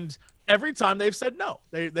 And every time they've said no.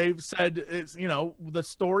 They've said, it's, the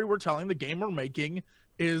story we're telling, the game we're making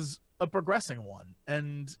is a progressing one.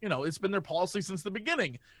 And, it's been their policy since the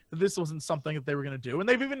beginning that this wasn't something that they were going to do. And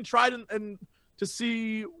they've even tried and to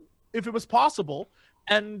see if it was possible.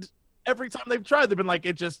 And every time they've tried, they've been like,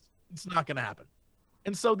 it's not going to happen.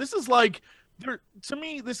 And so this is like, to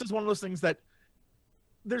me, this is one of those things that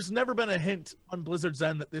there's never been a hint on Blizzard's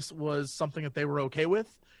end that this was something that they were okay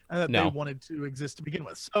with and that they wanted to exist to begin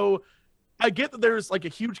with. So I get that there's like a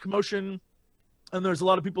huge commotion and there's a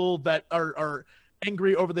lot of people that are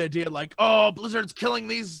angry over the idea like, oh, Blizzard's killing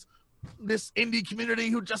this indie community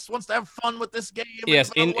who just wants to have fun with this game.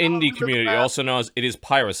 Yes, in indie community, also known as it is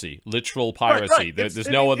piracy, literal piracy. Right. There's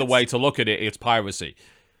no other way to look at it. It's piracy.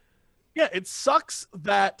 Yeah, it sucks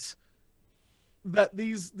that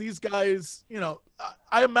these guys, you know,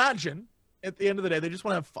 I imagine at the end of the day they just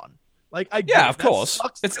want to have fun. Like, of course.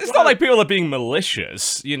 It's not like people are being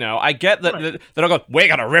malicious, you know. I get that they're not going, we're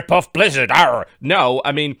going to rip off Blizzard. Arr! No,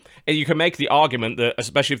 I mean, you can make the argument that,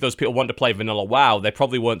 especially if those people want to play Vanilla WoW, they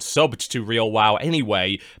probably weren't subbed to Real WoW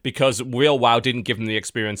anyway, because Real WoW didn't give them the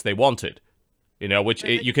experience they wanted. You know,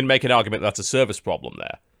 you can make an argument that's a service problem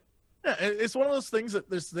there. Yeah, it's one of those things that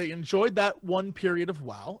they enjoyed that one period of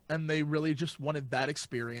WoW, and they really just wanted that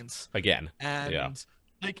experience. Again. And,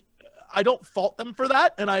 like, I don't fault them for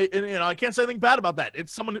that, and I can't say anything bad about that.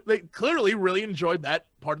 It's someone they clearly really enjoyed that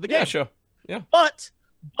part of the game. Yeah, sure. Yeah. But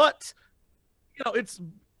you know, it's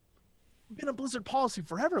been a Blizzard policy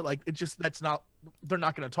forever. Like, they're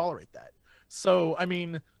not going to tolerate that. So, I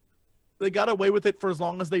mean, they got away with it for as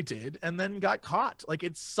long as they did, and then got caught. Like,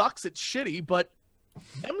 it sucks. It's shitty, but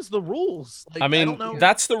them's the rules. Like, I mean, don't know.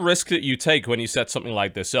 that's the risk that you take when you set something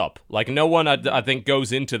like this up. Like, no one, I think,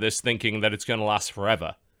 goes into this thinking that it's going to last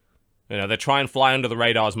forever. You know, they try and fly under the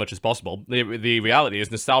radar as much as possible. The reality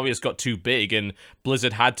is Nostalria's got too big, and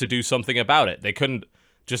Blizzard had to do something about it. They couldn't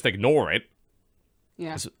just ignore it.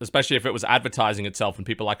 Yeah. Especially if it was advertising itself and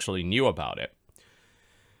people actually knew about it.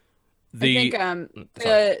 I think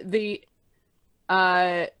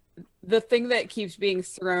the thing that keeps being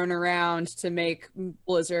thrown around to make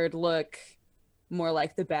Blizzard look more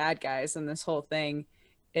like the bad guys in this whole thing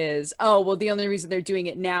is, the only reason they're doing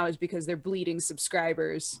it now is because they're bleeding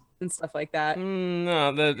subscribers and stuff like that.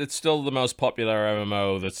 No, it's still the most popular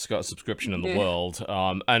MMO that's got a subscription in the world.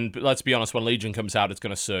 And let's be honest, when Legion comes out, it's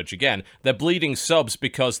going to surge again. They're bleeding subs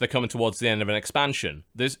because they're coming towards the end of an expansion.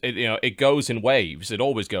 It goes in waves. It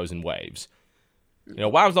always goes in waves. You know,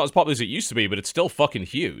 WoW's not as popular as it used to be, but it's still fucking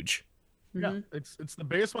huge. Yeah, it's the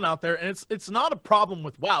biggest one out there, and it's not a problem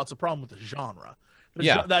with WoW. It's a problem with the genre.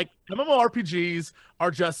 Like, MMORPGs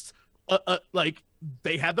are just like,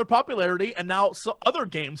 they had their popularity, and now other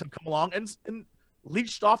games have come along and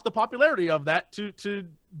leached off the popularity of that to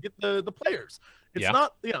get the players. It's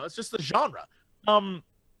not, you know, it's just the genre.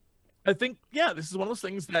 I think, this is one of those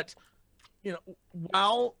things that, you know,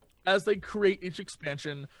 WoW, as they create each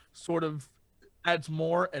expansion, sort of adds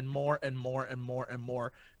more and more and more and more and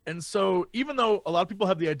more. And so even though a lot of people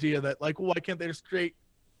have the idea that, like, well, why can't they just create,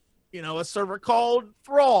 you know, a server called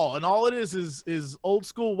Thrall, and all it is old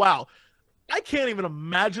school WoW? I can't even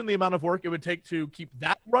imagine the amount of work it would take to keep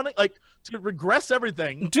that running, like, to regress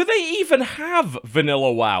everything. Do they even have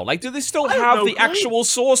vanilla WoW? Like, do they still have the actual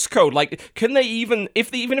source code? Like, can they even if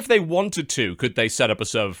they wanted to, could they set up a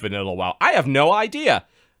server for vanilla WoW? I have no idea.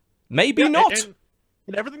 Maybe not.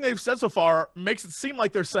 And everything they've said so far makes it seem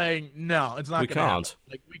like they're saying, no, it's not going to happen.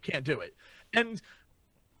 Like, we can't do it. And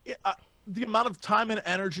the amount of time and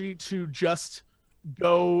energy to just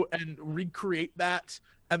go and recreate that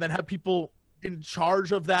and then have people in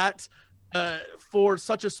charge of that for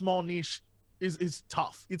such a small niche is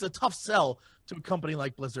tough. It's a tough sell to a company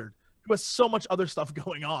like Blizzard, who has so much other stuff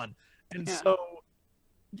going on. And so,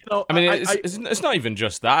 you know, I mean, it's not even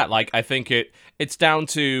just that. Like, I think it's down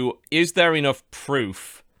to, is there enough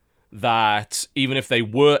proof that even if they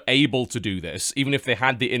were able to do this, even if they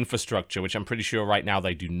had the infrastructure, which I'm pretty sure right now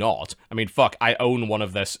they do not. I mean, fuck, I own one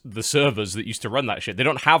of the servers that used to run that shit. They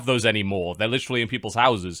don't have those anymore. They're literally in people's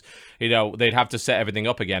houses. You know, they'd have to set everything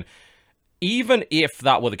up again. Even if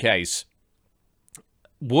that were the case,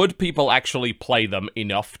 would people actually play them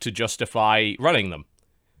enough to justify running them?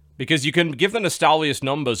 Because you can give the Nostalrius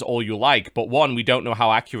numbers all you like, but one, we don't know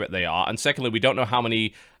how accurate they are, and secondly, we don't know how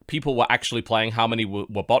many people were actually playing, how many were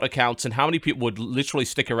bot accounts, and how many people would literally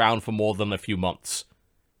stick around for more than a few months.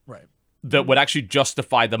 Right. That would actually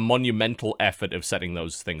justify the monumental effort of setting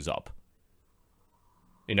those things up.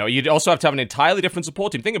 You know, you'd also have to have an entirely different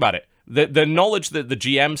support team. Think about it. The knowledge that the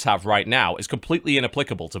GMs have right now is completely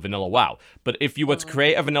inapplicable to Vanilla WoW. But if you were to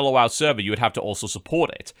create a Vanilla WoW server, you would have to also support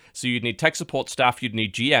it. So you'd need tech support staff, you'd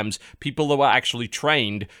need GMs, people that were actually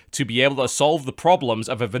trained to be able to solve the problems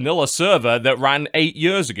of a vanilla server that ran 8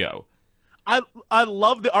 years ago. I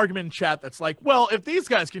love the argument in chat that's like, well, if these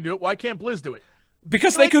guys can do it, why can't Blizz do it?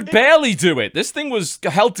 Because they could barely do it. This thing was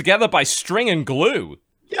held together by string and glue.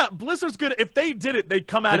 Yeah, Blizzard's good. If they did it, they'd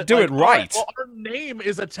come at it. Do it right. Well, our name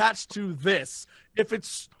is attached to this. If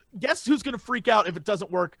it's, guess who's going to freak out if it doesn't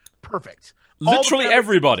work? Perfect. Literally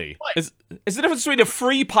everybody. Is the difference between a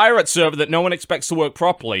free pirate server that no one expects to work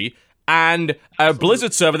properly and a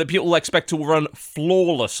Blizzard server that people expect to run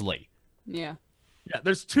flawlessly. Yeah. Yeah,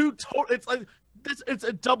 there's two total. It's like it's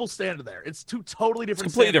a double standard there. It's two totally different.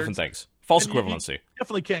 It's completely standards, different things. False and you equivalency.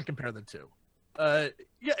 definitely can't compare the two.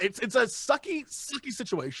 Yeah, it's a sucky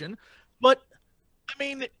situation, but I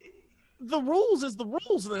mean, the rules is the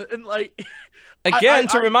rules, and like Again,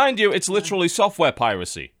 to remind you, it's literally software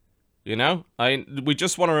piracy. You know, we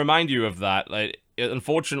just want to remind you of that. Like,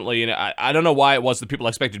 unfortunately, you know, I don't know why it was that people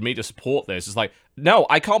expected me to support this. It's like, no,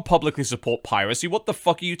 I can't publicly support piracy. What the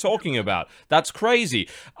fuck are you talking about? That's crazy.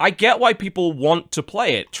 I get why people want to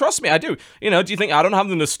play it. Trust me, I do. You know, do you think I don't have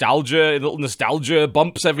the little nostalgia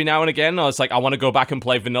bumps every now and again? Or it's like, I want to go back and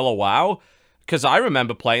play Vanilla WoW? Because I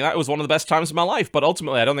remember playing that. It was one of the best times of my life. But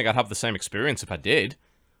ultimately, I don't think I'd have the same experience if I did.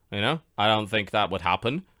 You know? I don't think that would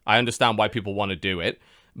happen. I understand why people want to do it.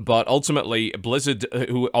 But ultimately, Blizzard,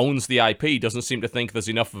 who owns the IP, doesn't seem to think there's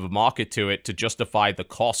enough of a market to it to justify the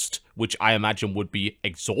cost, which I imagine would be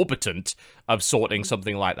exorbitant, of sorting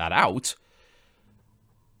something like that out.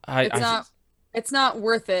 It's not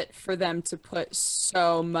worth it for them to put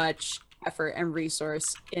so much effort and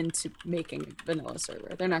resource into making a vanilla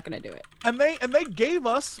server. They're not going to do it. And they gave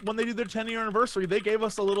us, when they did their 10-year anniversary, they gave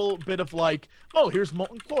us a little bit of like, oh, here's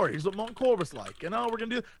Molten Core. Here's what Molten Core was like. And oh, we're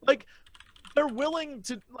going to do like. They're willing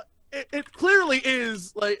to. It clearly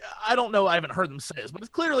is like, I don't know. I haven't heard them say this, but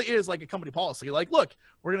it clearly is like a company policy. Like, look,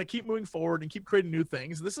 we're gonna keep moving forward and keep creating new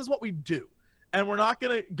things. This is what we do, and we're not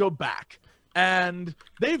gonna go back. And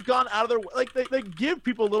they've gone out of their like they give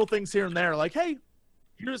people little things here and there. Like, hey,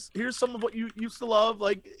 here's some of what you used to love.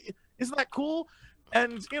 Like, isn't that cool?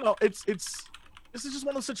 And you know, this is just one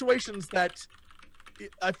of those situations that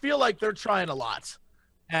I feel like they're trying a lot,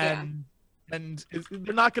 and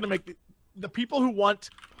they're not gonna make the people who want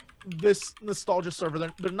this nostalgia server,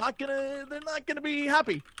 they're not gonna be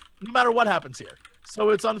happy no matter what happens here.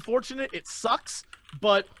 So it's unfortunate. It sucks,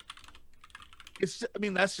 but it's. I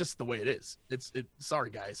mean, that's just the way it is. Sorry,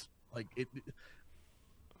 guys. Like it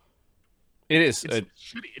is. It's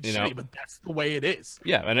shitty. It's shitty, but that's the way it is.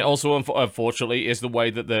 Yeah, and it also, unfortunately, is the way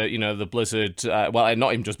that the Blizzard, well,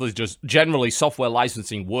 not even just Blizzard, just generally software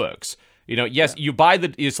licensing works. You know, yes, you buy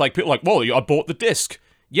it's like people are like, well, I bought the disc.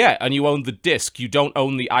 Yeah, and you own the disc. You don't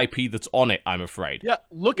own the IP that's on it, I'm afraid. Yeah,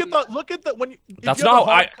 look at the when you. That's not.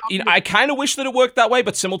 I kind of wish that it worked that way,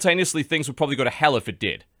 but simultaneously, things would probably go to hell if it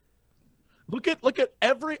did. Look at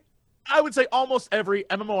every. I would say almost every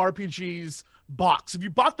MMORPG's box. If you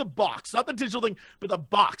bought the box, not the digital thing, but the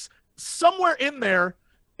box, somewhere in there,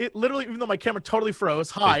 it literally, even though my camera totally froze.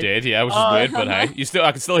 Hi. It did, yeah, which is weird, but hey,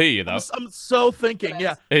 I can still hear you though. I'm so thinking,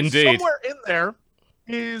 yeah. Indeed. Somewhere in there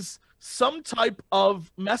is some type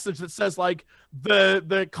of message that says like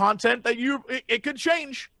the content that it could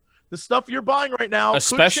change. The stuff you're buying right now,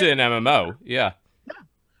 especially in MMO, yeah.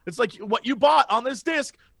 It's like what you bought on this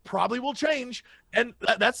disc probably will change, and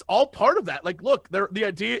that's all part of that. Like, look, the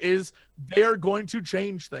idea is they are going to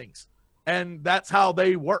change things, and that's how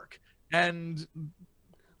they work. And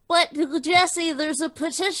but Jesse, there's a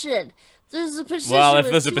petition. There's a petition. Well, if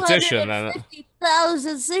there's a petition, then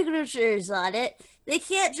 50,000 signatures on it. They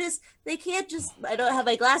can't just. I don't have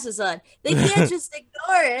my glasses on. They can't just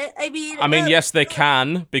ignore it. I mean, yes, they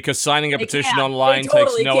can, because signing a petition online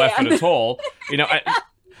takes no effort at all. You know,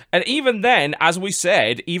 and even then, as we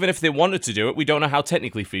said, even if they wanted to do it, we don't know how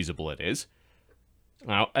technically feasible it is.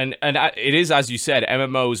 Now, and it is, as you said,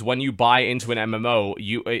 MMOs. When you buy into an MMO,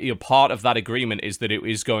 you're part of that agreement is that it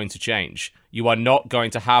is going to change. You are not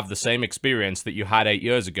going to have the same experience that you had 8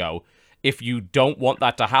 years ago. If you don't want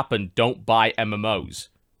that to happen, don't buy MMOs.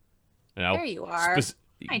 You know? There you are.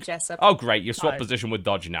 Hi, Jessup. Oh, great. You swap position with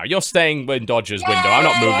Dodger now. You're staying in Dodger's window. I'm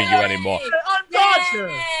not moving you anymore. I'm Dodger.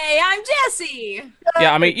 Hey, I'm Jesse.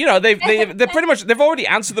 Yeah, I mean, you know, they're pretty much, they've already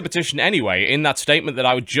answered the petition anyway in that statement that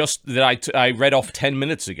I read off 10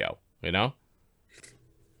 minutes ago, you know?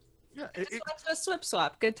 Yeah,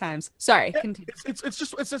 swap. Good times. Sorry, continue.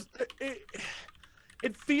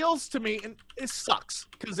 It feels to me, and it sucks,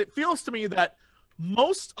 because it feels to me that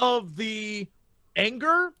most of the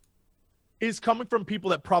anger is coming from people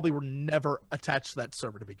that probably were never attached to that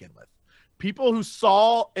server to begin with. People who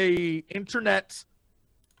saw a internet,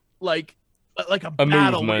 like a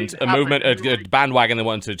movement, a bandwagon they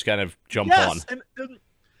wanted to kind of jump on.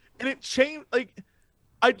 And it changed. Like,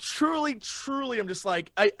 I truly am just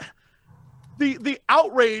like, the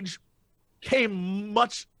outrage came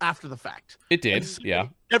much after the fact. It did, yeah.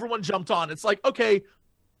 Everyone jumped on. It's like, okay,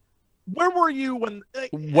 where were you when...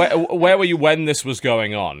 Where were you when this was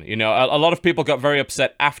going on? You know, a lot of people got very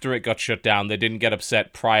upset after it got shut down. They didn't get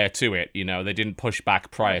upset prior to it. You know, they didn't push back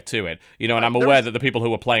prior to it. You know, and I'm aware that the people who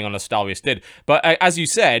were playing on Nostalrius did. But as you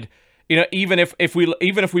said, even if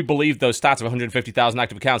we believe those stats of 150,000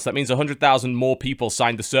 active accounts, that means 100,000 more people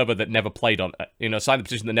signed the server that never played on, signed the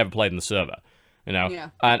petition that never played in the server. Yeah.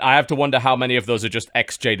 And I have to wonder how many of those are just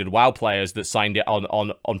ex-jaded WoW players that signed it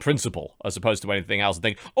on principle, as opposed to anything else, and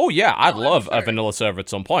think, oh yeah, I'd love a vanilla server at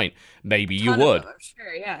some point. Maybe you would.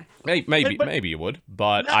 Sure, yeah. Maybe you would,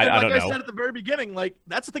 but I don't know. Like I said at the very beginning, like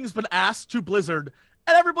that's the thing that's been asked to Blizzard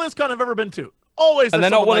and every BlizzCon I've ever been to. Always, and they're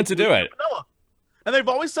not willing to do it. Vanilla. And they've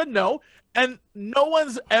always said no, and no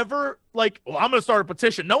one's ever like, well, I'm going to start a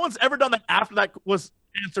petition. No one's ever done that after that was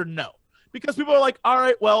answered no. Because people are like, all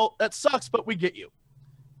right, well, that sucks, but we get you.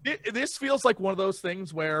 This feels like one of those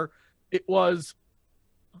things where it was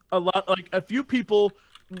a lot, like a few people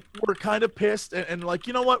were kind of pissed and like,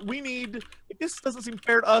 you know what, this doesn't seem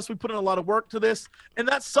fair to us. We put in a lot of work to this, and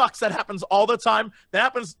that sucks. That happens all the time. That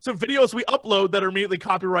happens to videos we upload that are immediately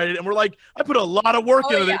copyrighted, and we're like, I put a lot of work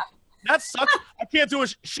into this. That sucks. I can't do a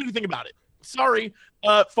shitty thing about it. Sorry.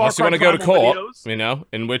 Unless you want to go to court, videos.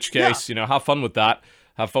 In which case, have fun with that.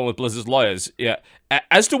 Have fun with Blizzard's lawyers. Yeah.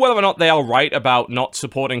 As to whether or not they are right about not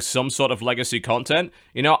supporting some sort of legacy content,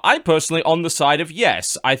 I personally on the side of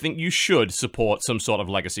yes. I think you should support some sort of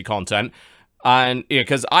legacy content. And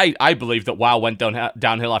because I believe that WoW went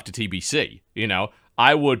downhill after TBC.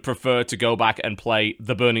 I would prefer to go back and play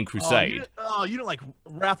The Burning Crusade. You don't like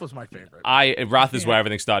Wrath was my favorite. Wrath is where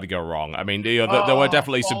everything started to go wrong. I mean, there were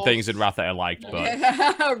definitely some things in Wrath that I liked,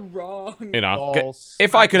 but wrong.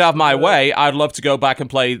 If I could have my way, I'd love to go back and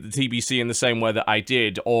play the TBC in the same way that I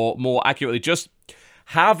did, or more accurately, just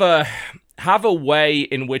have a way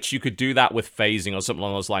in which you could do that with phasing or something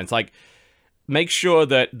along those lines. Like, make sure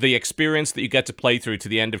that the experience that you get to play through to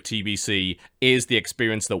the end of TBC is the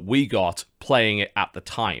experience that we got playing it at the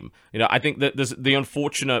time. I think that there's the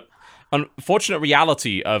unfortunate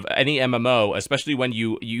reality of any MMO, especially when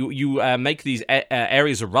you make these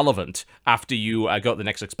areas irrelevant after you got the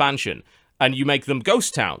next expansion, and you make them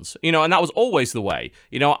ghost towns. And that was always the way.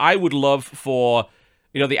 I would love for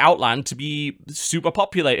the Outland to be super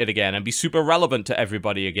populated again and be super relevant to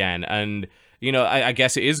everybody again, and I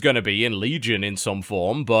guess it is going to be in Legion in some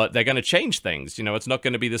form, but they're going to change things. It's not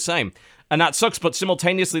going to be the same. And that sucks, but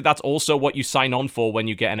simultaneously, that's also what you sign on for when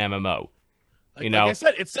you get an MMO. Like I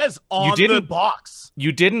said, it says on the box.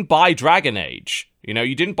 You didn't buy Dragon Age.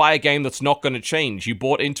 You didn't buy a game that's not going to change. You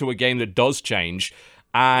bought into a game that does change.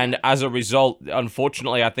 And as a result,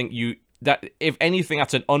 unfortunately, I think that if anything,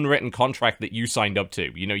 that's an unwritten contract that you signed up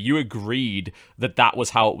to. You agreed that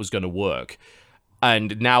was how it was going to work.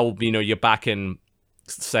 And now, you're back in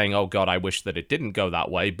saying, oh God, I wish that it didn't go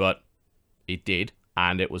that way, but it did,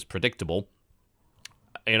 and it was predictable.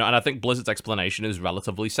 And I think Blizzard's explanation is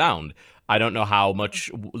relatively sound. I don't know how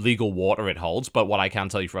much legal water it holds, but what I can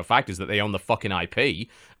tell you for a fact is that they own the fucking IP,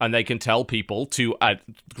 and they can tell people to a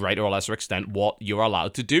greater or lesser extent what you're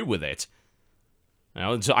allowed to do with it.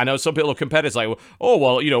 So I know some people are competitors like, oh,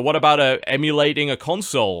 well, what about emulating a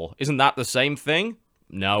console? Isn't that the same thing?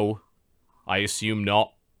 No. I assume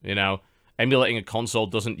not. Emulating a console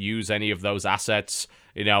doesn't use any of those assets.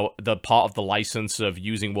 The part of the license of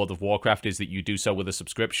using World of Warcraft is that you do so with a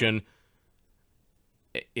subscription.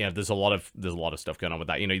 There's a lot of stuff going on with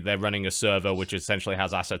that. They're running a server which essentially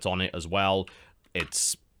has assets on it as well.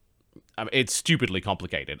 It's stupidly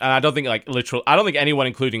complicated, and I don't think anyone,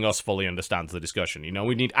 including us, fully understands the discussion.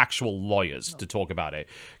 We need actual lawyers to talk about it,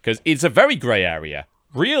 because it's a very gray area,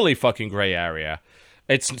 really fucking gray area.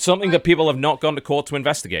 It's something that people have not gone to court to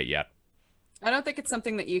investigate yet. I don't think it's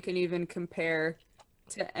something that you can even compare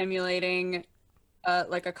to emulating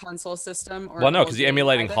like a console system. Well, no, because you're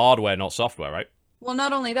emulating hardware, not software, right? Well,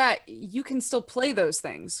 not only that, you can still play those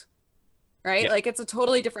things, right? Yeah. Like, it's a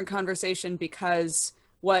totally different conversation, because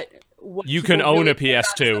what you can own a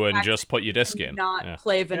PS2 and just put your disc in. Not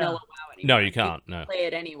play vanilla WoW anymore. No, you can't. No. Play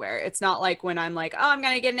it anywhere. It's not like when I'm like, oh, I'm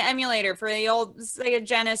going to get an emulator for the old Sega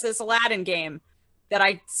Genesis Aladdin game that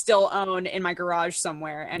I still own in my garage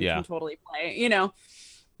somewhere and can totally play,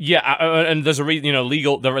 Yeah, and there's a reason,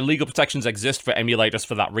 there are legal protections exist for emulators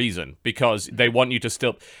for that reason, because they want you to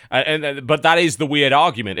still, but that is the weird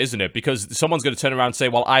argument, isn't it? Because someone's going to turn around and say,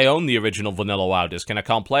 well, I own the original vanilla WoW disc and I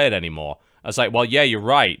can't play it anymore. I was like, well, yeah, you're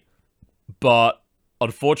right, but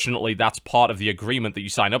unfortunately, that's part of the agreement that you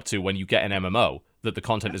sign up to when you get an MMO, that the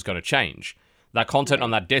content is going to change. That content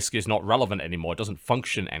on that disc is not relevant anymore, it doesn't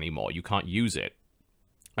function anymore, you can't use it.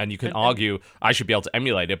 And you can argue, I should be able to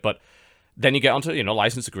emulate it, but then you get onto,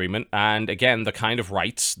 license agreement, and again, the kind of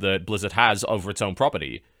rights that Blizzard has over its own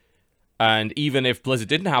property. And even if Blizzard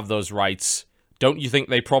didn't have those rights, don't you think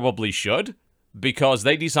they probably should? Because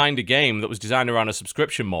they designed a game that was designed around a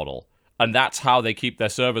subscription model, and that's how they keep their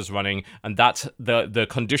servers running, and that's the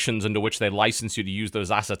conditions under which they license you to use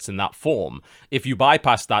those assets in that form. If you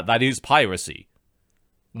bypass that, that is piracy,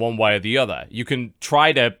 one way or the other. You can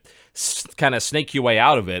try to kind of snake your way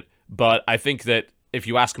out of it, but I think that if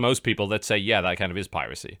you ask most people, they'd say, yeah, that kind of is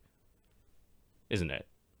piracy, isn't it?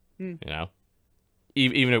 You know,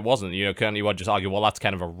 even if it wasn't, you know, can you would just argue, well, that's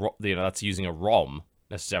kind of that's using a ROM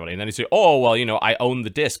necessarily, and then you say, oh, well, you know, I own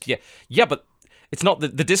the disc. Yeah, but it's not the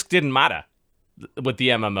disc didn't matter with the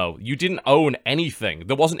MMO. You didn't own anything.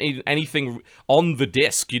 There wasn't anything on the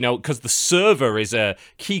disc, you know, because the server is a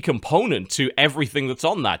key component to everything that's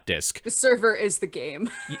on that disc. The server is the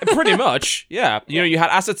game. Pretty much, yeah. You know, you had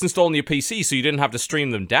assets installed on your PC, so you didn't have to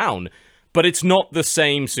stream them down, but it's not the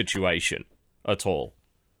same situation at all.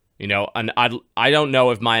 You know, and I don't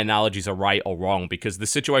know if my analogies are right or wrong, because the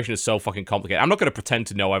situation is so fucking complicated. I'm not going to pretend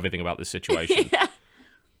to know everything about this situation. Yeah.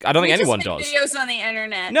 I don't think anyone just make does. Videos on the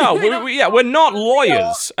internet. No, we're not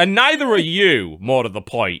lawyers, and neither are you. More to the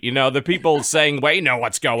point, you know, the people saying, "Well, you know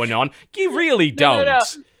what's going on." You really don't. No.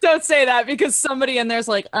 Don't say that, because somebody in there's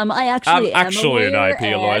like, I I'm am actually an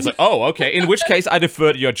IP lawyer. It's like, oh, okay. In which case, I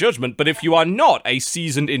defer to your judgment. But if you are not a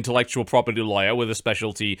seasoned intellectual property lawyer with a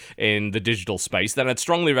specialty in the digital space, then I'd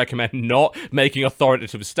strongly recommend not making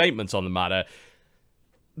authoritative statements on the matter.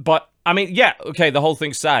 But I mean, yeah, okay, the whole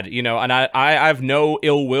thing's sad, you know, and I have no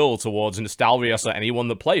ill will towards Nostalrius or anyone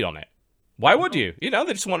that played on it. Why would you? You know,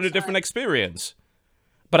 they just wanted a different experience.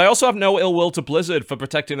 But I also have no ill will to Blizzard for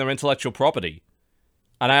protecting their intellectual property.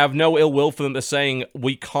 And I have no ill will for them to saying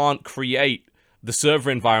we can't create the server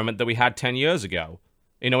environment that we had 10 years ago.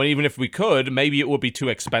 You know, and even if we could, maybe it would be too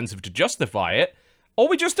expensive to justify it, or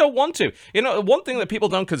we just don't want to. You know, one thing that people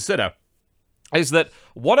don't consider is that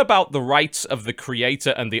what about the rights of the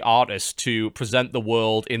creator and the artist to present the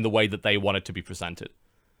world in the way that they want it to be presented?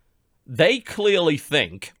 They clearly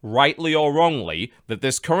think, rightly or wrongly, that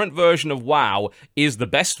this current version of WoW is the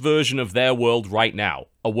best version of their world right now.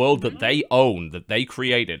 A world that they own, that they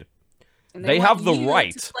created. and they have the want you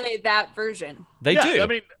right to play that version. They do. I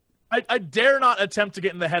mean, I dare not attempt to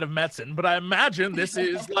get in the head of Metzen, but I imagine this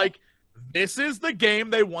is like, this is the game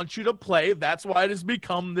they want you to play. That's why it has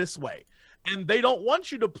become this way. And they don't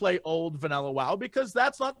want you to play old vanilla WoW because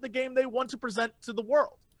that's not the game they want to present to the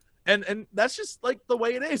world. And that's just like the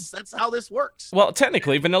way it is. That's how this works. Well,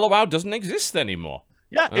 technically, vanilla WoW doesn't exist anymore.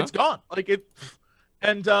 Yeah, it's gone. Like it.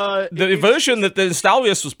 And the version that the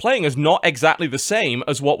Nostalrius was playing is not exactly the same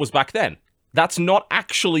as what was back then. That's not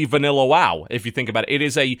actually vanilla WoW, if you think about it. It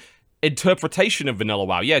is a interpretation of vanilla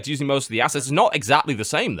WoW. Yeah, it's using most of the assets. It's not exactly the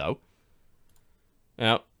same, though. You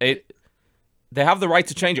know, they have the right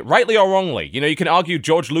to change it, rightly or wrongly. You know, you can argue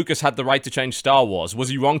George Lucas had the right to change Star Wars. Was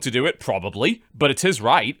he wrong to do it? Probably, but it's his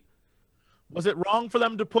right. Was it wrong for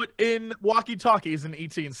them to put in walkie-talkies in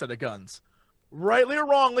ET instead of guns? Rightly or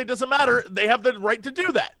wrongly, doesn't matter. They have the right to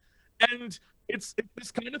do that. And it's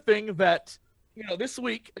this kind of thing that, you know, this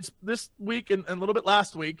week and a little bit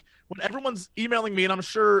last week, when everyone's emailing me, and I'm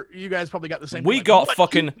sure you guys probably got the same. We got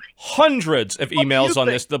fucking hundreds of emails on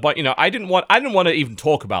this. But you know, I didn't want to even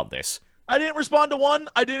talk about this. I didn't respond to one.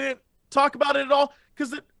 I didn't talk about it at all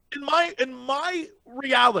because in my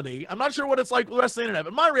reality, I'm not sure what it's like with the rest of the internet,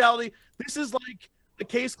 but in my reality, this is like the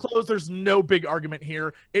case closed. There's no big argument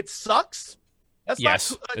here. It sucks. That's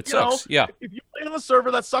yes, not, it sucks. Yeah. If you play on the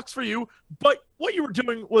server, that sucks for you. But what you were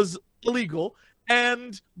doing was illegal,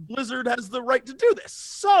 and Blizzard has the right to do this.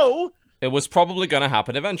 So it was probably going to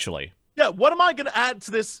happen eventually. Yeah. What am I going to add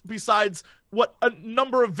to this besides what a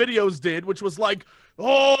number of videos did, which was like,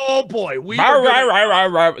 oh boy,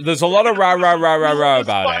 there's a lot of rah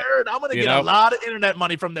about it. I'm going to get a lot of internet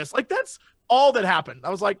money from this. Like that's all that happened. I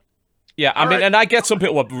was like, yeah, I mean, and I get some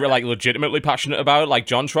people who are like legitimately passionate about it, like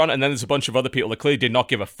JonTron, and then there's a bunch of other people that clearly did not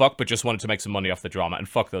give a fuck, but just wanted to make some money off the drama, and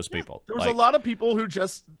fuck those people. There was a lot of people who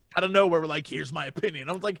just out of nowhere were like, "Here's my opinion."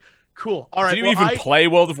 I was like, "Cool, all right." Do you even play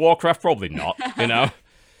World of Warcraft? Probably not. You know.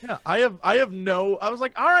 Yeah, I was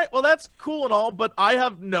like, all right, well, that's cool and all, but I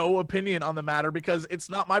have no opinion on the matter because it's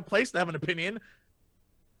not my place to have an opinion.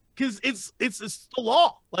 Because it's the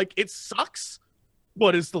law. Like it sucks,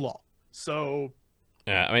 but it's the law. So.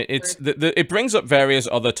 Yeah, I mean, it brings up various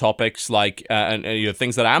other topics like and you know,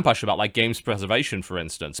 things that I'm passionate about, like games preservation, for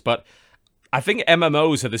instance. But I think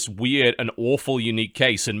MMOs are this weird and awful unique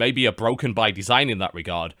case, and maybe are broken by design in that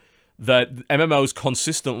regard. That MMOs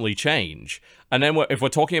consistently change, and then if we're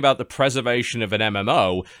talking about the preservation of an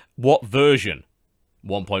MMO, what version?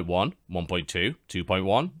 1.1, 1.2,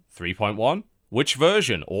 2.1, 3.1? Which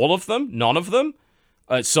version? All of them? None of them?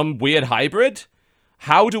 Some weird hybrid?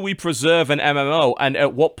 how do we preserve an MMO, and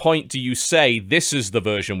at what point do you say this is the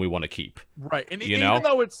version we want to keep? Right, and You even know?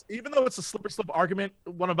 though it's a slippery slope argument,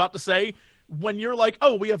 what I'm about to say, when you're like,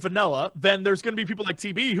 oh, we have vanilla, then there's going to be people like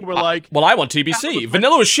TB who are like, Well, I want TBC.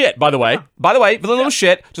 Vanilla was shit, by the way. By the way, vanilla was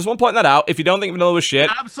shit. Just want to point that out. If you don't think vanilla was shit,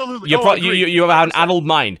 absolutely, you agree. you have an adult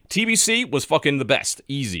mind. TBC was fucking the best.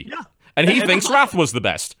 Easy. Yeah. And he thinks Wrath was the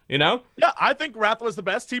best, you know? Yeah, I think Wrath was the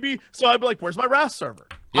best TB. So I'd be like, "Where's my Wrath server?"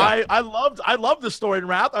 Yeah. I loved the story in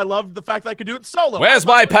Wrath. I loved the fact that I could do it solo. Where's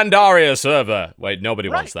my Pandaria server? Wait, nobody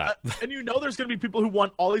Right. wants that. And you know, there's going to be people who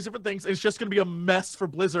want all these different things. It's just going to be a mess for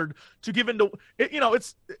Blizzard to give into. It, you know,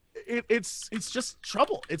 it's just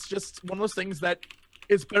trouble. It's just one of those things that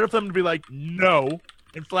it's better for them to be like no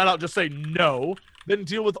and flat out just say no than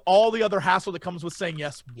deal with all the other hassle that comes with saying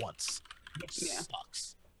yes once, which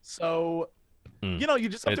sucks. So, you know, you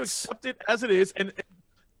just have to accept it as it is and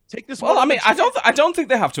take this. Well, I mean, I don't think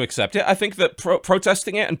they have to accept it. I think that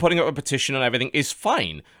protesting it and putting up a petition and everything is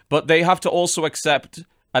fine, but they have to also accept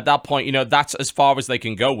at that point, you know, that's as far as they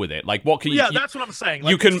can go with it. Like, what can you? Yeah, that's what I'm saying.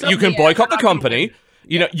 Like, you can boycott the company.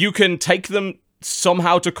 You know, you can take them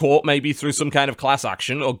somehow to court, maybe through some kind of class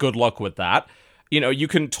action, or good luck with that. You know, you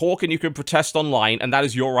can talk and you can protest online, and that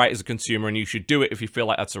is your right as a consumer, and you should do it if you feel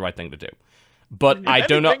like that's the right thing to do. But I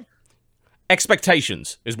do not.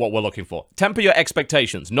 Expectations is what we're looking for. Temper your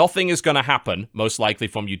expectations. Nothing is going to happen, most likely,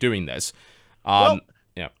 from you doing this. Yeah.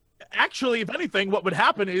 Actually, if anything, what would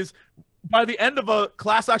happen is by the end of a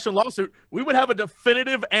class action lawsuit, we would have a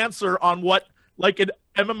definitive answer on what like an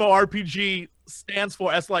MMORPG stands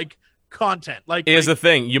for as like content. Like, here's the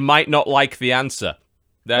thing: you might not like the answer.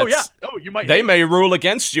 You might. They may rule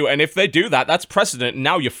against you, and if they do that, that's precedent. And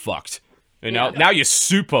now you're fucked. You know, now you're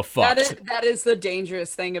super fucked. That is the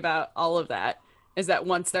dangerous thing about all of that, is that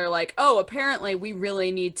once they're like, oh, apparently we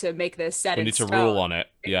really need to make this set in stone. We need to rule on it.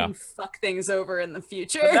 Yeah. Can fuck things over in the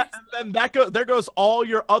future. And there goes all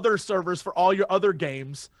your other servers for all your other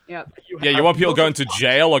games. Yep. You want people going to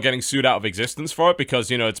jail or getting sued out of existence for it, because,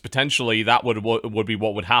 you know, it's potentially that would be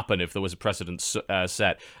what would happen if there was a precedent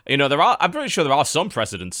set. You know, I'm pretty sure there are some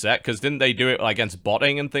precedents set, because didn't they do it against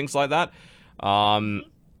botting and things like that?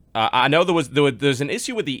 I know there's an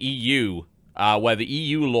issue with the EU where the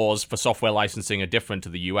EU laws for software licensing are different to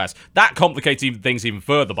the US. That complicates things even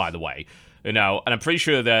further, by the way. You know, and I'm pretty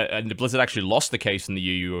sure that Blizzard actually lost the case in the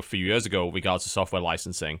EU a few years ago with regards to software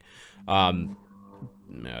licensing.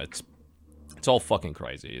 It's all fucking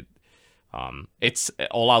crazy. It's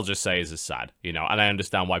all I'll just say is it's sad, you know, and I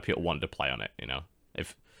understand why people wanted to play on it, you know.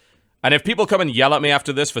 If people come and yell at me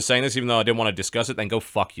after this for saying this, even though I didn't want to discuss it, then go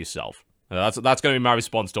fuck yourself. That's going to be my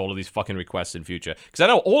response to all of these fucking requests in future. Because I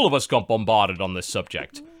know all of us got bombarded on this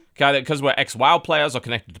subject. Because we're ex-WoW players or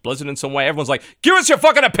connected to Blizzard in some way. Everyone's like, give us your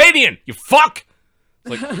fucking opinion, you fuck!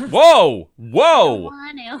 It's like, whoa!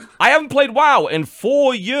 I haven't played WoW in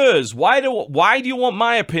 4 years. Why do you want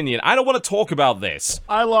my opinion? I don't want to talk about this.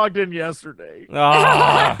 I logged in yesterday.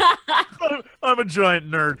 Ah. I'm a giant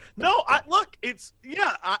nerd. No,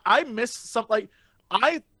 I missed something. Like,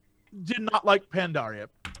 I did not like Pandaria.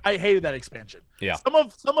 I hated that expansion. Yeah.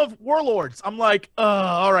 Some of Warlords, I'm like,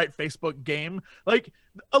 all right, Facebook game. Like,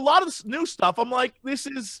 a lot of this new stuff, I'm like, this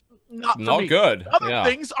is not for me. Good. Other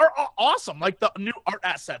things are awesome, like the new art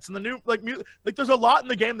assets and the new like there's a lot in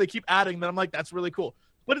the game they keep adding that I'm like, that's really cool.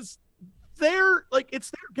 But it's their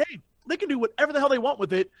game. They can do whatever the hell they want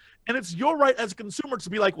with it, and it's your right as a consumer to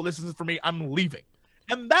be like, well, this isn't for me. I'm leaving.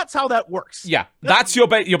 And that's how that works. Yeah, that's your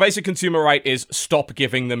basic consumer right, is stop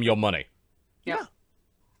giving them your money. Yeah.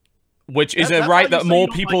 Which is a right that more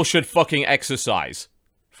people should fucking exercise,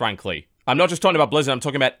 frankly. I'm not just talking about Blizzard, I'm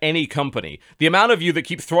talking about any company. The amount of you that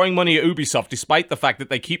keep throwing money at Ubisoft, despite the fact that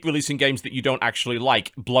they keep releasing games that you don't actually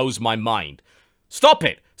like, blows my mind. Stop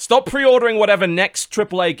it. Stop pre-ordering whatever next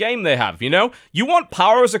AAA game they have, you know? You want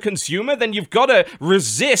power as a consumer? Then you've got to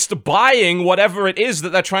resist buying whatever it is that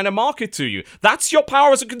they're trying to market to you. That's your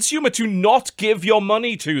power as a consumer, to not give your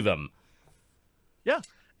money to them. Yeah.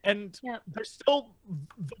 And they're still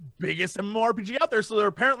the biggest MMORPG out there, so there are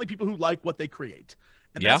apparently people who like what they create.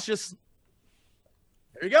 And that's just...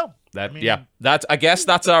 There you go. I guess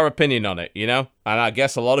that's our opinion on it, you know? And I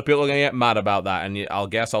guess a lot of people are going to get mad about that, and I'll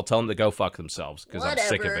tell them to go fuck themselves, because I'm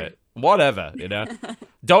sick of it. Whatever, you know?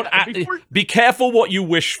 Be careful what you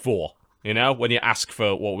wish for, you know, when you ask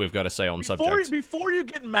for what we've got to say on subjects. Before you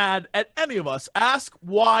get mad at any of us, ask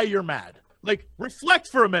why you're mad. Like, reflect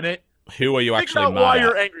for a minute. Who are you actually mad at? Why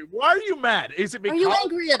you're angry. Why are you mad? Is it because... Are you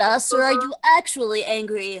angry at us, or are you actually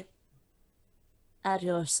angry at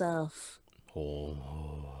yourself? Oh.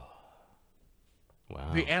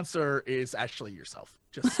 Wow. The answer is actually yourself.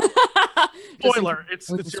 Just spoiler. It's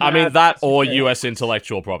your I mean, dad, that it's your or dad. U.S.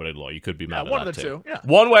 intellectual property law. You could be mad at one that of the too. two. Yeah.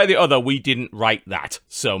 One way or the other, we didn't write that,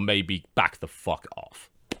 so maybe back the fuck off.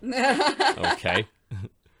 Okay.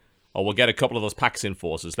 Or we'll get a couple of those PAX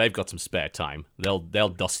enforcers. They've got some spare time. They'll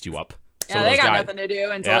dust you up. Some Yeah, of they those got guys- nothing to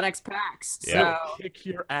do until the next PAX. Yeah. So Kick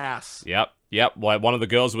your ass. Yep. Well, one of the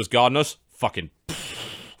girls was guarding us. Fucking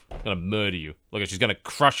gonna murder you. Look, she's gonna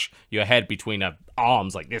crush your head between her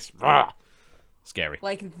arms like this. Rah. Scary.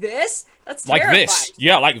 like this? That's Like terrifying. this.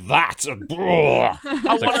 Yeah, like that.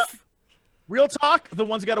 I wanna, real talk. The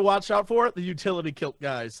ones you got to watch out for, the utility kilt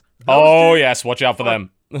guys. Those Oh, dudes, yes. Watch out for them.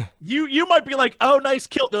 You might be like, oh, nice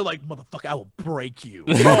kilt. They're like, motherfucker, I will break you.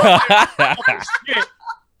 Oh, shit.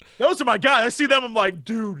 Those are my guys. I see them. I'm like,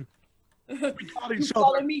 dude. We got each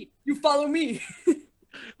other. me. You follow me.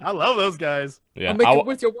 I love those guys. Yeah. I'll make it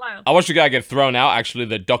worth your while. I watched a guy get thrown out, actually,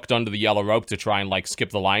 that ducked under the yellow rope to try and, like, skip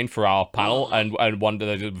the line for our panel, and one of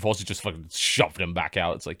the enforcers just fucking shoved him back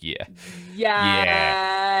out. It's like, yeah.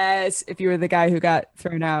 Yes. If you were the guy who got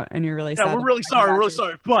thrown out and you're really sad. Yeah, we're really sorry. We're really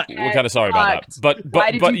sorry. But We're kind of sorry about that. But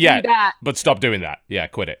Why did you yeah, do that? but stop doing that. Yeah,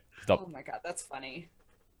 quit it. Stop. Oh my god, that's funny.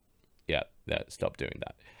 Yeah, stop doing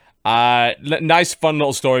that. Nice fun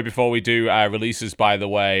little story before we do releases, by the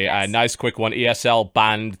way. Yes. Nice quick one. ESL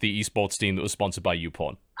banned the esports team that was sponsored by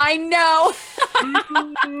YouPorn. I know.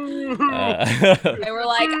 Uh, They were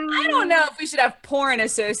like, I don't know if we should have porn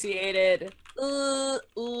associated.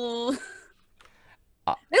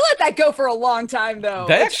 They let that go for a long time, though.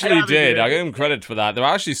 They actually Yeah, they did. did. I give them credit for that. There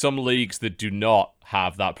are actually some leagues that do not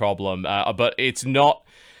have that problem, but it's not.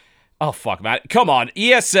 Oh, fuck, man. Come on.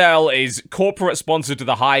 ESL is corporate sponsored to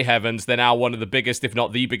the high heavens. They're now one of the biggest, if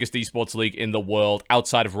not the biggest esports league in the world,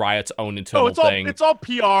 outside of Riot's own internal thing. It's all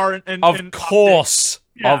PR and Of course.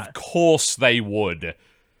 Yeah. Of course they would.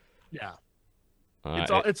 Yeah.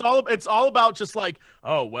 Uh, It's all about just like,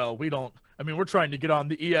 oh well, we don't. I mean, we're trying to get on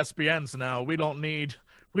the ESPNs now. We don't need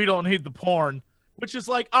the porn, which is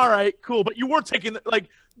like, all right, cool. But you were taking like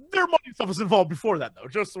their money stuff was involved before that though.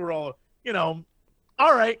 Just so we're all,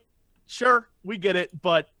 all right, sure, we get it,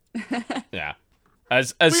 but yeah.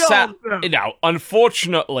 As We sad, all-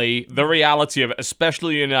 unfortunately, the reality of it,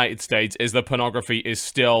 especially in the United States, is that pornography is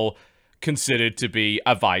still considered to be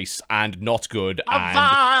a vice and not good and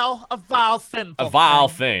a vile sinful a vile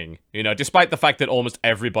thing. thing. Despite the fact that almost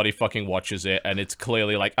everybody fucking watches it and it's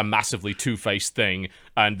clearly like a massively two-faced thing,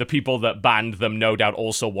 and the people that banned them no doubt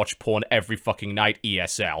also watch porn every fucking night.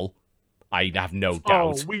 ESL, I have no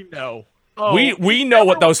doubt. Oh, we know. Oh, We know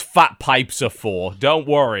what those fat pipes are for. Don't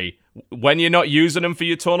worry. When you're not using them for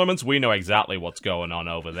your tournaments, we know exactly what's going on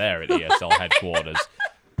over there at ESL headquarters.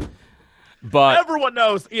 But everyone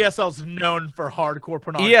knows ESL's known for hardcore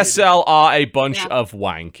pornography. ESL are a bunch Yeah. of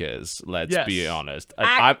wankers, let's Yes. be honest.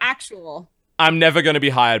 Actual. I'm never going to be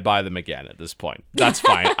hired by them again at this point. That's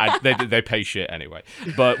fine. They pay shit anyway.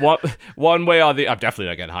 But one way or the... I'm definitely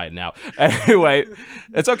not getting hired now. Anyway,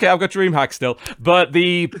 it's okay. I've got DreamHack still. But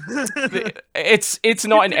it's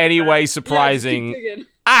not in any way surprising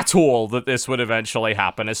at all that this would eventually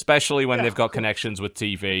happen, especially when they've got connections with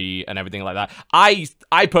TV and everything like that. I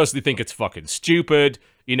personally think it's fucking stupid.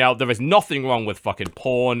 There is nothing wrong with fucking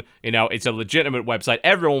porn. It's a legitimate website.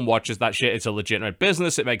 Everyone watches that shit. It's a legitimate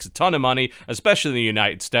business. It makes a ton of money, especially in the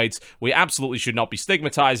United States. We absolutely should not be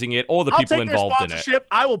stigmatizing it or the people I'll take involved their in it. sponsorship.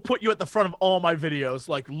 I will put you at the front of all my videos.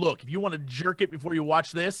 Like, look, if you want to jerk it before you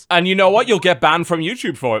watch this. And you know what? You'll get banned from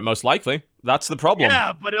YouTube for it, most likely. That's the problem.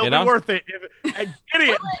 Yeah, but it'll you know? be worth it. An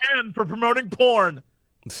idiot banned for promoting porn.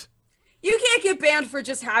 You can't get banned for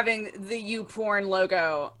just having the YouPorn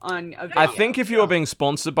logo on a video. I think if you were being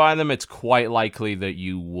sponsored by them, it's quite likely that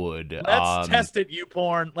you would. Let's test it,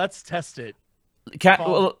 YouPorn. Let's test it.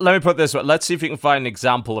 Well, let me put it this way. Let's see if you can find an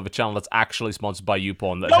example of a channel that's actually sponsored by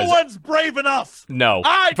YouPorn. No one's brave enough. No,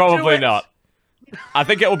 I probably do it. not. I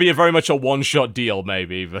think it will be a very much a one-shot deal,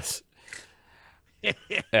 maybe. But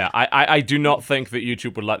yeah, I do not think that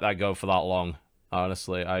YouTube would let that go for that long.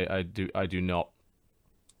 Honestly, I do not.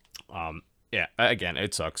 Yeah, again,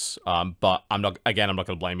 it sucks. But I'm not going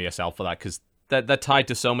to blame ESL for that because they're tied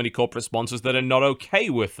to so many corporate sponsors that are not okay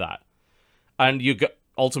with that. And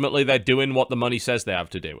ultimately they're doing what the money says they have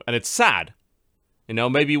to do. And it's sad.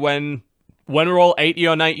 Maybe when we're all 80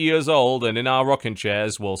 or 90 years old and in our rocking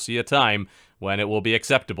chairs, we'll see a time when it will be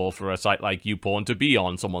acceptable for a site like YouPorn to be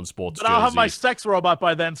on someone's sports But I'll have my jersey. sex robot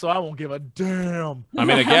by then, so I won't give a damn. I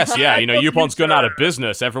mean, I guess, yeah. YouPorn's gone out of Future.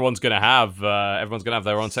 business. Everyone's gonna have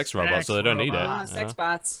their own sex robot, so they don't need it. robot. Sex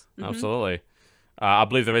bots. Mhm. Absolutely. I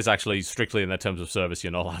believe there is actually strictly in their terms of service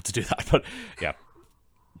you're not allowed to do that, but yeah.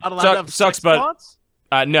 Not allowed to have Sucks, sex but bots?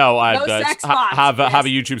 No, No sex bots, have a yes.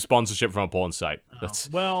 YouTube sponsorship from a porn site. That's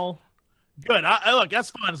Well, good. I look, that's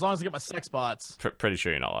fine as long as I get my sex bots. pretty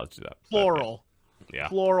sure you're not allowed to do that. But, Plural. yeah.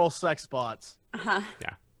 Plural sex bots. Uh-huh.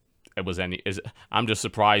 I'm just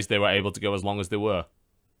surprised they were able to go as long as they were.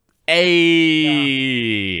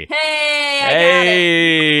 Hey!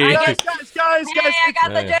 Hey, I got it. Guys. Hey, I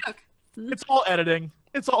got the Yeah. joke. It's all editing.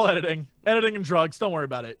 It's all editing. Editing and drugs. Don't worry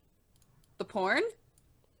about it. The porn?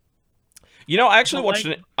 You know, I actually Well,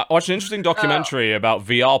 watched an interesting documentary about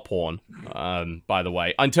VR porn, by the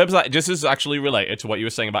way. In terms of that, this is actually related to what you were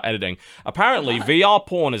saying about editing. Apparently, VR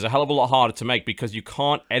porn is a hell of a lot harder to make because you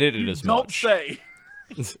can't edit it as Don't much. say.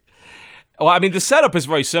 Well, I mean, the setup is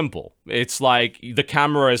very simple. It's like the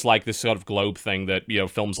camera is like this sort of globe thing that, you know,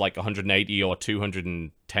 films like 180 or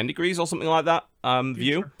 210 degrees or something like that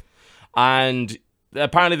view. And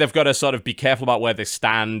apparently they've got to sort of be careful about where they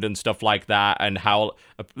stand and stuff like that, and how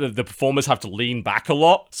the performers have to lean back a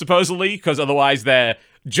lot, supposedly, because otherwise they're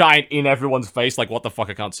giant in everyone's face, like, what the fuck,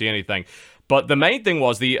 I can't see anything. But the main thing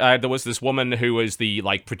was there was this woman who was the,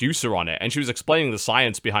 like, producer on it, and she was explaining the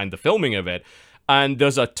science behind the filming of it, and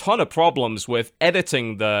there's a ton of problems with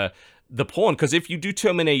editing the porn, because if you do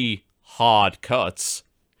too many hard cuts,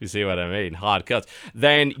 you see what I mean, hard cuts,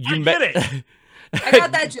 then you get it. I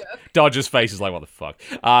got that joke. Dodger's face is like, what the fuck?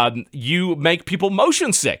 You make people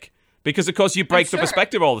motion sick because, of course, you break the sure.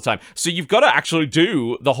 perspective all the time. So you've got to actually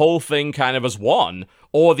do the whole thing kind of as one,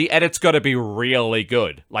 or the edit's got to be really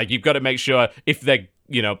good. Like, you've got to make sure if they're,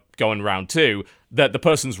 you know, going round two, that the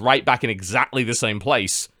person's right back in exactly the same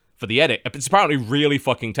place for the edit. It's apparently really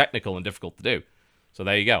fucking technical and difficult to do. So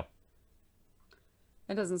there you go.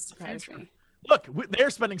 That doesn't surprise me. Look, they're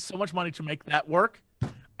spending so much money to make that work.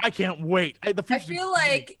 I can't wait. The I future's feel great.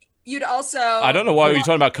 like you'd also. I don't know why you're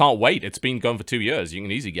talking about can't wait. It's been going for 2 years. You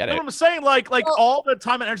can easily get You know it. what I'm saying? Like Well- all the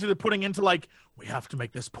time and energy they're putting into, like, we have to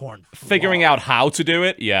make this porn. Figuring out how to do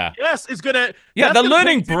it, yeah. Yes, it's gonna. Yeah, that's they're gonna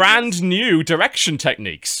learning pay brand new direction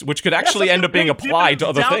techniques, which could actually that's end gonna up being pay applied to dividends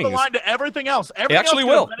other down things. the line to everything else. It Everything actually else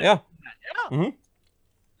will, gonna yeah. benefit from that.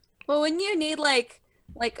 Well, wouldn't you need like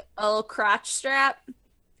a little crotch strap?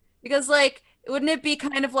 Because like, wouldn't it be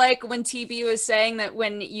kind of like when TB was saying that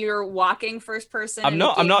when you're walking first person? I'm in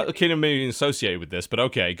a not game- keen on being associated with this, but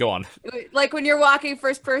okay, go on. Like when you're walking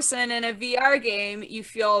first person in a VR game, you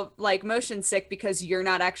feel like motion sick because you're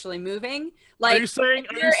not actually moving. Like, Are you saying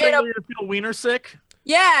you're in that a- you feel wiener sick?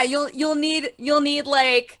 yeah, you'll need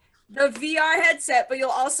like the VR headset, but you'll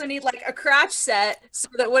also need like a crotch set so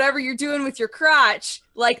that whatever you're doing with your crotch,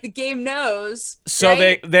 like the game knows. So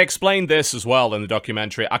right? they explained this as well in the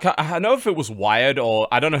documentary. I don't know if it was Wired or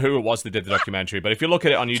I don't know who it was that did the documentary, but if you look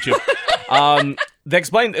at it on YouTube, they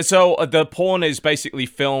explained. So the porn is basically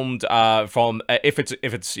filmed from if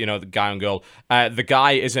it's you know the guy and girl. The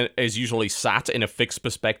guy is usually sat in a fixed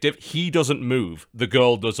perspective. He doesn't move. The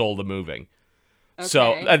girl does all the moving.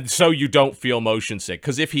 Okay. So you don't feel motion sick.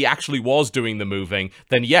 Because if he actually was doing the moving,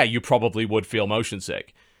 then yeah, you probably would feel motion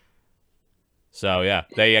sick. So yeah,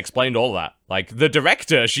 they explained all that. Like the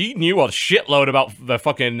director, she knew a shitload about the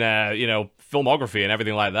fucking filmography and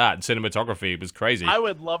everything like that, and cinematography. It was crazy. I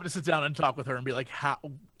would love to sit down and talk with her and be like, "How?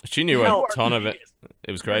 She knew You a are ton of it. genius.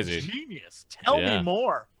 It was You're a crazy. Genius. Tell Yeah. me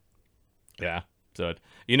more." Yeah. So,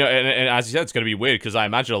 you know, and as you said, it's going to be weird because I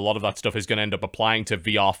imagine a lot of that stuff is going to end up applying to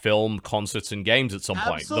VR film, concerts, and games at some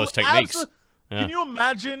point. Those techniques. Yeah. Can you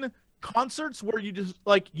imagine concerts where you just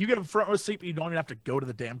like you get a front row seat, but you don't even have to go to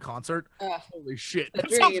the damn concert? Ugh. Holy shit! The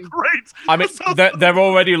That sounds dream. great. I mean, That sounds they're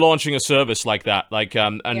already launching a service like that. Like,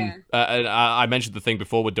 and Yeah. I mentioned the thing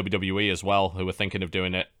before with WWE as well, who were thinking of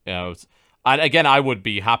doing it. You know, and again, I would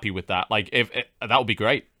be happy with that. Like, if that would be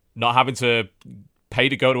great, not having to pay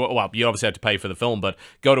to go to well, you obviously had to pay for the film, but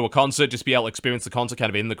go to a concert, just be able to experience the concert kind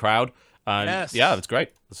of in the crowd. And Yes. yeah, that's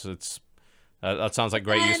great. It's that sounds like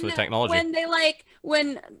great use for the And technology.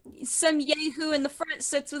 when some yahoo in the front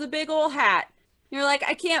sits with a big old hat, you're like,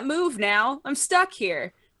 I can't move now. I'm stuck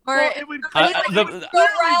here. Or Well, it would- somebody, like, the- gets so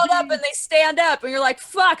riled up and they stand up, and you're like,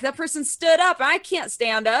 fuck, that person stood up, and I can't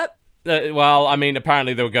stand up. Well, I mean,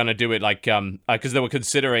 apparently they were going to do it like because they were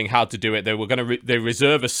considering how to do it. They were going to they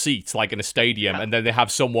reserve a seat like in a stadium, and then they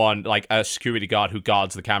have someone like a security guard who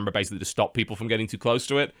guards the camera basically to stop people from getting too close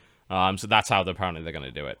to it. So that's how apparently they're going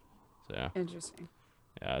to do it. So yeah, Interesting.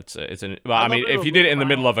 it's an. Well, I mean, if you did it in the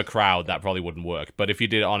middle of a crowd, that probably wouldn't work. But if you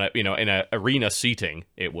did it on in a arena seating,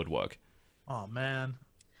 it would work. Oh man.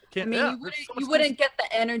 I Can't, mean, yeah, you there's so you much wouldn't get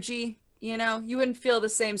the energy, you know? You wouldn't feel the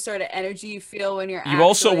same sort of energy you feel when you're You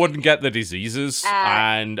also actually wouldn't get the diseases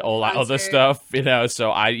at and all that other concert. stuff, you know.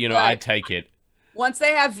 So I'd But- take it. Once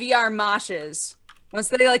they have VR moshes, once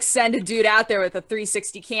they like send a dude out there with a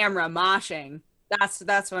 360 camera moshing,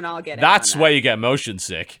 That's when I'll get it. That's where you get motion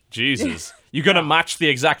sick. Jesus. You're going to match the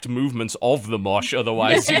exact movements of the mosh,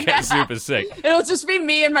 otherwise you get super sick. It'll just be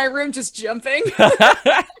me in my room just jumping.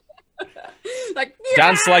 Like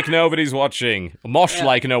dance like nobody's watching. Mosh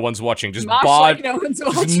like no one's watching. Just Mosh like no one's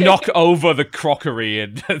watching. Just knock over the crockery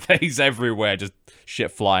and things everywhere. Just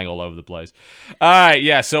shit flying all over the place. Alright,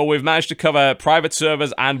 yeah, so we've managed to cover private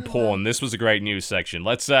servers and porn. This was a great news section.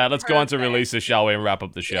 Let's go on to releases, shall we, and wrap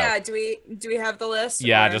up the show. Yeah, do we have the list?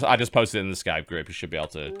 Yeah, I just posted it in the Skype group. You should be able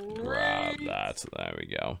to grab that. There we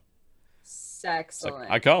go. Excellent.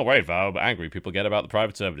 I can't wait for how angry people get about the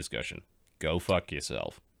private server discussion. Go fuck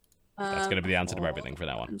yourself. That's going to be the answer to everything from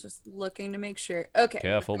now on. I'm just looking to make sure. Okay.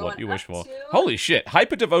 Careful what you wish for. Holy shit.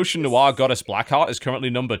 Hyper Devotion Noir Goddess Blackheart is currently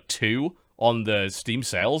number 2 on the Steam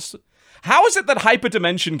sales. How is it that Hyper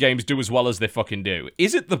Dimension games do as well as they fucking do?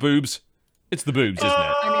 Is it the boobs? It's the boobs, isn't it?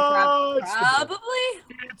 I mean, probably.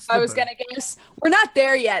 I was going to guess. We're not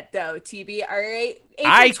there yet, though, TB. All right.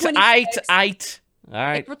 All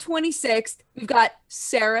right. April 26th, we've got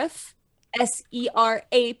Seraph. Seraph.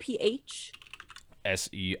 Seraph. It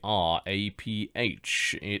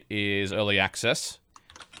is early access,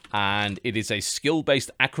 and it is a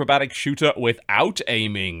skill-based acrobatic shooter without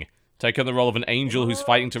aiming. Take on the role of an angel who's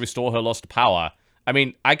fighting to restore her lost power. I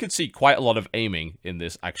mean, I could see quite a lot of aiming in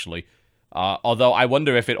this, actually. Although I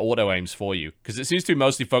wonder if it auto-aims for you, because it seems to be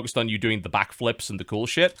mostly focused on you doing the backflips and the cool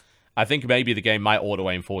shit. I think maybe the game might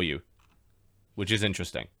auto-aim for you, which is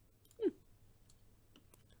interesting.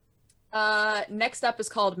 Next up is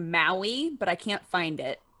called Maui, but I can't find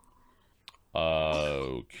it.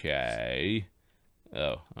 Okay.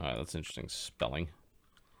 Oh, alright, that's interesting spelling.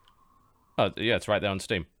 Oh, yeah, it's right there on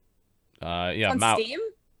Steam. Yeah, on Steam?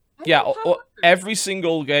 Yeah, every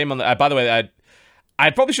single game on the... by the way, I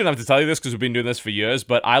probably shouldn't have to tell you this because we've been doing this for years,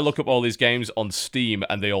 but I look up all these games on Steam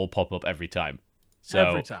and they all pop up every time. So,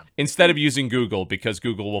 every time. Instead of using Google, because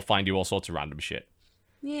Google will find you all sorts of random shit.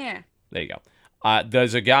 Yeah. There you go.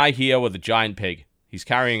 There's a guy here with a giant pig. He's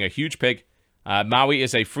carrying a huge pig. Maui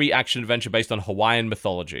is a free action adventure based on Hawaiian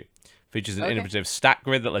mythology. Features an innovative stat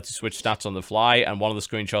grid that lets you switch stats on the fly, and one of the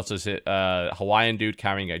screenshots is a Hawaiian dude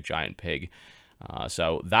carrying a giant pig.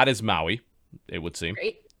 So that is Maui, it would seem.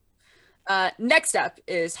 Great. Next up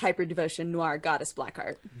is Hyper Devotion Noir Goddess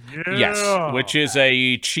Blackheart. Yeah. Yes, which is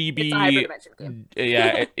a chibi... It's a Hyper Dimension game.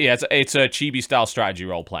 It's a chibi-style strategy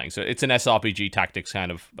role-playing. So it's an SRPG tactics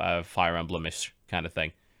kind of Fire Emblem-ish kind of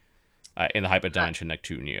thing. In the Hyper Dimension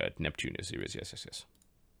Neptunia series, yes.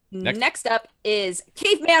 Next up is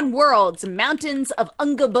Caveman Worlds, Mountains of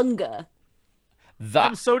Unga Bunga.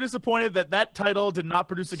 I'm so disappointed that title did not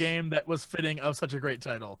produce a game that was fitting of such a great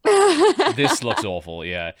title. This looks awful,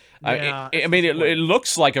 yeah. I mean, it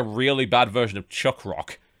looks like a really bad version of Chuck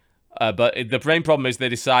Rock. But the main problem is they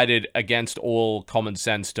decided against all common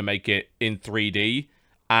sense to make it in 3D,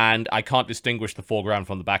 and I can't distinguish the foreground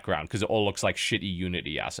from the background because it all looks like shitty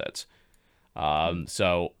Unity assets.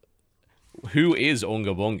 So, who is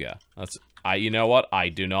Unga Bunga? You know what? I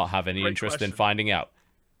do not have any interest in finding out.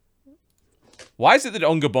 Why is it that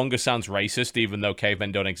Unga Bunga sounds racist even though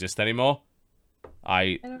cavemen don't exist anymore?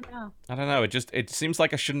 I don't know. I don't know. It seems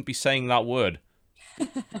like I shouldn't be saying that word.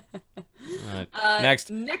 Right.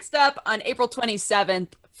 Next up on April 27th,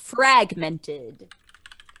 Fragmented.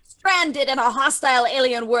 Stranded in a hostile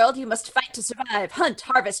alien world, you must fight to survive, hunt,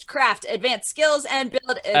 harvest, craft, advance skills, and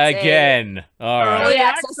build it. Again. All right.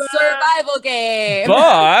 Yeah, it's a survival game.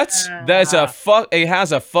 But it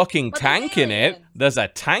has a fucking tank in it. There's a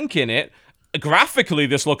tank in it. Graphically,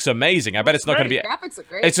 this looks amazing. I bet it's not going to be... Graphics look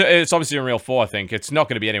great. It's obviously Unreal 4, I think. It's not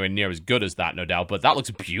going to be anywhere near as good as that, no doubt, but that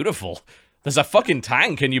looks beautiful. There's a fucking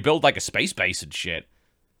tank, and you build, like, a space base and shit.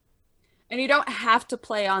 And you don't have to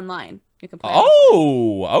play online. You can play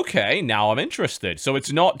okay. Now I'm interested. So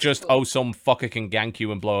it's not just, some fucker can gank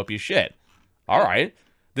you and blow up your shit. All right.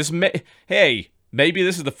 Hey, maybe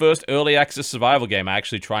this is the first early access survival game I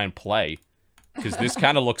actually try and play. Because this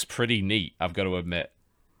kind of looks pretty neat, I've got to admit.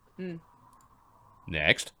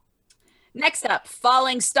 Next up,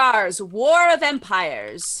 Falling Stars, War of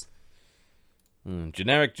Empires.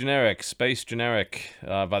 Generic, space generic.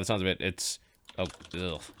 By the sounds of it, it's... Oh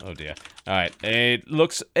dear. Alright, it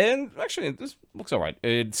looks... Actually, this looks alright.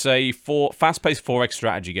 It's a fast-paced 4X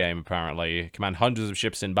strategy game, apparently. Command hundreds of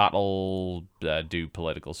ships in battle, do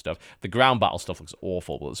political stuff. The ground battle stuff looks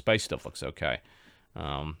awful, but the space stuff looks okay.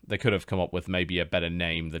 They could have come up with maybe a better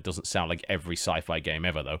name that doesn't sound like every sci-fi game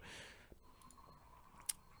ever, though.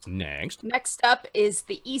 Next up is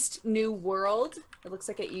The East New World. It looks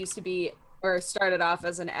like it used to be, or started off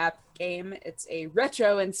as an app game. It's a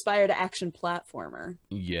retro-inspired action platformer.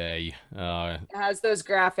 Yay. It has those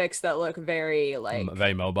graphics that look very like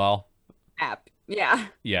Very mobile. app. Yeah.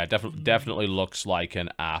 Yeah, definitely looks like an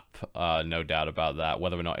app. No doubt about that.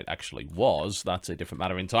 Whether or not it actually was, that's a different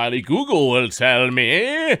matter entirely. Google will tell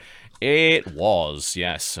me it was.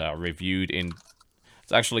 Yes, reviewed in...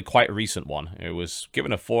 It's actually quite a recent one. It was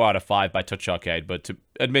given a 4 out of 5 by Touch Arcade, but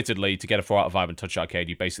admittedly, to get a 4 out of 5 in Touch Arcade,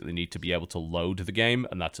 you basically need to be able to load the game,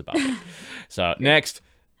 and that's about it. So, next.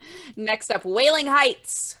 Next up, Wailing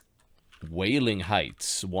Heights. Wailing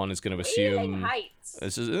Heights. One is going to assume... Wailing Heights.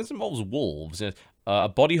 This involves wolves. A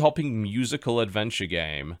body-hopping musical adventure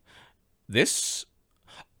game. This...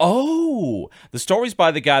 Oh! The story's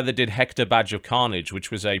by the guy that did Hector Badge of Carnage,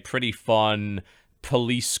 which was a pretty fun...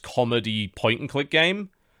 police comedy point-and-click game.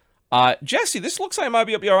 Jesse, this looks like it might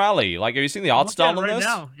be up your alley. Like, have you seen the art style on this?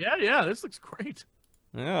 Now. Yeah, this looks great.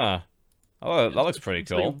 Yeah. Oh, that looks pretty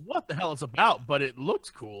cool. What the hell it's about, but it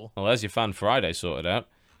looks cool. Well, there's your Fan Friday sorted out.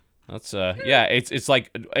 That's, yeah, it's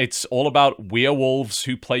like, it's all about werewolves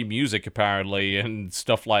who play music, apparently, and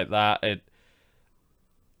stuff like that.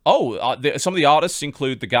 Some of the artists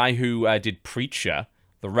include the guy who did Preacher,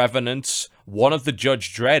 The Revenant, one of the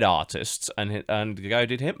Judge Dredd artists, and the guy who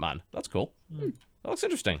did Hitman. That's cool. That looks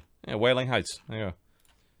interesting. Yeah, Wailing Heights. There you go.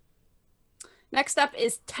 Next up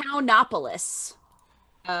is Townopolis.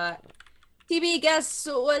 TB, guess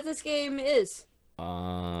what this game is?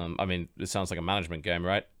 I mean, it sounds like a management game,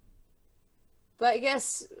 right? But I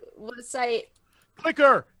guess what site?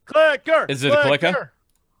 Clicker! Is it a clicker?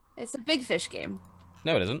 It's a Big Fish game.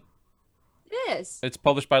 No, it isn't. It is. It's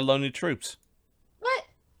published by Lonely Troops. What?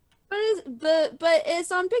 But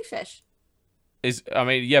it's on Big Fish.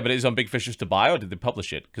 Yeah, but it's on Big Fish just to buy, or did they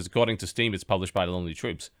publish it? Because according to Steam, it's published by Lonely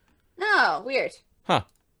Troops. Oh, weird. Huh.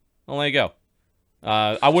 Well, there you go.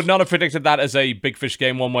 I would not have predicted that as a Big Fish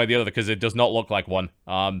game one way or the other, because it does not look like one.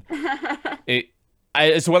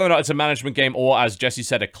 As to whether or not it's a management game or, as Jesse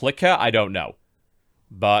said, a clicker, I don't know.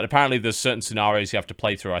 But apparently there's certain scenarios you have to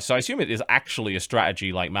play through. So I assume it is actually a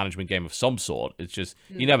strategy, like, management game of some sort. It's just,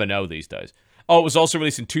 you never know these days. Oh, it was also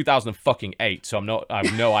released in 2008, so I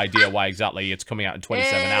have no idea why exactly it's coming out in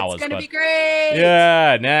 27 hours. It's gonna be great!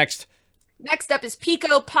 Yeah, next. Next up is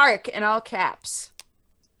Pico Park, in all caps.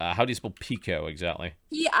 How do you spell Pico exactly?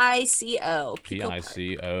 P-I-C-O.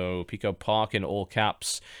 P-I-C-O. Pico Park in all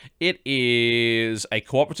caps. It is a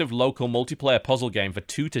cooperative local multiplayer puzzle game for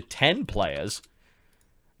 2 to 10 players.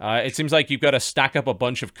 It seems like you've got to stack up a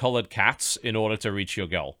bunch of colored cats in order to reach your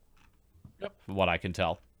goal. Yep. From what I can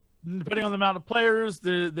tell. Depending on the amount of players,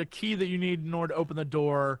 the key that you need in order to open the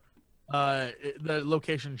door, the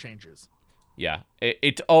location changes. Yeah.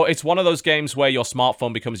 It's one of those games where your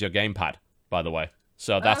smartphone becomes your gamepad, by the way.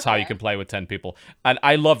 So that's how you can play with 10 people. And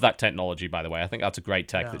I love that technology, by the way. I think that's a great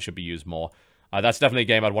tech that should be used more. That's definitely a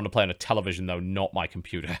game I'd want to play on a television, though, not my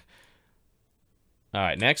computer. All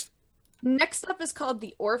right, next. Next up is called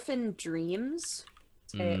The Orphan Dreams.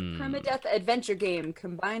 It's a permadeath adventure game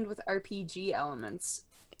combined with RPG elements.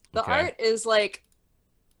 The art is, like,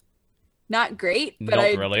 not great, but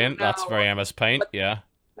not brilliant. That's very MS Paint, yeah.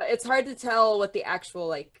 But it's hard to tell what the actual,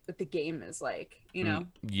 like, what the game is like, you know?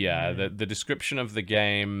 Yeah, the description of the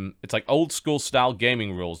game, it's like old school style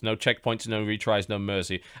gaming rules. No checkpoints, no retries, no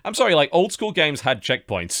mercy. I'm sorry, like, old school games had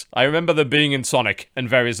checkpoints. I remember them being in Sonic and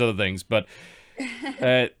various other things, but...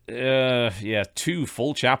 yeah, 2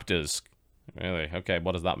 full chapters. Really? Okay,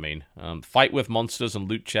 what does that mean? Fight with monsters and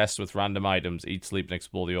loot chests with random items. Eat, sleep, and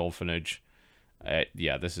explore the orphanage.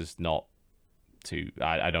 Yeah, this is not too...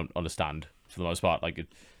 I don't understand, for the most part. Like, it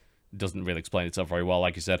doesn't really explain itself very well,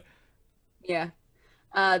 like you said. Yeah.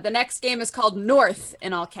 The next game is called North,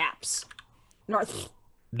 in all caps. North!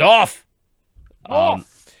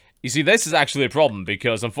 You see, this is actually a problem,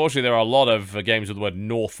 because unfortunately there are a lot of games with the word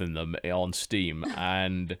North in them on Steam,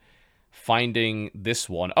 and finding this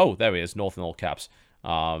one... Oh, there he is, North in all caps.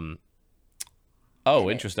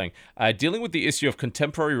 Interesting. Dealing with the issue of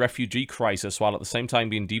contemporary refugee crisis while at the same time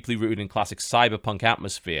being deeply rooted in classic cyberpunk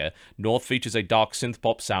atmosphere, North features a dark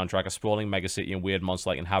synth-pop soundtrack, a sprawling megacity, and weird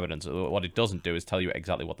monster-like inhabitants. What it doesn't do is tell you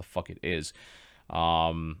exactly what the fuck it is.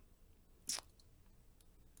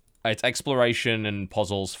 It's exploration and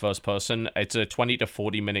puzzles, first person. It's a 20 to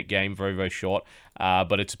 40 minute game, very, very short.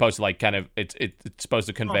 But it's supposed to, like, kind of, it's supposed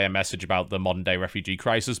to convey a message about the modern day refugee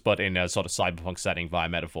crisis, but in a sort of cyberpunk setting via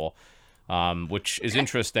metaphor. Which is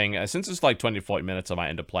interesting. Since it's like 20 to 40 minutes, I might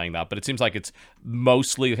end up playing that. But it seems like it's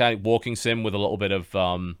mostly kind of walking sim with a little bit of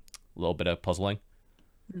puzzling.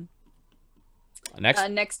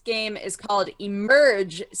 Next game is called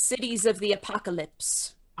Emerge: Cities of the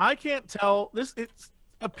Apocalypse. I can't tell.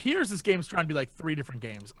 appears this game's trying to be like 3 different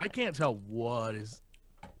games. I can't tell what is.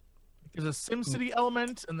 There's a SimCity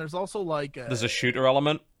element, and there's also like there's a shooter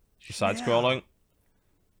element, side-scrolling.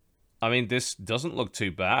 I mean, this doesn't look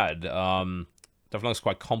too bad. Definitely looks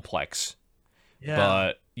quite complex. Yeah.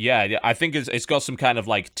 But yeah, I think it's got some kind of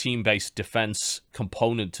like team-based defense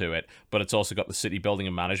component to it, but it's also got the city building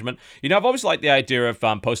and management. You know, I've always liked the idea of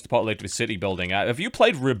post-apocalyptic city building. Have you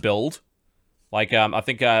played Rebuild? Like, I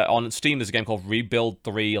think on Steam there's a game called Rebuild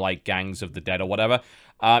 3, like Gangs of the Dead or whatever.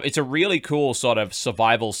 It's a really cool sort of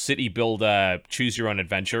survival city builder,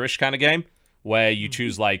 choose-your-own-adventure-ish kind of game, where you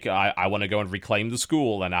choose, like, I want to go and reclaim the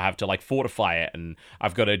school, and I have to, like, fortify it, and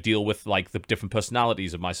I've got to deal with, like, the different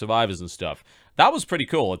personalities of my survivors and stuff. That was pretty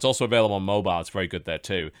cool. It's also available on mobile. It's very good there,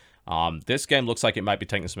 too. This game looks like it might be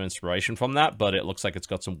taking some inspiration from that, but it looks like it's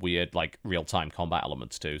got some weird, like, real-time combat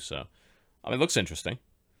elements, too, so... I mean, it looks interesting.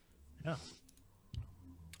 Yeah.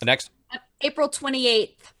 Next. April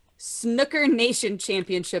 28th, Snooker Nation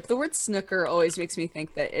Championship. The word snooker always makes me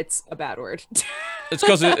think that it's a bad word. It's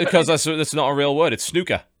because that's not a real word. It's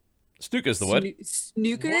snooker. Snooker's the word.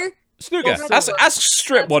 Snooker? Snooker. Ask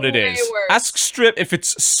Strip what it is. Ask Strip if it's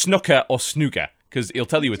snooker or snooker, because he'll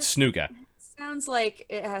tell you it's snooker. Sounds like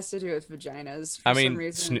it has to do with vaginas. I mean, some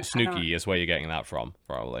reason. Snooki is where you're getting that from,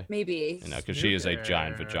 probably. Maybe. You know, because she is a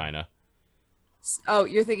giant vagina. Oh,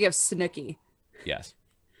 you're thinking of Snooki. Yes.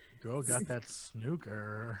 Girl got that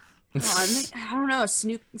snooker. Oh, I don't know.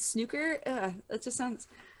 Snooker? That just sounds...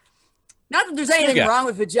 Not that there's anything wrong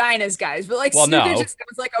with vaginas, guys, but like snooker just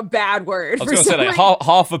sounds like a bad word. I was going to say, like,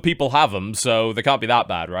 half of people have them, so they can't be that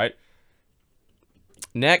bad, right?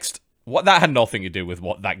 Next. That had nothing to do with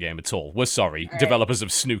that game at all. We're sorry, developers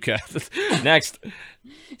of snooker. Next.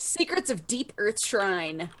 Secrets of Deep Earth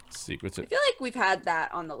Shrine. I feel like we've had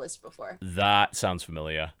that on the list before. That sounds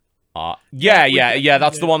familiar. Yeah.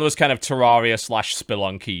 That's the one that was kind of Terraria /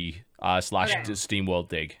 Spelunky / SteamWorld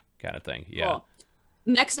Dig kind of thing. Yeah. Cool.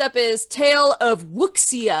 Next up is Tale of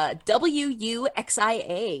Wuxia.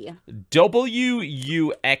 Wuxia.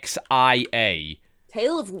 Wuxia.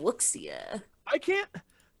 Tale of Wuxia. I can't.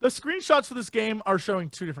 The screenshots for this game are showing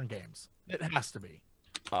 2 different games. It has to be.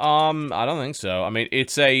 I don't think so. I mean,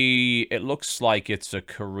 it looks like it's a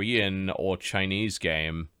Korean or Chinese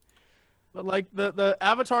game. But like the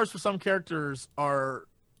avatars for some characters are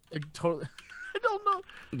like, totally. I don't know.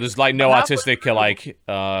 There's like no artistic like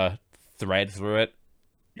thread through it.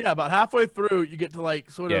 Yeah, about halfway through you get to like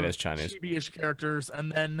sort of it is Chinese chibi-ish characters, and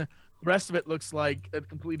then the rest of it looks like a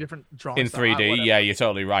completely different drawing in 3D. Yeah, you're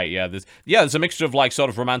totally right. Yeah, there's a mixture of like sort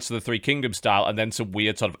of Romance of the Three Kingdoms style, and then some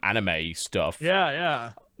weird sort of anime stuff.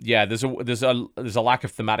 Yeah. Yeah, there's a lack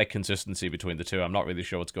of thematic consistency between the two. I'm not really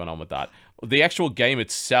sure what's going on with that. The actual game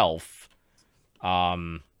itself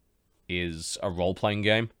is a role-playing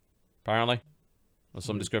game, apparently. Or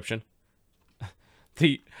some description.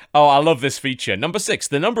 I love this feature. Number 6,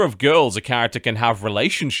 the number of girls a character can have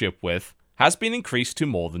relationship with has been increased to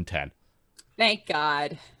more than 10. Thank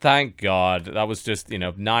God. Thank God. That was just,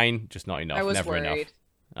 9, just not enough. I was Never worried. enough.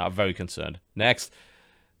 I'm very concerned. Next.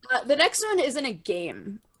 The next one isn't a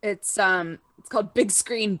game. It's called Big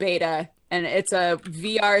Screen Beta, and it's a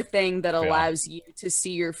VR thing that allows you to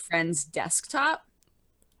see your friend's desktop.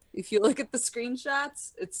 If you look at the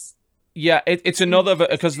screenshots, it's... Yeah, it's another,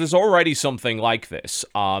 because there's already something like this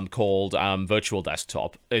called Virtual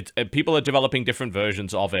Desktop. People are developing different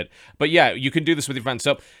versions of it. But yeah, you can do this with your friends.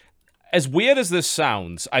 So, as weird as this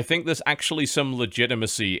sounds, I think there's actually some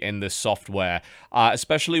legitimacy in this software,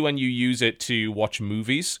 especially when you use it to watch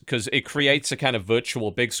movies, because it creates a kind of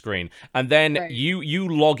virtual big screen. And then you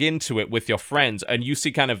log into it with your friends, and you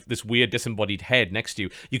see kind of this weird disembodied head next to you.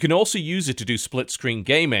 You can also use it to do split-screen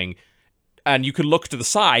gaming, and you can look to the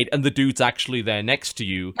side, and the dude's actually there next to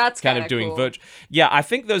you. That's kind of doing cool. virtual. Yeah, I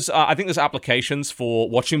think there's applications for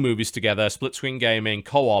watching movies together, split screen gaming,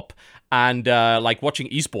 co-op, and like watching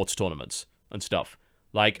esports tournaments and stuff.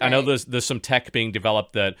 Like I know there's some tech being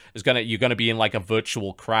developed that you're gonna be in like a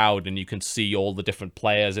virtual crowd, and you can see all the different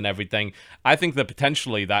players and everything. I think that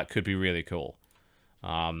potentially that could be really cool.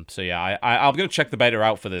 So yeah, I'm going to check the beta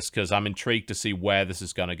out for this because I'm intrigued to see where this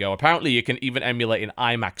is going to go. Apparently, you can even emulate an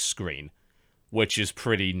IMAX screen, which is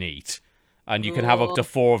pretty neat. And you can have up to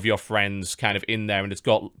 4 of your friends kind of in there, and it's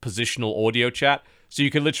got positional audio chat. So you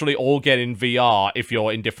can literally all get in VR if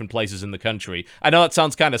you're in different places in the country. I know that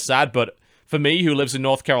sounds kind of sad, but for me, who lives in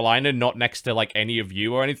North Carolina, not next to like any of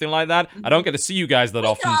you or anything like that, I don't get to see you guys that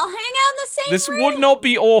often. We all hang out in the same This room. would not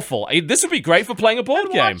be awful. This would be great for playing a board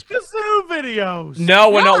game. Watch Kazoo videos. No,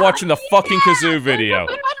 we're not watching the fucking Kazoo video.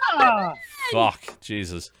 Fuck,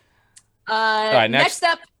 Jesus. Next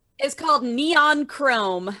up is called Neon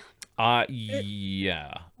Chrome.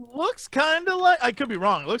 Yeah. Looks kind of like, I could be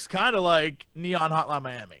wrong. It looks kind of like Neon Hotline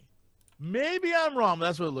Miami. Maybe I'm wrong, but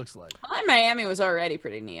that's what it looks like. Hotline Miami was already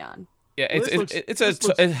pretty neon. Yeah, Well,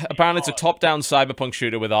 apparently it's a top-down cyberpunk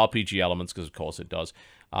shooter with RPG elements, because of course it does.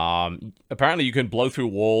 Apparently you can blow through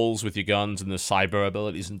walls with your guns and the cyber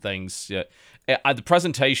abilities and things. Yeah. The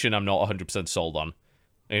presentation I'm not 100% sold on.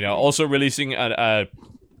 Also releasing a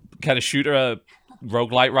kind of shooter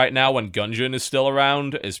roguelite right now when Gungeon is still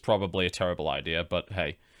around is probably a terrible idea, but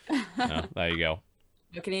hey, there you go.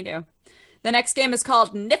 What can you do? The next game is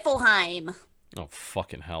called Niflheim. Oh,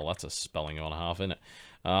 fucking hell, that's a spelling and a half, isn't it?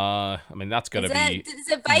 That's gonna be. Is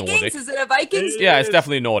it Vikings? Nordic. Is it a Vikings? Yeah, it's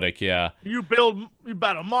definitely Nordic, yeah. You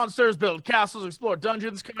battle monsters, build castles, explore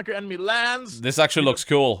dungeons, conquer enemy lands. This actually looks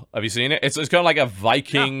cool. Have you seen it? It's kind of like a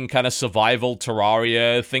Viking kind of survival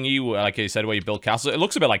Terraria thingy, like I said, where you build castles. It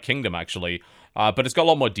looks a bit like Kingdom, actually. But it's got a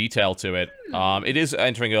lot more detail to it. It is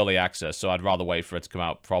entering early access, so I'd rather wait for it to come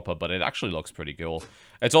out proper, but it actually looks pretty cool.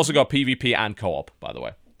 It's also got PvP and co-op, by the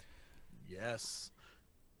way. Yes.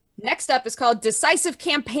 Next up is called Decisive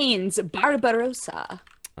Campaigns Barbarossa.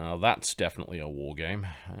 That's definitely a war game.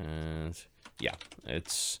 And yeah,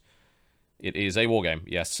 it is a war game.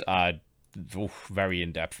 Yes, very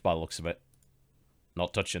in-depth by the looks of it.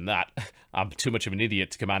 Not touching that. I'm too much of an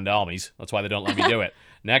idiot to command armies. That's why they don't let me do it.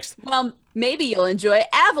 Next. Well, maybe you'll enjoy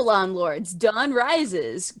Avalon Lords, Dawn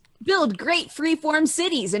Rises. Build great freeform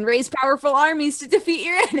cities and raise powerful armies to defeat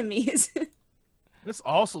your enemies. This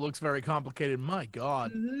also looks very complicated. My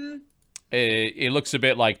God. Mm-hmm. It looks a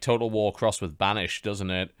bit like Total War crossed with Banished, doesn't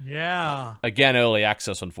it? Yeah. Again, early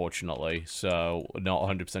access, unfortunately. So not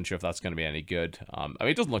 100% sure if that's going to be any good.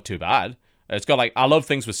 It doesn't look too bad. It's got I love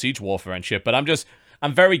things with Siege Warfare and shit, but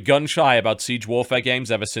I'm very gun shy about Siege Warfare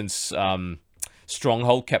games ever since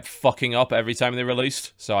Stronghold kept fucking up every time they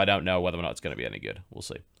released. So I don't know whether or not it's going to be any good. We'll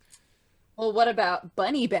see. Well, what about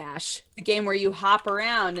Bunny Bash? The game where you hop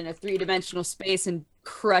around in a three-dimensional space and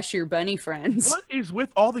crush your bunny friends. What is with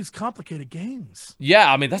all these complicated games?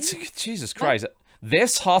 Yeah, that's... Jesus Christ.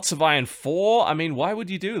 This, Hearts of Iron 4? Why would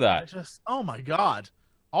you do that? Oh my God.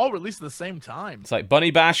 All released at the same time. It's like Bunny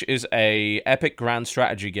Bash is a epic grand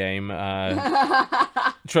strategy game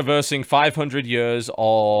traversing 500 years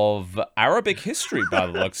of Arabic history by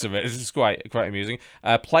the looks of it. It's quite amusing.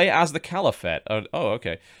 Play as the Caliphate. Oh,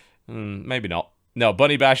 okay. Maybe not. No,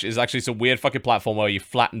 Bunny Bash is actually some weird fucking platform where you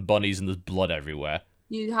flatten bunnies and there's blood everywhere.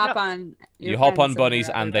 You hop on. You hop on bunnies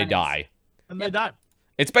and they die. And they die.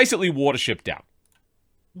 It's basically Watership Down.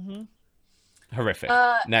 Mm-hmm. Horrific.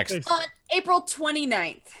 Next. On April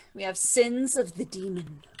 29th, we have Sins of the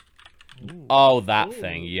Demon. Ooh. Oh, that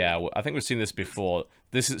thing. Yeah, I think we've seen this before.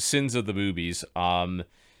 This is Sins of the Boobies.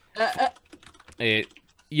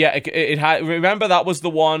 It had. Remember that was the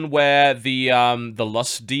one where the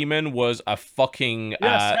lust demon was a fucking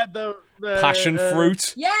had the passion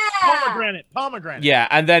fruit. Yeah. Pomegranate. Yeah,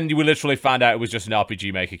 and then you literally found out it was just an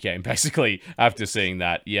RPG Maker game, basically. After seeing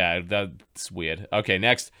that, yeah, that's weird. Okay,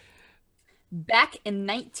 next. Back in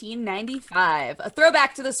 1995, a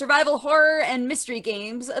throwback to the survival horror and mystery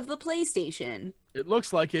games of the PlayStation. It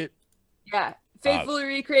looks like it. Yeah, faithfully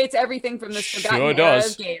recreates everything from the sure forgotten era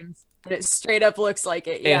of games. And it straight up looks like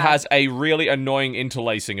it, yeah. It has a really annoying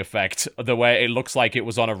interlacing effect, the way it looks like it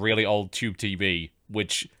was on a really old tube TV,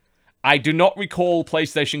 which I do not recall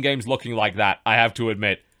PlayStation games looking like that, I have to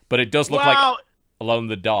admit. But it does look like Alone in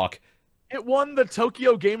the Dark. It won the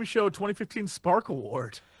Tokyo Game Show 2015 Spark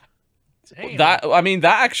Award. Damn. That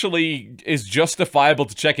actually is justifiable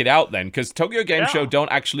to check it out then, because Tokyo Game Show don't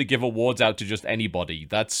actually give awards out to just anybody.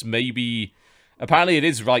 That's maybe... Apparently it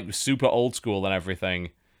is super old school and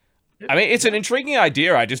everything. It's an intriguing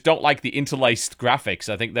idea. I just don't like the interlaced graphics.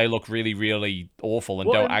 I think they look really, really awful and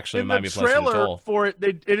don't actually remind me of PlayStation at all. The trailer for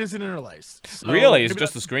it isn't interlaced. So really? It's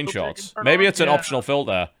just the screenshots. Maybe it's an optional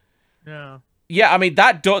filter. Yeah. Yeah,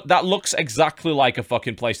 that looks exactly like a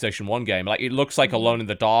fucking PlayStation 1 game. Like, it looks like Alone in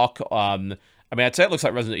the Dark. I'd say it looks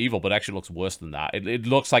like Resident Evil, but it actually looks worse than that. It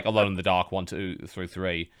looks like Alone in the Dark 1, 2, through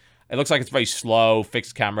 3. It looks like it's very slow,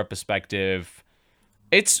 fixed camera perspective.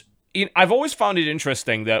 I've always found it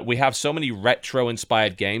interesting that we have so many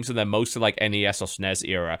retro-inspired games, and they're mostly like NES or SNES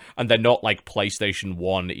era, and they're not like PlayStation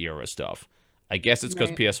 1 era stuff. I guess it's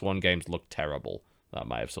because PS1 games look terrible. That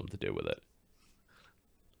might have something to do with it.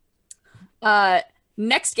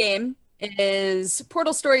 Next game is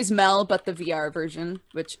Portal Stories Mel, but the VR version,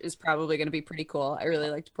 which is probably going to be pretty cool. I really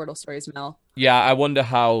liked Portal Stories Mel. Yeah, I wonder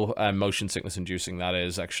how motion sickness inducing that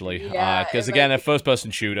is, actually. Because again, a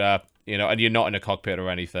first-person shooter, and you're not in a cockpit or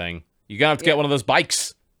anything. You're going to have to get one of those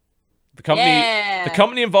bikes. The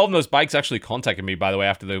company involved in those bikes actually contacted me, by the way,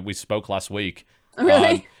 after we spoke last week.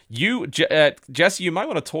 Really? Jesse, you might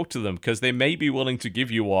want to talk to them because they may be willing to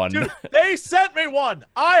give you one. Dude, they sent me one.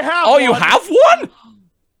 I have. Oh, one. you have one?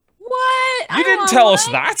 What? You didn't tell us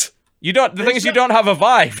that. You don't. The thing is, you don't have a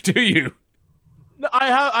Vive, do you? No, I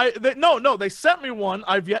have. No. They sent me one.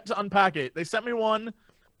 I've yet to unpack it. They sent me one.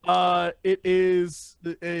 It is.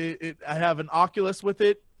 I have an Oculus with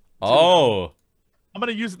it. Oh. I'm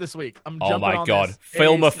gonna use it this week. Oh my god!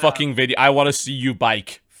 Film a fucking video. I want to see you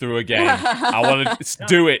bike through a game. I want to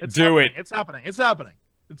do it. Do it. It's happening. It's happening.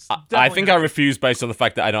 I think I refuse based on the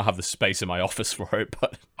fact that I don't have the space in my office for it.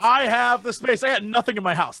 But I have the space. I had nothing in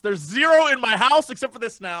my house. There's 0 in my house except for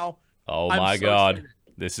this now. Oh my god. Excited.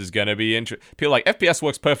 This is gonna be interesting. People like FPS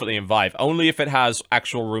works perfectly in Vive, only if it has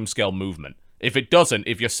actual room scale movement. If it doesn't,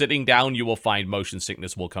 if you're sitting down, you will find motion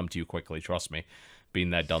sickness will come to you quickly. Trust me.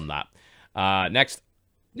 Been there, done that. Next.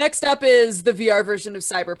 Next up is the VR version of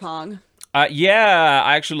Cyberpunk. Yeah,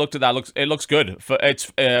 I actually looked at that. It looks good. It's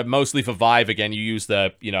mostly for Vive. Again, you use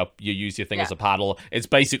your thing as a paddle. It's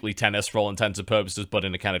basically tennis for all intents and purposes, but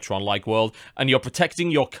in a kind of Tron-like world. And you're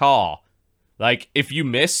protecting your car. Like, if you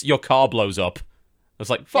miss, your car blows up. It's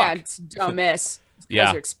like, fuck. Yeah, it's don't miss. Yeah.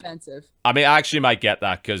 Those are expensive. I mean, I actually might get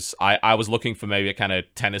that because I was looking for maybe a kind of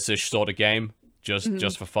tennis-ish sort of game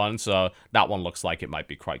just for fun. So that one looks like it might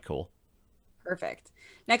be quite cool. Perfect.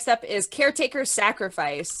 Next up is Caretaker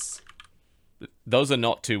Sacrifice. Those are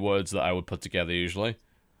not 2 words that I would put together usually.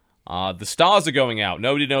 The stars are going out.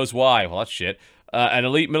 Nobody knows why. Well, that's shit. An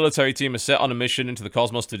elite military team is set on a mission into the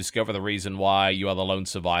cosmos to discover the reason why you are the lone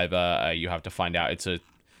survivor. You have to find out. It's a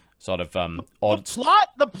sort of odd...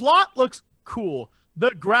 The plot looks cool.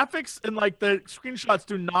 The graphics and like the screenshots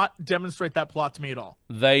do not demonstrate that plot to me at all.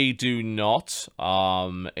 They do not.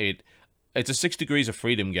 It's a 6 Degrees of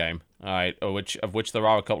Freedom game, all right, of which there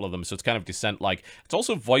are a couple of them, so it's kind of Descent-like. It's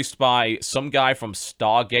also voiced by some guy from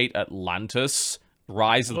Stargate Atlantis,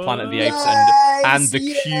 Rise of the Planet of the Apes, and The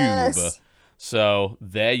Cube. So,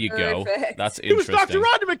 there you go. That's interesting. He was Dr.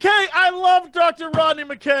 Rodney McKay! I love Dr. Rodney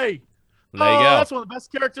McKay! There you go. That's one of the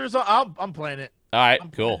best characters. I'm playing it. All right,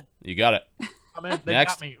 cool. You got it. They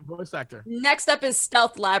got me. Voice actor. Next up is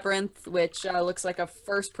Stealth Labyrinth, which looks like a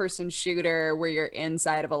first-person shooter where you're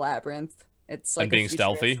inside of a labyrinth. It's like and being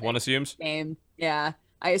stealthy, one assumes. Game. Yeah,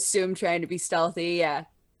 I assume trying to be stealthy. Yeah.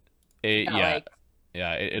 It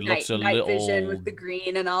looks a night little vision with the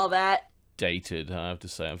green and all that. Dated, I have to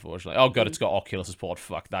say, unfortunately. Oh god, it's got Oculus support.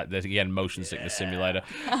 Fuck that. There's again motion sickness simulator.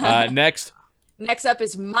 Next. Next up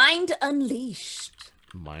is Mind Unleashed.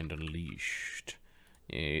 Mind Unleashed.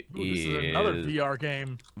 This is another VR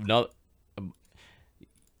game.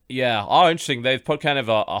 Yeah. Oh, interesting. They've put kind of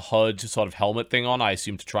a HUD sort of helmet thing on, I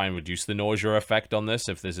assume, to try and reduce the nausea effect on this.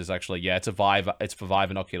 If this is actually, it's a Vive. It's for Vive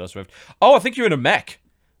and Oculus Rift. Oh, I think you're in a mech,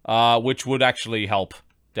 which would actually help.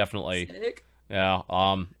 Definitely. Sick. Yeah.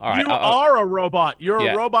 All right. You are a robot. You're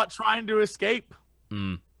a robot trying to escape.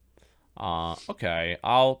 Okay.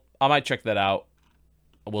 I might check that out.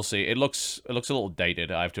 We'll see. It looks a little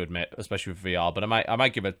dated, I have to admit, especially for VR. But I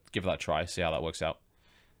might give that a try. See how that works out.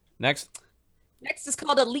 Next. Next is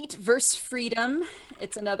called Elite vs. Freedom.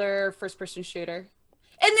 It's another first-person shooter.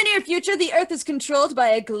 In the near future, the Earth is controlled by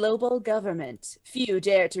a global government. Few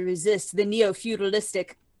dare to resist the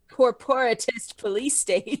neo-feudalistic, corporatist police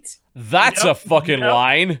state. That's a fucking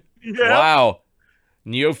line. Yep. Wow.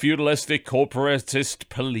 Neo-feudalistic corporatist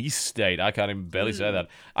police state. I can't even barely say that.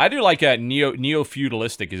 I do like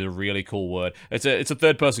neo-feudalistic is a really cool word. It's a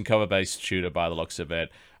third-person cover-based shooter by the looks of it.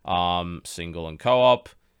 Single and co-op.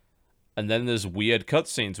 And then there's weird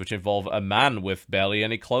cutscenes which involve a man with barely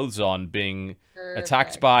any clothes on being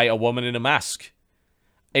attacked by a woman in a mask.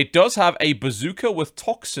 It does have a bazooka with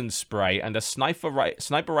toxin spray and a sniper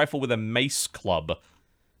rifle with a mace club,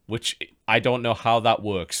 which I don't know how that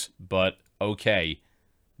works, but okay.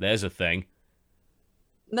 There's a thing.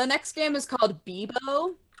 The next game is called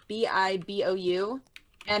Bibou, B-I-B-O-U,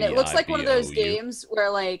 and it looks like one of those games where,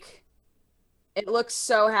 like, it looks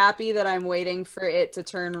so happy that I'm waiting for it to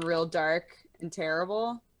turn real dark and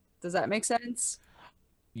terrible. Does that make sense?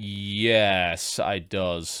 Yes, it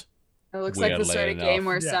does. It looks like the sort of game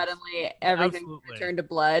where suddenly everything turned to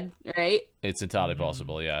blood, right? It's entirely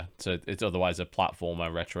possible, yeah. So it's otherwise a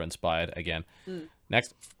platformer retro-inspired again.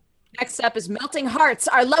 Next. Next up is Melting Hearts.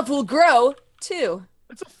 Our love will grow, too.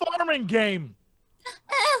 It's a farming game.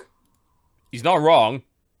 He's not wrong.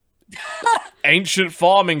 Ancient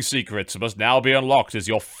farming secrets must now be unlocked as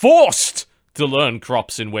you're forced to learn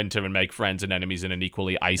crops in winter and make friends and enemies in an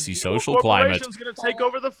equally icy social climate. Corporation's going to take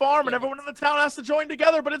over the farm and everyone in the town has to join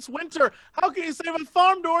together, but it's winter. How can you save a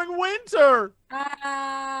farm during winter?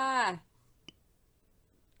 Ah.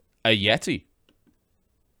 A Yeti.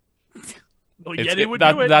 Well, Yeti would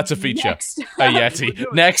do it. That's a feature. Next A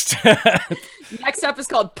Yeti. Next. Next up is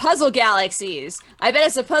called Puzzle Galaxies. I bet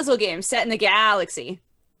it's a puzzle game set in the galaxy.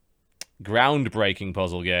 Groundbreaking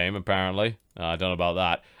puzzle game, apparently. I don't know about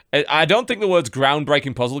that. I don't think the words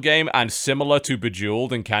groundbreaking puzzle game and similar to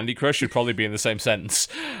Bejeweled and Candy Crush should probably be in the same sentence.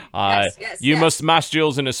 You must smash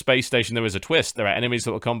jewels in a space station. There is a twist. There are enemies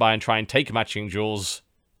that will come by and try and take matching jewels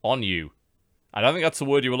on you. I don't think that's the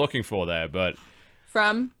word you were looking for there, but...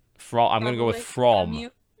 From? I'm going to go with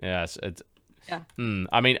from. Yes. Yeah.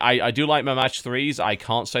 I mean, I do like my match 3s. I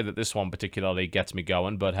can't say that this one particularly gets me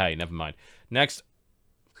going, but hey, never mind. Next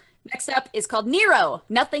up is called Nero.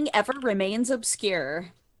 Nothing ever remains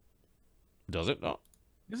obscure. Does it not?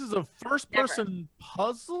 This is a first-person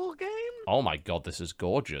puzzle game? Oh my god, this is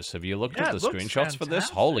gorgeous. Have you looked Yeah, at the it looks screenshots for this?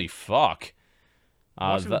 fantastic. Holy fuck.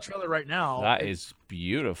 I'm watching the trailer right now. That is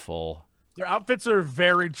beautiful. Their outfits are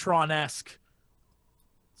very Tron-esque.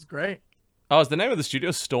 It's great. Oh, is the name of the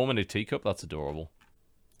studio Storm in a Teacup? That's adorable.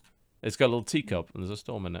 It's got a little teacup and there's a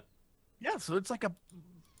storm in it. Yeah, so it's like a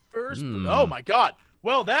first... Oh my god.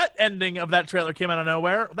 Well, that ending of that trailer came out of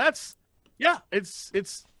nowhere. That's... Yeah, it's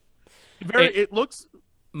very... It looks...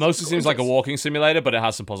 Mostly seems like a walking simulator, but it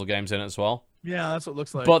has some puzzle games in it as well. Yeah, that's what it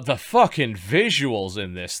looks like. But the fucking visuals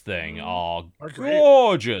in this thing are great.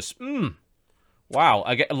 gorgeous. Wow,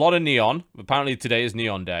 I get a lot of neon. Apparently today is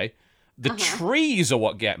Neon Day. The trees are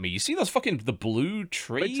what get me. You see those fucking the blue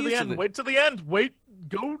trees? Wait to the end. Wait to the end. Wait.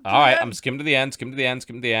 Go to all right, the I'm end. skimming to the end. Skim to the end.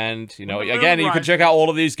 Skim to the end. You know, Moon again, you can rises. check out all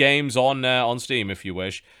of these games on Steam if you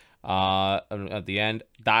wish. And at the end,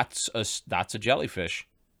 that's a jellyfish.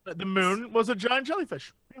 The moon was a giant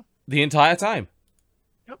jellyfish. Yeah. The entire time.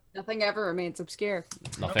 Nothing ever remains obscure.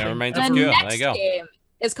 Nothing remains The obscure. next There you go. game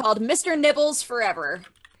is called Mr. Nibbles Forever.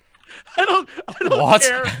 I don't What?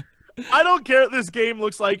 care. I don't care if this game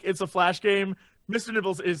looks like it's a Flash game. Mr.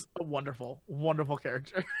 Nibbles is a wonderful, wonderful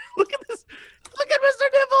character. Look at this. Look at Mr.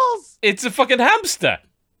 Nibbles. It's a fucking hamster.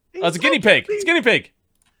 Oh, it's a guinea pig. It's a guinea pig.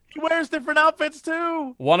 He wears different outfits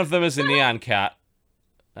too. One of them is a Nyan Cat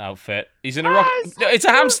outfit. He's in a rock. No, it's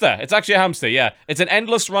a hamster. It's actually a hamster, yeah. It's an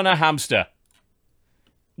endless runner hamster.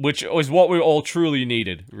 Which is what we all truly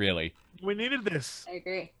needed, really. We needed this. I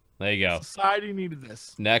agree. There you go. Society needed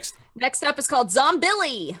this. Next. Next up is called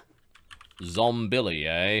Zombilly. Zombilly,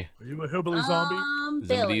 eh? Are you a hillbilly zombie?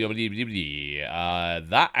 Billy.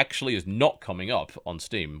 That actually is not coming up on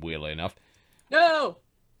Steam, weirdly enough. No.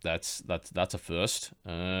 That's a first.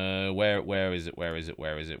 Where is it?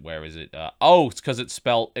 Oh, it's because it's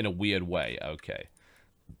spelled in a weird way. Okay.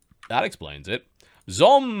 That explains it.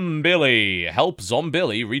 Zombilly! Help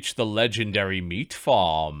Zombilly reach the legendary meat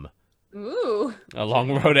farm. Ooh. A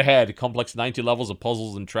long road ahead, complex 90 levels of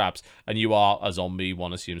puzzles and traps, and you are a zombie,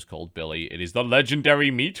 one assumes, called Billy. It is the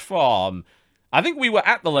legendary meat farm. I think we were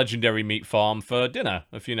at the legendary meat farm for dinner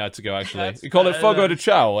a few nights ago, actually. We call it Fogo de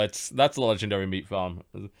Chao. That's the legendary meat farm.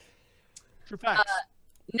 True facts.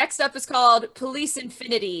 Next up is called Police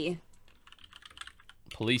Infinity.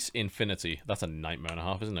 Police Infinity. That's a nightmare and a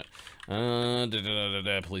half, isn't it?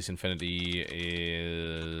 Police Infinity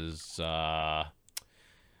is...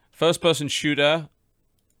 first-person shooter.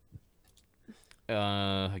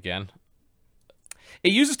 Again.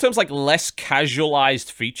 It uses terms like less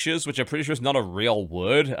casualized features, which I'm pretty sure is not a real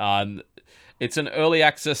word. It's an early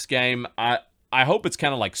access game. I hope it's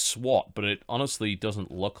kind of like SWAT, but it honestly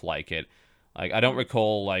doesn't look like it. Like, I don't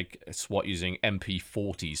recall, like, SWAT using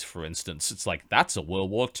MP40s, for instance. It's like, that's a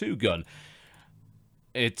World War II gun.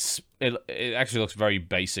 It actually looks very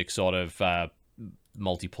basic, sort of,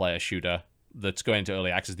 multiplayer shooter that's going into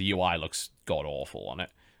early access. The UI looks god-awful on it.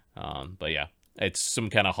 But yeah, it's some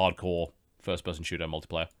kind of hardcore first-person shooter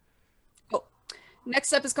multiplayer. Cool.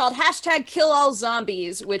 Next up is called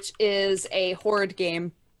 #KillAllZombies, which is a horde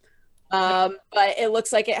game. But it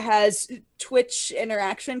looks like it has Twitch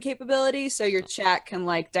interaction capability, so your chat can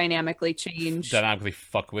like dynamically change. Dynamically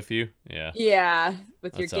fuck with you? Yeah. Yeah,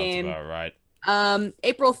 with That your sounds game. about right.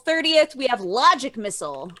 April 30th, we have Logic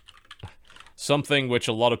Missile. Something which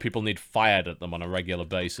a lot of people need fired at them on a regular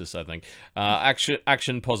basis, I think.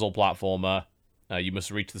 Action puzzle platformer. You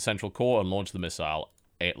must reach the central core and launch the missile.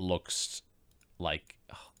 It looks like...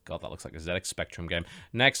 Oh, God, that looks like a ZX Spectrum game.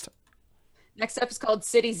 Next up is called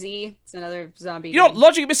City Z. It's another zombie You know, game.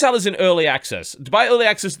 Logic Missile is in early access. By early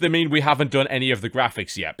access, they mean we haven't done any of the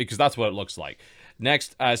graphics yet, because that's what it looks like.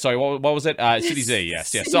 Next, sorry, what was it? City Z, yes.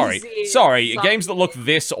 City Sorry. Z. Sorry, Zombie. games that look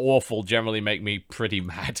this awful generally make me pretty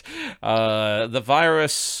mad. The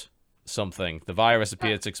virus... Something. The virus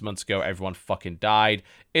appeared 6 months ago. Everyone fucking died.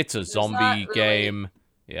 It's a zombie not really- game.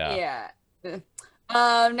 Yeah.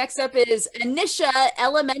 Yeah. Next up is Anisha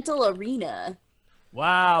Elemental Arena.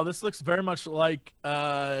 Wow, this looks very much like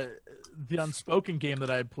the Unspoken game that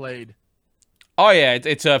I played. Oh yeah,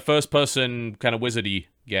 it's a first-person kind of wizardy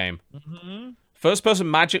game. Mm-hmm. First-person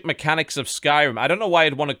magic mechanics of Skyrim. I don't know why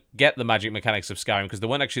I'd want to get the magic mechanics of Skyrim, because they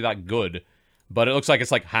weren't actually that good. But it looks like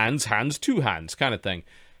it's like hands, two hands kind of thing.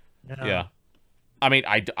 Yeah. I mean,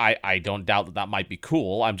 I don't doubt that might be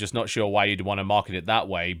cool. I'm just not sure why you'd want to market it that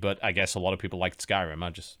way, but I guess a lot of people liked Skyrim. I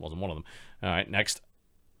just wasn't one of them. All right, next.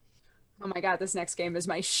 Oh my god, this next game is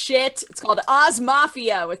my shit. It's called Oz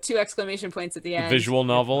Mafia with 2 exclamation points at the end. Visual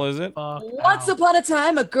novel, is it? Once upon a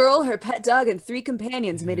time, a girl, her pet dog, and 3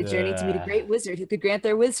 companions made a journey to meet a great wizard who could grant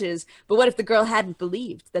their wishes. But what if the girl hadn't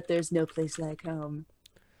believed that there's no place like home?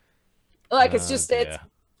 Like, it's just, it's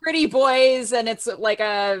pretty boys, and it's like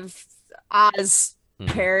a Oz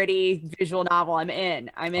parody visual novel. I'm into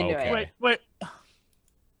it. Wait.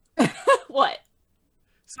 What?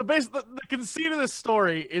 So basically, the conceit of this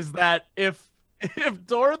story is that if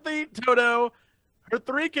Dorothy, Toto, her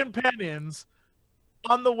 3 companions,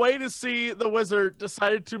 on the way to see the wizard,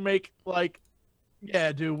 decided to make like,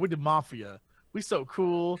 yeah, dude, we did Mafia. We so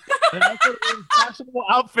cool. And I put in fashionable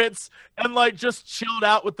outfits and like just chilled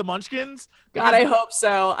out with the Munchkins. God, I hope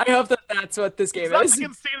so. I hope that that's what this game is. You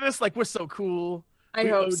can see this, like, we're so cool. I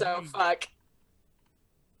hope so. Fuck.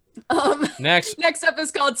 Next up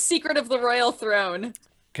is called Secret of the Royal Throne.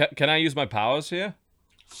 Can I use my powers here?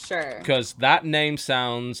 Sure. Because that name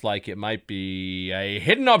sounds like it might be a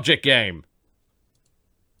hidden object game.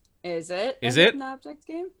 Is it? Is a it? hidden object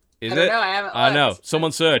game? Is I don't it? know. I haven't. I know. looked.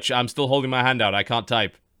 Someone search. I'm still holding my hand out. I can't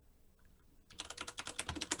type.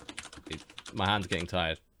 My hand's getting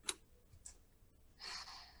tired.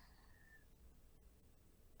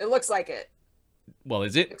 It looks like it. Well,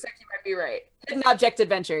 is it? Looks like you might be right. Hidden object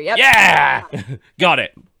adventure. Yep. Yeah! Got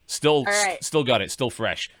it. Still, right. still got it. Still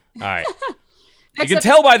fresh. All right. You Next can up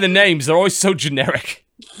tell by the names. They're always so generic.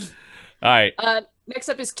 All right. Next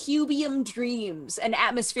up is Cubium Dreams, an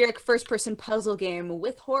atmospheric first-person puzzle game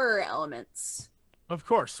with horror elements. Of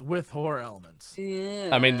course, with horror elements. Yeah.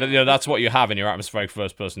 I mean, that's what you have in your atmospheric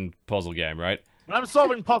first-person puzzle game, right? When I'm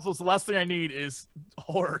solving puzzles, the last thing I need is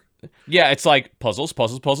horror. Yeah, it's like puzzles,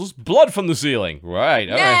 blood from the ceiling. Right.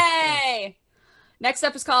 All right. Yay! Next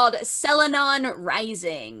up is called Selenon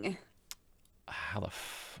Rising. How the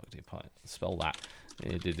fuck do you spell that?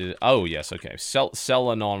 Oh, yes, okay.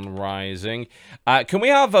 Selenon Rising. Can we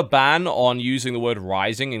have a ban on using the word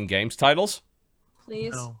rising in games titles?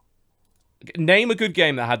 Please. No. Name a good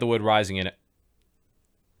game that had the word rising in it.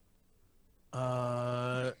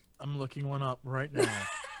 I'm looking one up right now.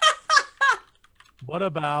 What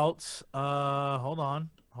about hold on.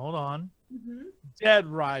 Mm-hmm. Dead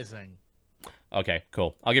Rising. Okay,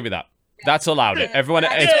 cool. I'll give you that. That's allowed. Everyone,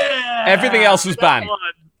 Yeah! everything else is banned. That one.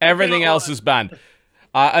 Everything else is banned.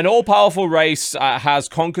 An all-powerful race has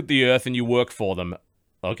conquered the Earth, and you work for them.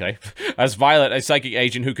 Okay. As Violet, a psychic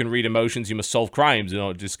agent who can read emotions, you must solve crimes in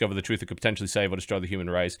order to discover the truth that could potentially save or destroy the human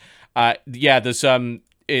race. Yeah, there's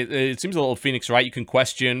It seems a little Phoenix, right? You can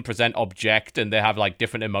question, present, object, and they have like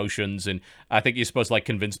different emotions, and I think you're supposed to like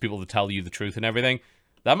convince people to tell you the truth and everything.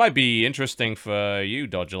 That might be interesting for you,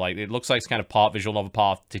 Dodger. Like, it looks like it's kind of part visual novel,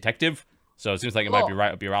 part detective. So it seems like it might be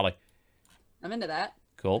right up your alley. I'm into that.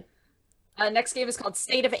 Cool. Next game is called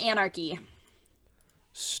State of Anarchy.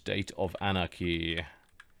 State of Anarchy.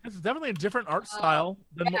 It's definitely a different art style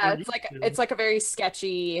than what Yeah, we're used to. it's like a very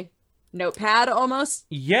sketchy notepad almost.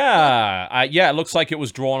 Yeah. Yeah, it looks like it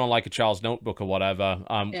was drawn on like a child's notebook or whatever.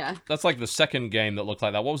 Yeah. That's like the second game that looked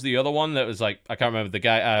like that. What was the other one that was like, I can't remember, the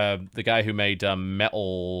guy who made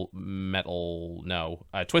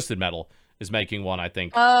Twisted Metal is making one, I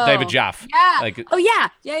think. Oh, David Jaffe. Yeah. Like, Oh yeah.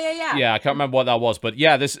 Yeah. yeah, I can't remember what that was, but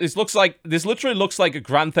yeah, this literally looks like a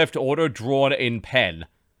Grand Theft Auto drawn in pen.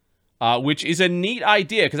 Which is a neat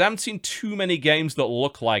idea, because I haven't seen too many games that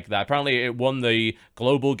look like that. Apparently, it won the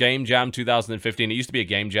Global Game Jam 2015. It used to be a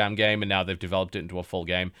Game Jam game, and now they've developed it into a full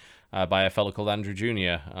game by a fellow called Andrew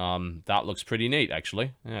Jr. That looks pretty neat,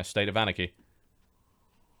 actually. Yeah, State of Anarchy.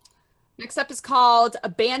 Next up is called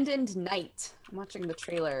Abandoned Night. I'm watching the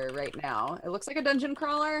trailer right now. It looks like a dungeon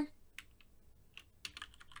crawler.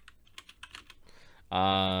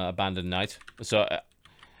 Abandoned Night. So,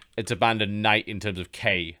 it's Abandoned Night in terms of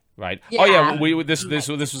K. Right. Yeah. Oh yeah. This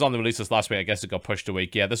was on the release list last week. I guess it got pushed a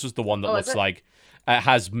week. Yeah, this was the one that looks like it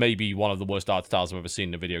has maybe one of the worst art styles I've ever seen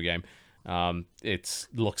in a video game. It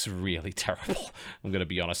looks really terrible. I'm gonna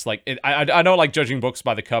be honest. Like, I don't like judging books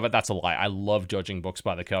by the cover. That's a lie. I love judging books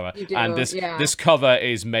by the cover. You do, and this cover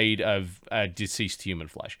is made of deceased human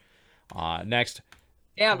flesh. Next.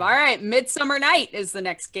 Damn. All right. Midsummer Night is the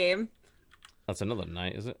next game. That's another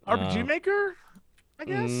night, is it? RPG Maker? I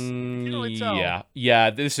guess. You can't really tell. Yeah.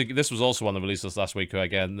 This was also on the release list last week.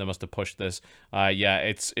 Again, they must have pushed this. Yeah,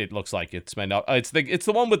 it looks like it's made up. It's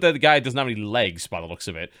the one with the guy who doesn't have any legs by the looks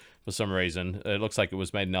of it for some reason. It looks like it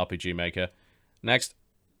was made in RPG Maker. Next.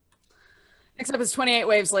 Next up is 28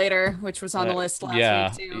 Waves Later, which was on the list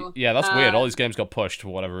last week too. Yeah, that's weird. All these games got pushed for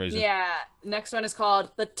whatever reason. Yeah. Next one is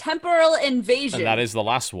called The Temporal Invasion. And that is the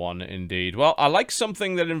last one, indeed. Well, I like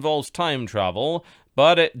something that involves time travel,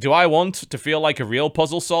 but do I want to feel like a real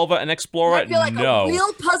puzzle solver and explorer? I feel like no. a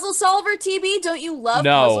real puzzle solver, TB? Don't you love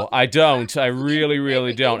No, puzzle I don't. I really,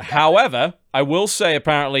 really don't. However, I will say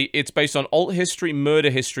apparently it's based on alt history,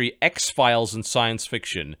 murder history, X-Files, and science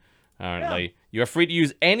fiction. Apparently. Yeah. You are free to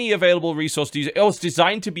use any available resource to use it. Oh, it's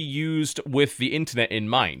designed to be used with the internet in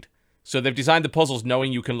mind. So they've designed the puzzles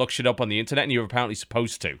knowing you can look shit up on the internet, and you're apparently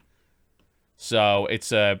supposed to. So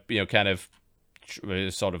it's a, kind of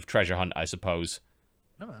sort of treasure hunt, I suppose.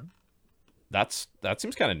 Oh. That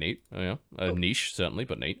seems kind of neat. A niche, certainly,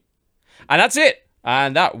 but neat. And that's it.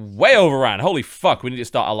 And that way overran. Holy fuck, we need to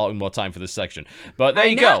start allotting more time for this section. But there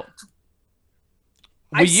you go.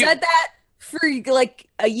 I said that for like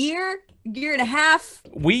a year and a half.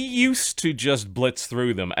 We used to just blitz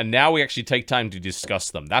through them, and now we actually take time to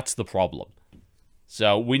discuss them. That's the problem.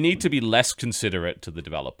 So we need to be less considerate to the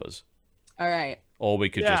developers. All right. Or we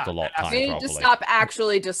could just allot time properly. We need to stop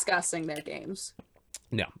actually discussing their games.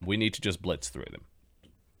 No, we need to just blitz through them.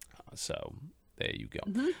 So there you go.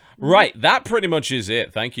 Mm-hmm. Right, that pretty much is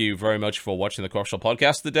it. Thank you very much for watching the Crucial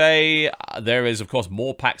Podcast today. There is, of course,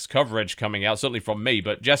 more PAX coverage coming out, certainly from me.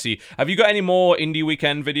 But Jesse, have you got any more Indie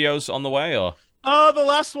Weekend videos on the way, or? The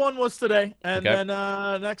last one was today, and then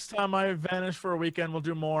next time I vanish for a weekend, we'll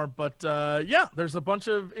do more. But yeah, there's a bunch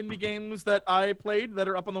of indie games that I played that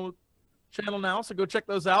are up on the channel now, so go check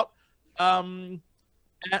those out. And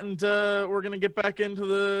we're gonna get back into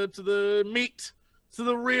the meat, to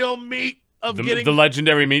the real meat of getting the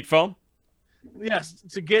legendary meat phone. Yes,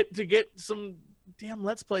 to get some damn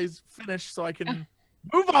Let's Plays finished, so I can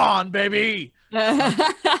move on, baby.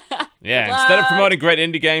 Yeah, instead of promoting great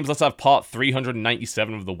indie games, let's have part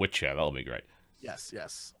 397 of The Witcher. That'll be great. Yes.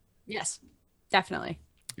 Yes, definitely.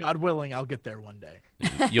 God willing, I'll get there one day.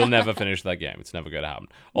 You'll never finish that game. It's never going to happen.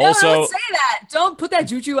 No, don't say that. Don't put that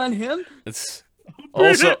juju on him.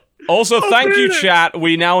 Also, thank you, chat.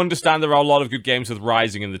 We now understand there are a lot of good games with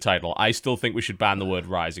Rising in the title. I still think we should ban the word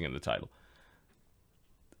Rising in the title.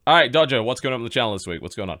 All right, Dodger, what's going on the channel this week?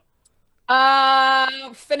 What's going on?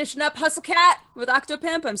 Finishing up Hustle Cat with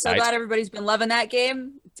Octopimp. I'm so glad everybody's been loving that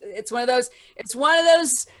game. It's one of those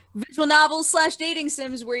visual novels / dating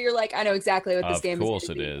sims where you're like, I know exactly what this game is. Of course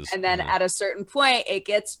it is. And then at a certain point, it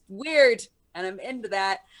gets weird, and I'm into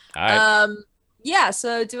that. All right. Yeah,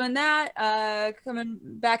 so doing that, coming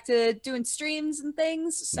back to doing streams and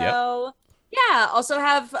things. So yeah, also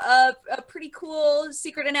have a pretty cool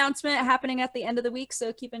secret announcement happening at the end of the week.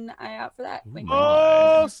 So keep an eye out for that.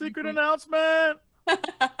 Oh, secret announcement!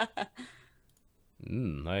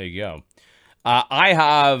 There you go. I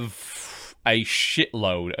have a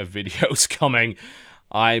shitload of videos coming.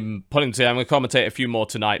 I'm going to commentate a few more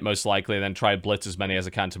tonight, most likely, and then try and blitz as many as I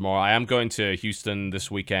can tomorrow. I am going to Houston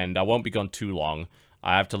this weekend. I won't be gone too long.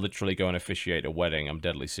 I have to literally go and officiate a wedding. I'm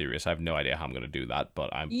deadly serious. I have no idea how I'm going to do that,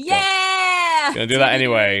 but I'm going to do that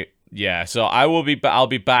anyway. Yeah, so I'll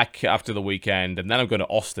be back after the weekend, and then I'm going to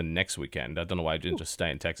Austin next weekend. I don't know why I didn't just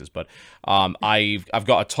stay in Texas, but I've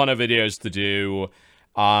got a ton of videos to do.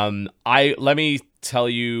 Let me tell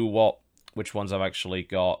you which ones I've actually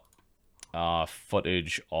got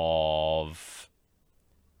footage of.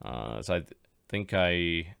 So I think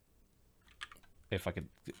if I could,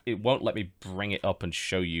 it won't let me bring it up and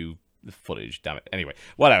show you the footage. Damn it. Anyway,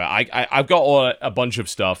 whatever. I've got a bunch of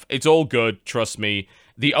stuff. It's all good. Trust me.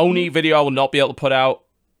 The only video I will not be able to put out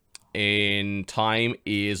in time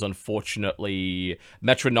is unfortunately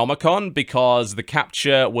Metronomicon, because the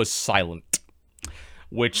capture was silent,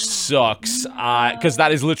 which sucks, because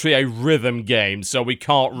that is literally a rhythm game, so we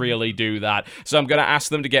can't really do that. So I'm going to ask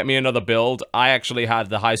them to get me another build. I actually had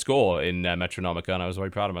the high score in Metronomicon. I was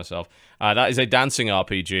very proud of myself. That is a dancing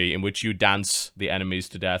RPG in which you dance the enemies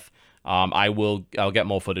to death. I'll get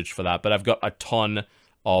more footage for that, but I've got a ton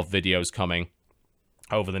of videos coming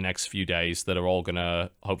over the next few days that are all going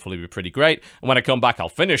to hopefully be pretty great. And when I come back, I'll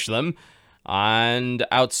finish them. And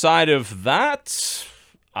outside of that,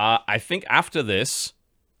 I think after this,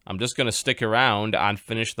 I'm just going to stick around and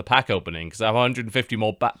finish the pack opening, because I have 150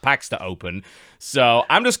 more packs to open. So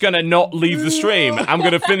I'm just going to not leave the stream. I'm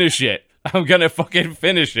going to finish it. I'm going to fucking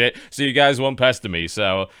finish it so you guys won't pester me.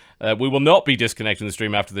 So we will not be disconnecting the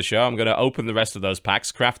stream after the show. I'm going to open the rest of those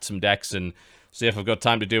packs, craft some decks, and see if I've got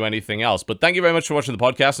time to do anything else. But thank you very much for watching the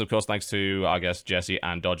podcast. Of course, thanks to our guests Jesse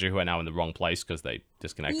and Dodger, who are now in the wrong place because they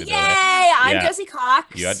disconnected. Yay! I'm Jesse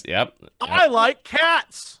Cox. Yep. I like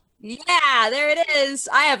cats. Yeah, there it is.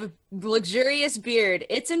 I have a luxurious beard.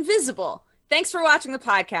 It's invisible. Thanks for watching the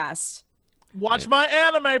podcast. Watch my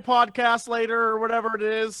anime podcast later or whatever it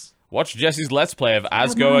is. Watch Jesse's Let's Play of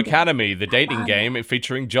Asgo Academy, the dating game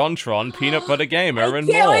featuring Jontron, Peanut Butter Gamer, and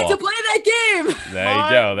more. I can't wait to play that game! There you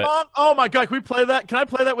go. Oh my god, can we play that? Can I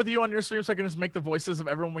play that with you on your stream so I can just make the voices of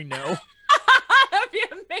everyone we know? That'd be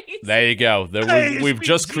amazing. There you go. We've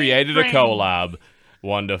just created a collab.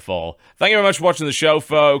 Wonderful. Thank you very much for watching the show,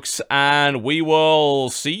 folks, and we will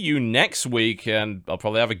see you next week, and I'll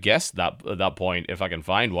probably have a guest at that point if I can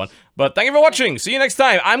find one. But thank you for watching. See you next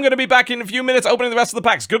time. I'm going to be back in a few minutes opening the rest of the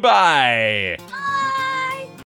packs. Goodbye.